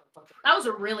 Yeah. That was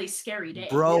a really scary day.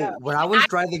 Bro, Yeah. when I was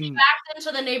driving Backed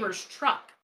into the neighbor's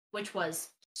truck, which was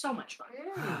so much fun.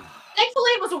 Thankfully,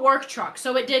 it was a work truck,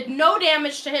 so it did no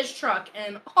damage to his truck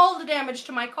and all the damage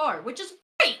to my car, which is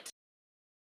great.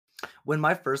 when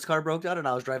my first car broke down and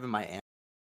I was driving my aunt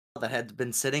that had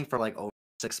been sitting for like over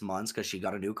 6 months because she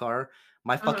got a new car,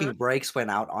 my fucking brakes went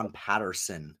out on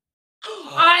Patterson.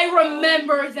 I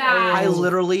remember that. I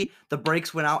literally, the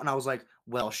brakes went out and I was like,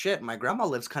 well, shit, my grandma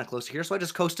lives kind of close to here, so I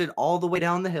just coasted all the way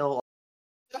down the hill,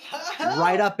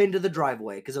 right up into the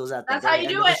driveway because it was at the That's how very you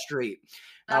end do of the it. street.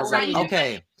 I That's was how like, you do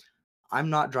okay, I'm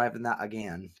not driving that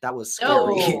again. That was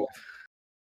scary. No.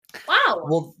 Wow.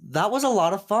 Well, that was a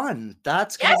lot of fun.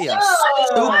 That's gonna Yes, be a it was.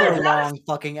 super That long was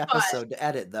fucking episode to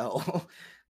edit, though.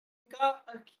 Got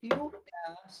a cute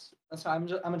ass. That's why I'm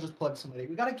gonna just plug somebody.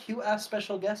 We got a cute ass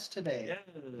special guest today.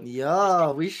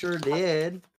 Yeah, we sure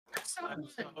did. I'm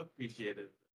so appreciated.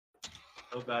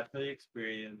 So glad for the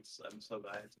experience. I'm so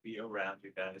glad to be around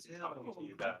you guys and talking to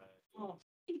you guys. Oh,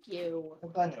 thank you.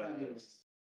 I'm glad to have you.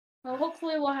 Well,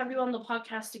 hopefully we'll have you on the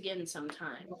podcast again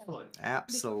sometime.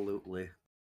 Absolutely.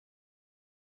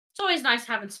 It's always nice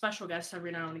having special guests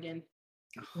every now and again.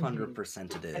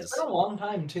 100% it It's is. been a long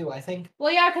time too. I think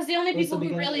Well, yeah, because the only It was people the who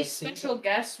beginning of really the season. special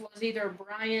guest was either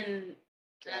Brian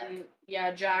and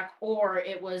Jack, or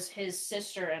it was his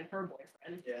sister and her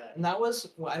boyfriend. yeah, and that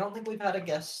was. Well, I don't think we've had a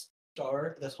guest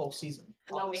star this whole season.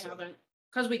 No, we honestly. haven't.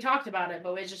 Because we talked about it,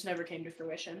 but it just never came to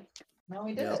fruition. No,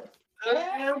 we did. Yep.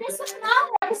 This is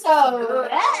another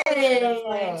episode.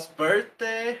 Hey! It's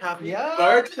birthday. Happy Yeah.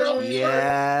 birthday.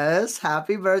 Yes,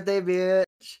 happy birthday, bitch.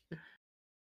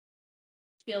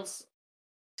 Feels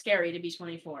scary to be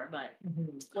 24, but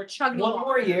Mhm. we're chugging One along.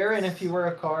 more year, and if you were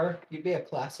a car, you'd be a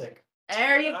classic.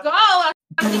 There you go.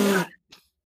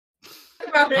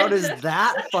 How does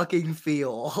that fucking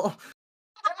feel?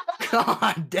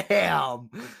 God damn.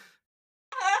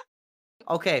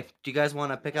 Okay, do you guys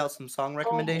want to pick out some song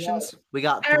recommendations? We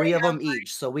got I 3 of already them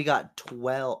each, so we got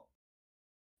 12.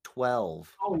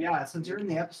 Oh yeah, since you're in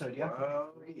the episode, you have to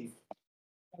Wow. pick three.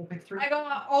 Gotta pick three. I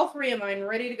got all 3 of mine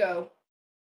ready to go.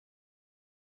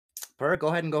 Per, go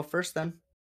ahead and go first then.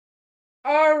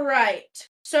 All right.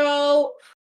 So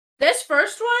this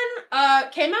first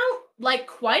one came out like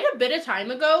quite a bit of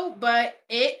time ago, but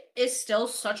it is still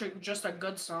just a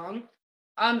good song.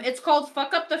 It's called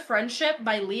Fuck Up the Friendship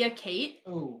by Leah Kate.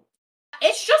 Ooh.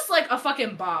 It's just like a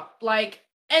fucking bop. Like,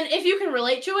 and if you can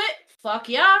relate to it, fuck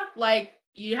yeah. Like,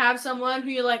 you have someone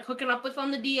who you're like hooking up with on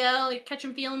the DL, like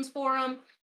catching feelings for them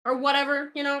or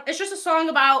whatever, you know. It's just a song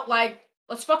about like,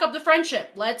 let's fuck up the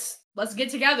friendship. Let's get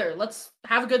together. Let's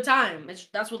have a good time.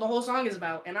 That's what the whole song is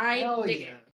about, and I Hell dig yeah.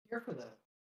 it. Here for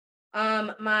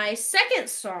that. My second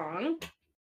song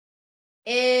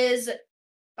is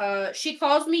She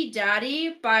Calls Me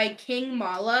Daddy by King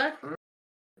Mala.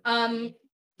 The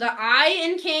I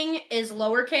in King is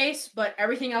lowercase, but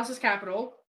everything else is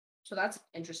capital. So that's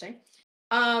interesting.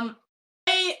 I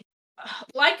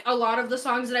like a lot of the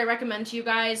songs that I recommend to you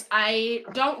guys. I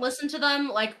don't listen to them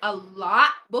like a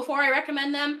lot before I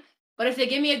recommend them, but if they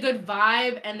give me a good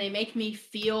vibe and they make me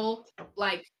feel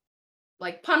like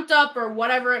pumped up or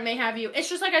whatever it may have you, it's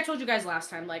just like I told you guys last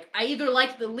time. Like, I either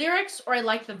like the lyrics or I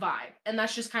like the vibe, and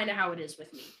that's just kind of how it is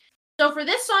with me. So for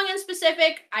this song in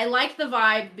specific, I like the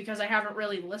vibe because I haven't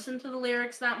really listened to the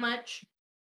lyrics that much.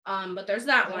 But there's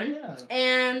that Oh, one. yeah.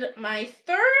 And my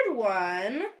third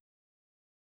one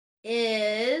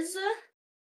is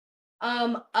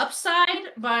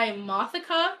Upside by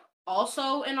Mothica,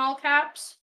 also in all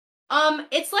caps.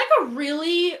 It's like a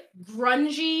really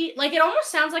grungy, like it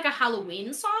almost sounds like a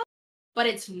Halloween song, but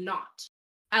it's not.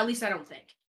 At least I don't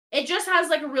think. It just has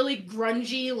like a really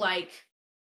grungy, like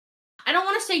I don't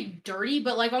want to say dirty,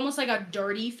 but like almost like a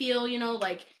dirty feel,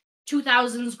 like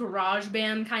 2000s garage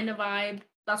band kind of vibe.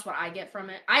 That's what I get from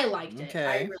it. I liked it. I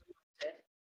Okay. really liked it.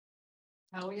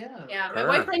 Hell yeah. Yeah, my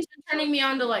Sure. boyfriend's been turning me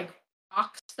on to like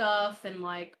rock stuff and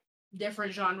like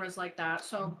different genres like that.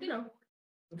 So,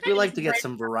 We like to get Right.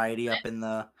 some variety up in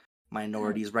the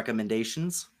minorities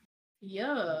recommendations.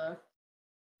 Yeah.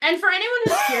 And for anyone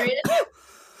who's curious,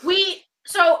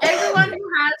 so everyone who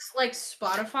has like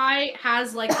Spotify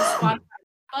has like the Spotify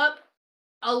up.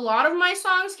 A lot of my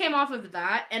songs came off of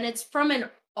that, and it's from an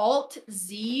Alt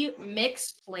Z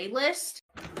mix playlist.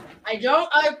 I don't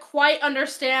quite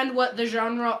understand what the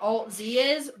genre Alt Z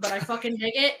is, but I fucking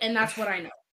dig it, and that's what I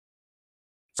know.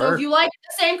 So if Sure. you like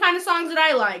the same kind of songs that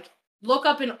I like, look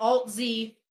up an Alt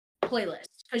Z playlist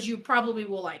because you probably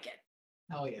will like it.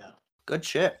 Hell yeah. Good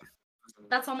shit.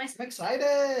 That's all my I'm stuff.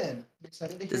 excited. I'm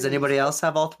excited to hear Does anybody these. else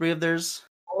have all three of theirs?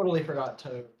 Totally forgot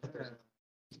to put their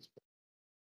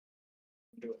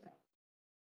do it now.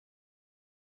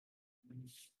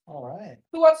 All right.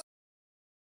 Who wants?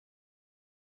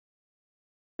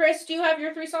 Chris, do you have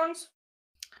your 3 songs?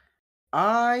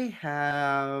 I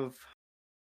have.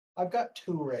 I've got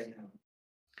 2 right now.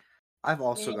 I've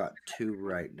also got 2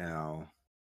 right now.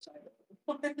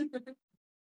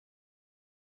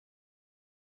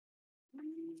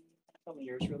 Tell me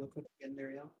yours really quick again,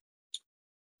 Dario.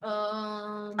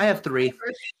 I have 3.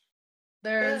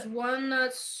 There's one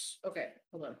that's okay.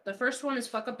 Hold on. The first one is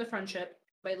 "Fuck Up the Friendship"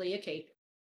 by Leah Kate.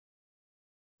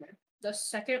 The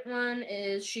second one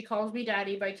is "She Calls Me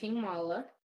Daddy" by King Mala.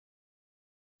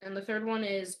 And the third one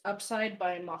is "Upside"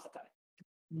 by Mothica.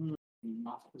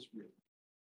 Mothica's real.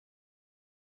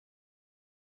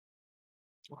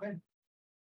 Okay.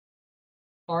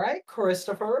 All right,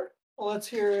 Christopher. Let's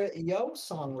hear yo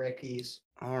song, Ricky's.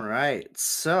 All right.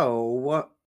 So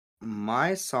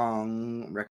my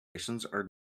song recommendations are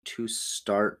to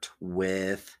start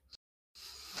with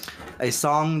a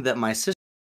song that my sister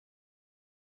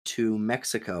to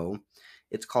Mexico.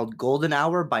 It's called Golden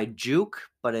Hour by Juke,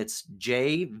 but it's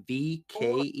JVKE.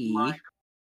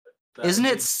 Isn't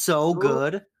it so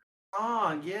good?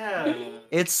 Yeah.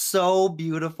 It's so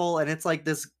beautiful, and it's like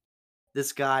this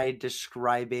guy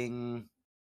describing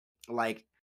like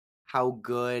how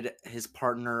good his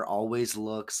partner always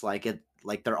looks, like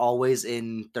they're always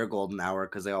in their golden hour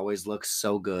because they always look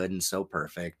so good and so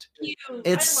perfect. Cute.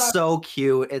 It's so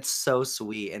cute. It's so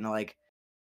sweet, and like,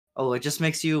 oh, it just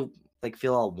makes you like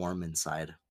feel all warm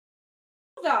inside.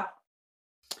 that.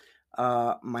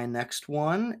 My next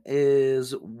one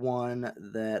is one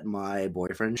that my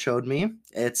boyfriend showed me.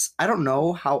 I don't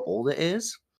know how old it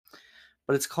is,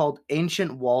 but it's called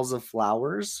Ancient Walls of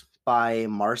Flowers by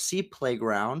Marcy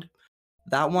Playground.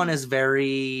 That one is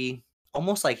very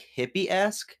almost like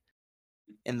hippie-esque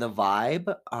in the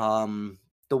vibe.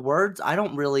 The words, I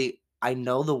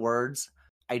know the words.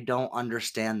 I don't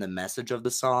understand the message of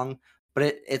the song, but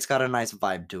it's got a nice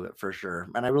vibe to it for sure.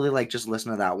 And I really like just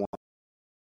listening to that one.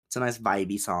 It's a nice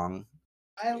vibey song.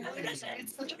 I like it.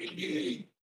 It's such a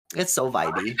It's so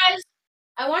vibey.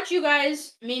 I want you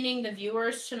guys, meaning the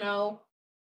viewers, to know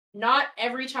not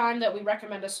every time that we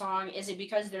recommend a song is it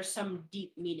because there's some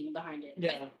deep meaning behind it.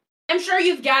 Yeah. I'm sure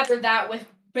you've gathered that with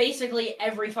basically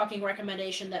every fucking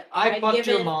recommendation that I I've fucked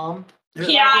given. your mom.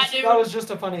 Yeah, dude. That was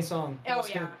just a funny song. Oh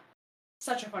yeah,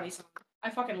 such a funny song. I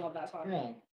fucking love that song. Yeah.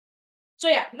 So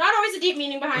yeah, not always a deep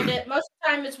meaning behind it. Most of the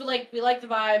time, it's we like the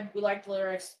vibe, we like the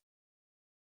lyrics.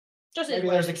 Just Maybe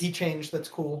there's a key change that's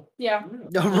cool. Yeah.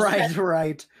 Right.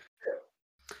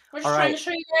 We're just trying to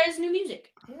show you guys new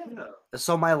music. Yeah.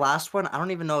 So my last one, I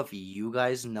don't even know if you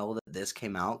guys know that this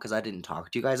came out because I didn't talk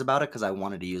to you guys about it because I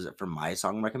wanted to use it for my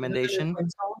song recommendation.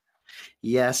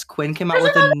 Yes, Quinn came out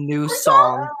with a new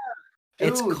song.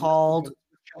 It's called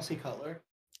Chelsea Cutler.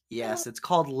 Yes, it's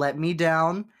called "Let Me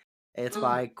Down." It's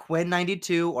by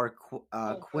Quinn92 or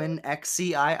Quinn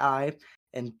XCII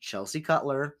and Chelsea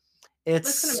Cutler.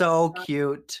 It's so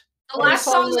cute. The last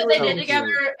song that they so did together,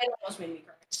 cute. it almost made me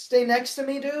cry. Stay Next to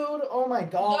Me, dude. Oh my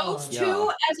god. Those two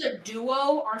as a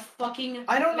duo are fucking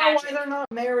I don't know magic. why they're not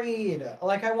married.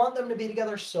 Like, I want them to be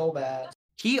together so bad.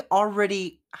 He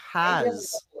already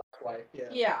has.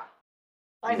 Yeah.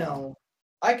 I know.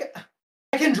 I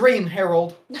can dream,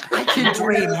 Harold. I can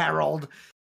dream, Harold.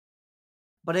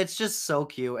 But it's just so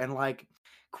cute, and like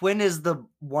Quinn is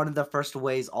one of the first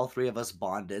ways all three of us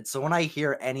bonded. So when I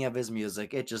hear any of his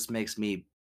music, it just makes me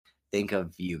think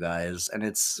of you guys, and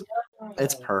it's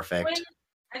It's Quinn, perfect.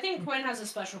 I think Quinn has a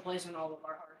special place in all of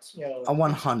our hearts. Yo, A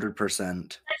 100%.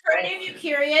 And for any of you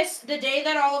curious, the day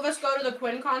that all of us go to the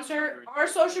Quinn concert, our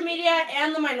social media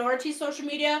and the Minoriteas social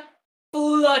media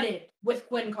flooded with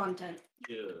Quinn content.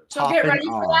 Yeah. So get Popping ready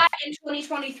for off. that in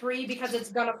 2023 because it's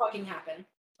gonna fucking happen.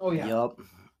 Oh yeah. Yup.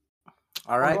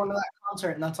 All We're right. going to that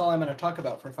concert, and that's all I'm going to talk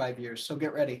about for 5 years. So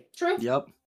get ready. True. Yep.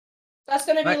 That's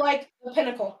gonna be Right. like the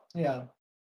pinnacle. Yeah.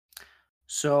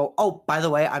 So, oh, by the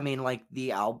way, I mean, like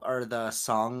the album or the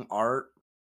song art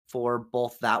for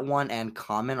both that one and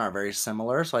Common are very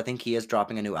similar. So I think he is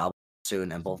dropping a new album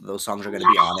soon, and both of those songs are going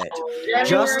to be on it.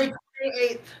 January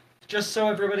 28th. Just so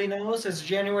everybody knows, it's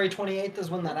January 28th is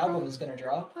when that album is going to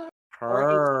drop.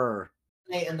 Her.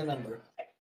 8 in the number.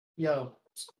 Yo.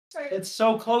 It's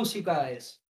so close, you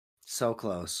guys. So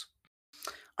close.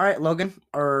 All right, Logan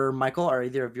or Michael, are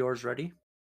either of yours ready?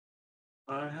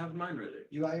 I have mine ready.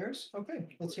 You got yours? Okay,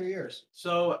 let's hear yours.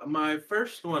 So my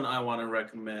first one I want to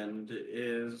recommend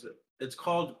it's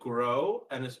called Grow,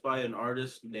 and it's by an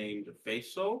artist named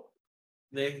Faisal.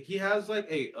 He has like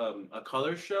a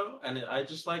color show, and I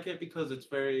just like it because it's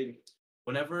very.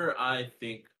 Whenever I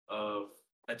think of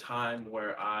a time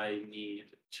where I need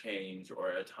change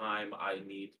or a time I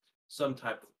need some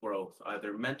type of growth,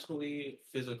 either mentally,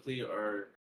 physically, or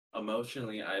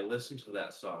emotionally, I listen to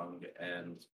that song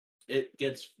and it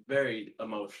gets very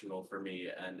emotional for me,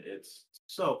 and it's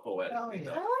so poetic. Oh,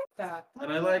 yeah. I like that.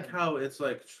 And I like how it's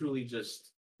like truly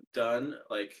just done.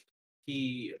 Like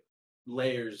he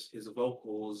layers his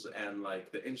vocals and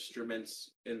like the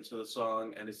instruments into the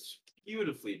song, and it's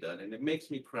beautifully done, and it makes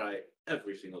me cry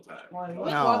every single time.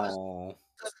 No.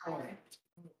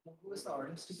 Who was the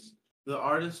artist? The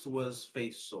artist was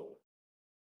Faisal.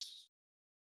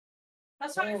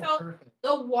 That's how I Oh, felt. perfect.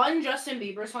 The one Justin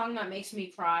Bieber song that makes me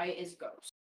cry is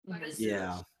Ghost. That is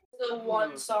Yeah. the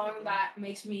one song that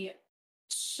makes me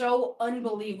so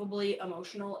unbelievably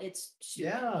emotional. It's stupid.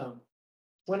 Yeah.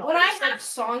 When I have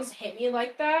songs hit me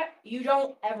like that, you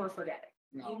don't ever forget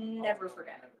it. You never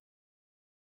forget it.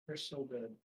 They're so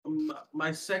good.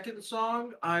 My second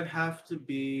song, I'd have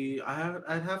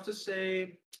to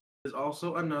say, is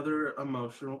also another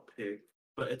emotional pick,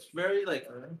 but it's very like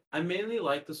I mainly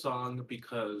like the song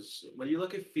because when you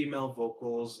look at female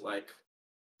vocals, like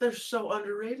they're so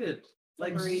underrated.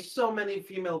 Like Agreed. so many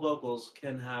female vocals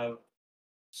can have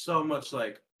so much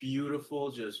like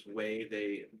beautiful just way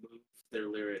they move their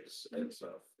lyrics and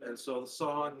stuff. And so the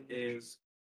song is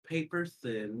Paper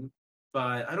Thin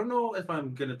by I don't know if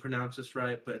I'm gonna pronounce this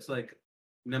right, but it's like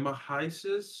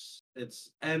Nemahaisis.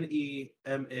 It's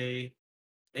Nemahsis.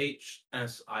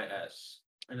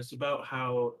 And it's about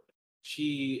how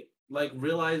she like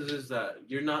realizes that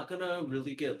you're not gonna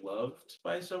really get loved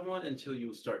by someone until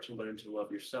you start to learn to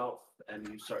love yourself, and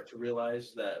you start to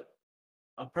realize that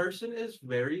a person is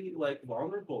very like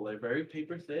vulnerable, they're very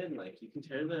paper thin, like you can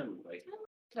tear them, like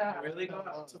you really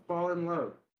got to fall in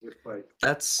love with like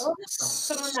That's I love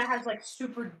someone that has like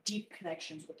super deep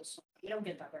connections with the song. You don't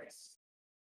get that very often.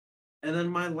 and then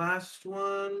my last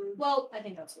one. Well, I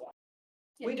think that's a lot.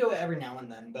 We do it every now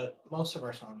and then, but most of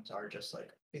our songs are just like,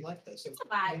 we like this. It's a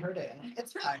vibe. We heard it. And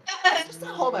it's vibe. It's just a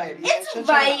whole vibe. It's Shut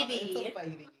up. vibey. It's a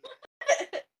vibey.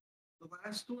 The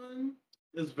last one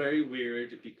is very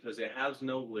weird because it has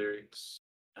no lyrics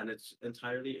and it's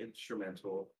entirely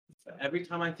instrumental. Every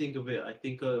time I think of it, I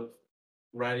think of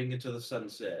riding into the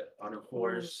sunset on a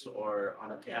horse or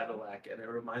on a Cadillac, and it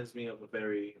reminds me of a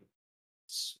very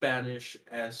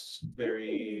Spanish-esque,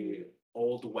 very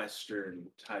old Western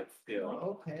type feel.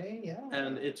 Okay, yeah.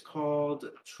 And it's called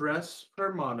Tres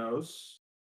Hermanos,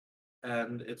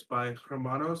 and it's by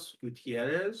Hermanos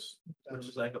Gutierrez, which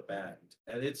is like a band,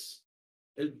 and it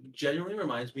genuinely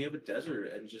reminds me of a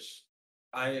desert, and just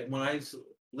when I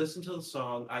listen to the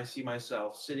song, I see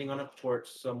myself sitting on a porch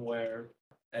somewhere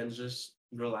and just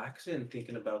relaxing,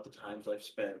 thinking about the times I've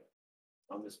spent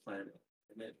on this planet,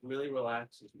 and it really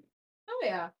relaxes me. Oh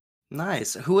yeah.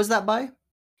 nice. Who was that by?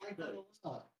 Thank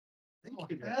Oh,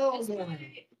 you. hell It's yeah.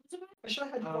 very- I should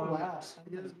have had you go last.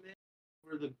 His name,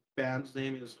 or the band's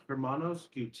name is Hermanos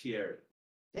Gutierrez.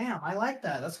 Damn, I like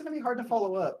that. That's gonna be hard to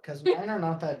follow up because mine are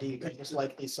not that deep. I just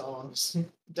like these songs.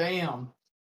 Damn.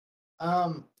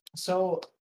 So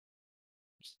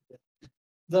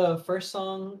the first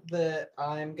song that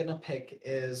I'm gonna pick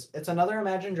it's another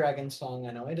Imagine Dragons song.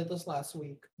 I know I did this last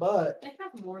week, but They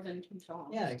have more than 2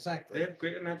 songs. yeah, They exactly. have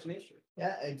great imagination.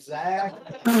 Yeah,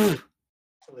 exactly.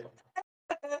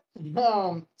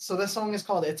 So this song is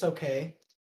called It's Okay.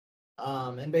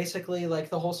 And basically like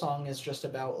the whole song is just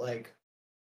about like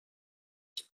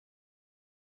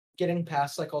getting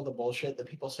past like all the bullshit that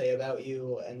people say about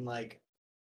you and like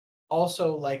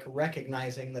also like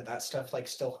recognizing that stuff like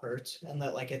still hurts, and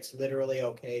that like it's literally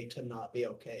okay to not be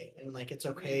okay, and like it's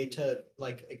okay to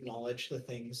like acknowledge the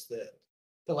things that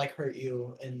like hurt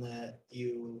you and that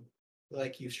you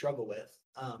struggle with.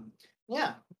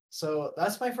 Yeah, so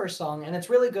that's my first song, and it's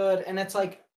really good, and it's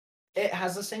like it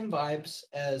has the same vibes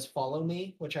as Follow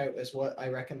Me, which is what I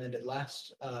recommended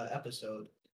last episode.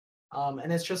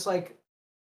 And it's just like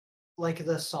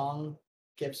the song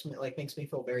gives me like makes me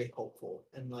feel very hopeful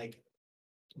and like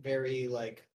very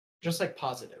like just like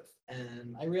positive,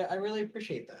 and I really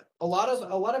appreciate that. A lot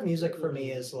of music for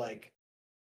me is like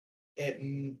it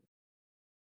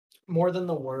more than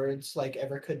the words like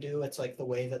ever could do. It's like the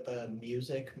way that the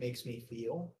music makes me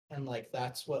feel, and like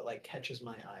that's what like catches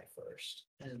my eye first.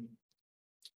 And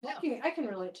yeah. I can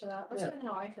relate to that. That's Yeah. kind of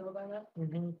how I feel about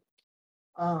it.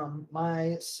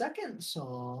 My second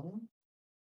song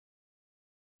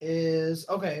is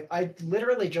okay. I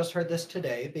literally just heard this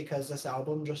today because this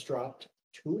album just dropped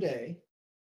today.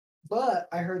 But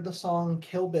I heard the song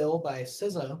 "Kill Bill" by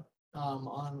SZA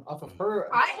on off of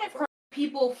her. I have heard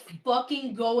people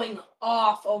fucking going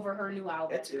off over her new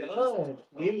album. It's good.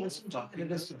 We listened to it.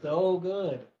 It is so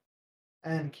good.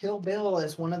 And Kill Bill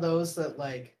is one of those that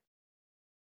like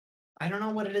I don't know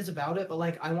what it is about it, but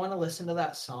like I want to listen to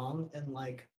that song and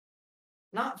like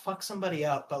not fuck somebody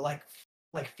up, but like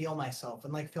feel myself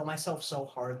and like feel myself so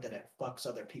hard that it fucks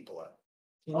other people up.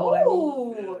 You know what I mean?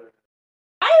 Oh,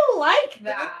 I like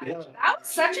that. Yeah. That was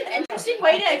such an interesting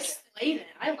way to explain it.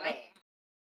 I like it.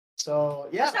 So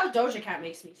yeah. That's how Doja Cat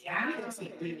makes me feel.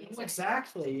 Yeah,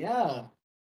 exactly. Yeah.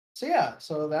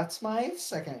 So that's my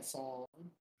second song.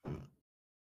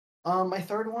 My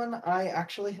third one I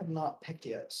actually have not picked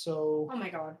yet. So Oh my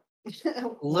god.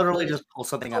 Literally just pull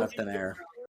something out of thin air.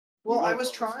 Well, I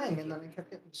was trying and then I kept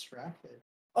getting distracted.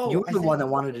 Oh, You were I the one that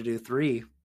think- wanted to do 3.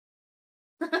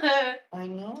 I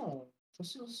know.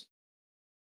 This is.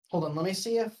 Hold on. Let me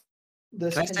see if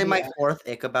this. Can I say be my added. 4th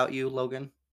ick about you,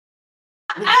 Logan?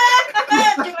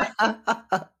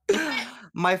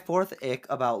 My 4th ick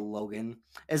about Logan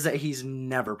is that he's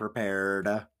never prepared.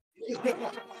 That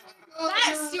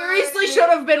seriously should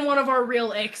have been one of our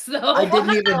real icks, though. I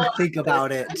didn't even think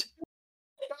about it.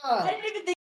 I didn't even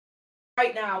think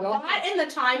right now. Well- That and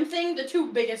the time thing, the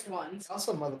two biggest ones.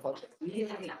 Awesome, motherfucker.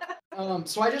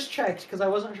 So I just checked because I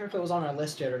wasn't sure if it was on our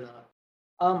list yet or not.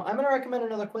 I'm gonna recommend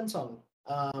another Quinn song.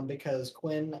 Because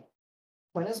Quinn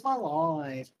is my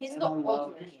life. He's the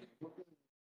ultimate.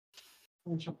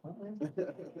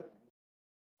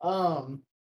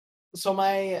 So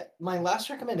my last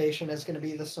recommendation is going to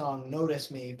be the song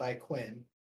 "Notice Me" by Quinn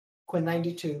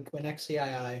 92, Quinn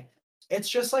XCII. It's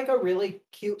just like a really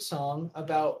cute song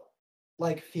about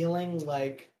like feeling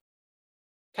like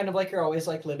kind of like you're always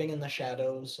like living in the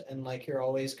shadows, and like you're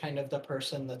always kind of the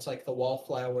person that's like the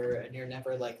wallflower, and you're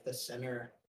never like the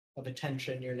center of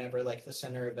attention. You're never like the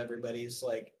center of everybody's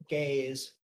like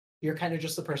gaze. You're kind of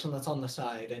just the person that's on the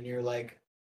side, and you're like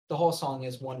the whole song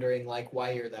is wondering like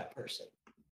why you're that person.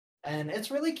 And it's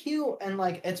really cute, and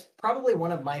like it's probably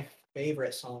one of my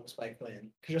favorite songs by Quinn.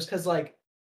 Just because like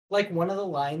one of the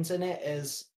lines in it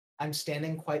is "I'm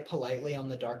standing quite politely on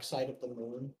the dark side of the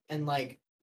moon," and like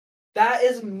that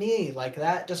is me. Like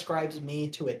that describes me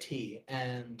to a T.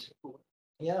 And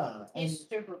yeah, and He's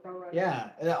super poetic. yeah,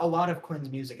 a lot of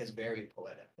Quinn's music is very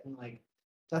poetic, and like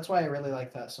that's why I really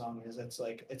like that song. Is it's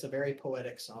like it's a very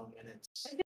poetic song, and it's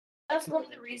That's one of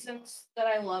the reasons that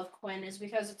I love Quinn is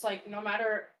because it's like no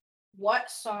matter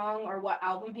what song or what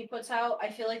album he puts out, I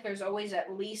feel like there's always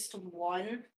at least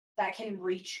one that can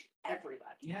reach everybody.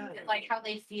 Yeah. Like how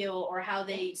they feel or how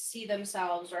they see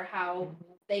themselves or how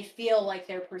they feel like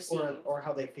they're perceived. or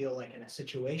how they feel like in a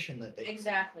situation that they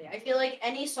Exactly. I feel like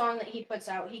any song that he puts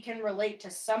out, he can relate to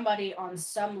somebody on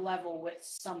some level with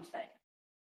something.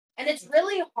 And it's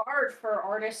really hard for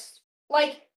artists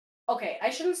like okay, I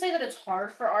shouldn't say that it's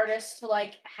hard for artists to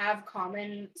like have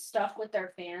common stuff with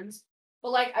their fans,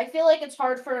 but like I feel like it's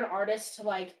hard for an artist to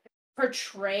like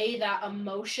portray that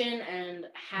emotion and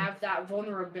have that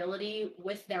vulnerability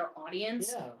with their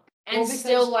audience yeah. and Well,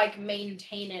 still because- like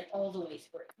maintain it all the way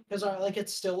through. Because like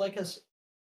it's still like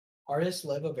artists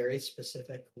live a very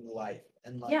specific life,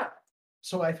 and like Yeah.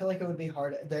 so I feel like it would be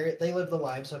hard. They live the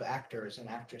lives of actors and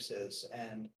actresses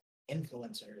and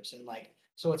influencers, and like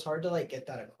so it's hard to like get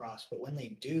that across. But when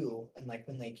they do, and like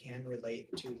when they can relate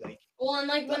to like Well, and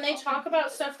like when they talk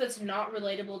about stuff that's not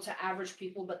relatable to average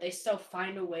people, but they still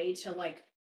find a way to like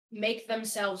make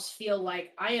themselves feel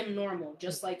like I am normal,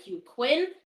 just like you. Quinn,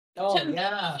 to me,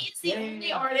 he's the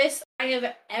only artist I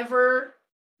have ever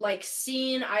like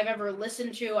seen, I've ever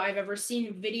listened to, I've ever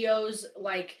seen videos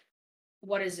like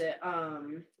what is it?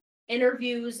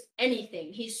 interviews,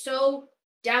 anything. He's so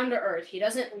down to earth. He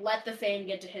doesn't let the fame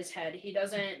get to his head.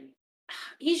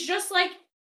 He's just like,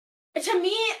 to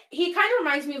me, he kind of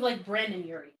reminds me of like Brandon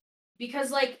Urie. Because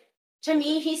like, to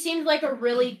me, he seemed like a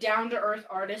really down to earth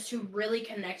artist who really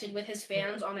connected with his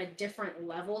fans on a different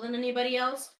level than anybody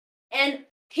else. And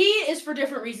he is for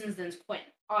different reasons than Quinn,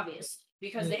 obviously,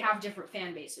 because they have different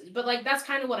fan bases. But like, that's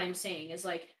kind of what I'm saying is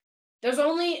like, there's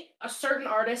only a certain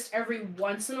artist every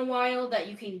once in a while that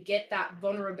you can get that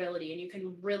vulnerability and you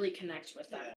can really connect with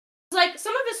them. It's like,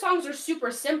 some of his songs are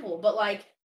super simple, but like,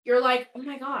 you're like, oh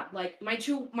my god, like my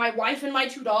wife and my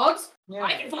 2 dogs,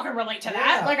 I can fucking relate to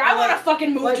that. Like, I want to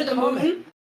fucking move to the moon.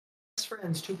 Best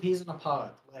friends, 2 peas in a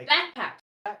pod. Like Backpack.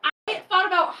 I thought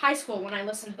about high school when I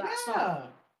listened to that song.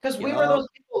 Because we were those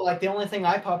people, like, the only thing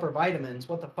I pop are vitamins.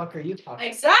 What the fuck are you talking about?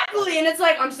 Exactly, and it's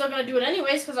like, I'm still gonna do it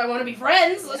anyways because I want to be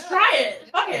friends. Let's try it.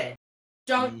 Fuck it.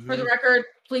 Don't, for the record,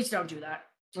 please don't do that.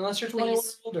 Unless you're 21 or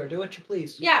older, do what you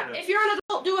please. Yeah, if you're an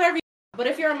adult, do whatever you want. But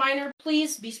if you're a minor,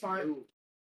 please be smart.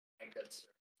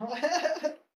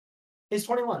 He's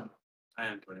 21. I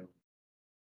am 21.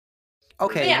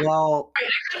 Okay, well...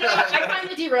 I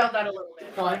kind of derailed that a little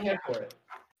bit. No, I'm here for it.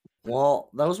 Well,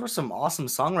 those were some awesome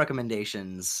song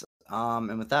recommendations.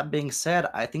 And with that being said,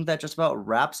 I think that just about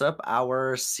wraps up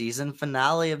our season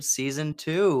finale of season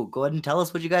 2. Go ahead and tell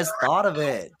us what you guys thought of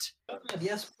it.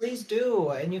 Yes, please do.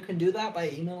 And you can do that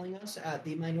by emailing us at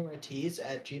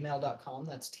theminoriteas@gmail.com.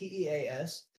 That's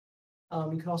TEAS.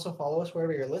 You can also follow us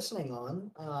wherever you're listening on.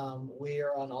 We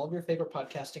are on all of your favorite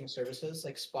podcasting services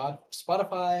like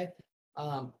Spotify,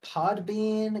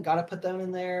 Podbean, gotta put them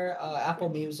in there, Apple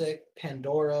Music,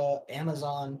 Pandora,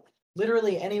 Amazon,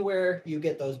 literally anywhere you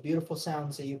get those beautiful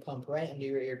sounds that you pump right into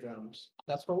your eardrums.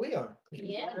 That's where we are.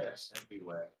 Yes.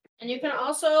 Everywhere. And you can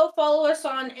also follow us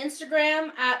on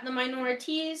Instagram at the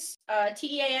Minoriteas,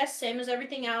 TEAS, same as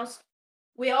everything else.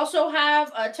 We also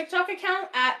have a TikTok account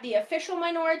at the official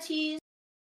Minoriteas.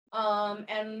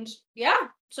 And yeah,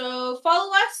 so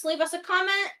follow us, leave us a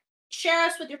comment, share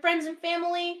us with your friends and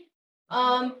family.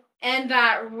 And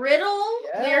that riddle,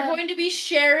 we are going to be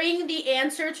sharing the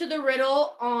answer to the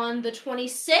riddle on the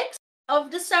 26th of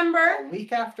December. A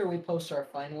week after we post our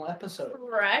final episode.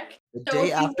 Correct. The So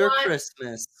day after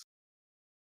Christmas.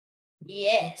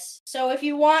 Yes. So if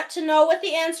you want to know what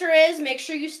the answer is, make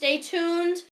sure you stay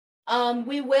tuned.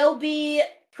 We will be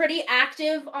pretty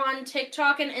active on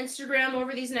TikTok and Instagram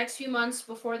over these next few months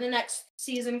before the next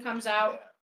season comes out.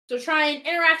 So try and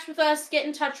interact with us, get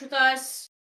in touch with us,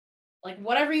 like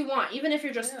whatever you want. Even if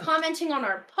you're just commenting on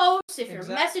our posts, if you're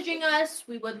messaging us,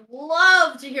 we would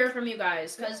love to hear from you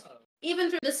guys. Because even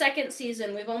through the second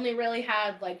season, we've only really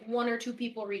had like 1 or 2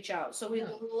 people reach out. So we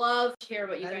would love to hear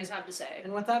what you guys have to say.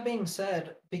 And with that being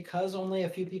said, because only a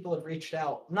few people have reached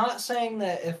out, not saying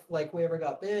that if like we ever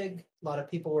got big, a lot of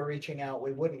people were reaching out,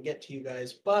 we wouldn't get to you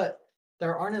guys, but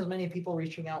there aren't as many people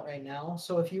reaching out right now.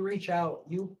 So if you reach out,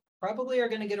 you probably are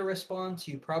going to get a response.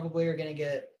 You probably are going to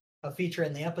get a feature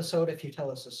in the episode if you tell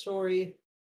us a story.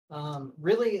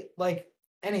 Really, like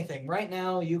anything. Right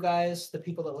now, you guys, the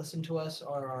people that listen to us,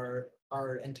 are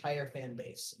our entire fan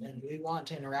base, and we want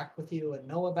to interact with you and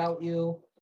know about you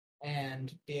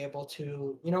and be able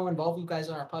to, involve you guys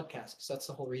on our podcast, because that's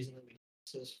the whole reason that we do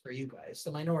this is for you guys,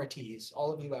 the minorities,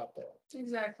 all of you out there.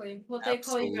 Exactly. What they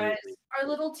call you guys, our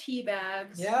little tea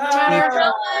bags. Yeah. No matter how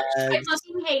much I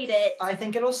fucking hate it. I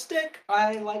think it'll stick.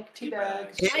 I like tea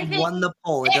bags. It won the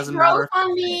poll. It doesn't grows matter.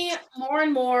 on me more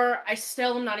and more. I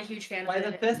still am not a huge fan By of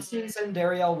the it. 5th season,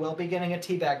 Darielle will be getting a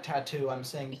tea bag tattoo. I'm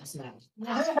saying this now.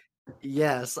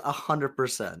 Yes,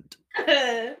 100%.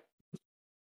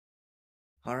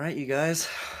 All right, you guys.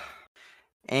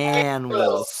 And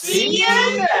we'll see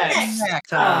you next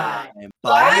time.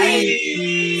 Bye.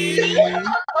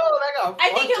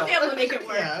 I think he'll be able to make it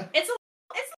work. Yeah. It's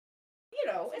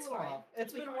fine.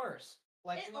 It's been worse.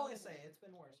 Like we always say, it's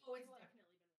been worse.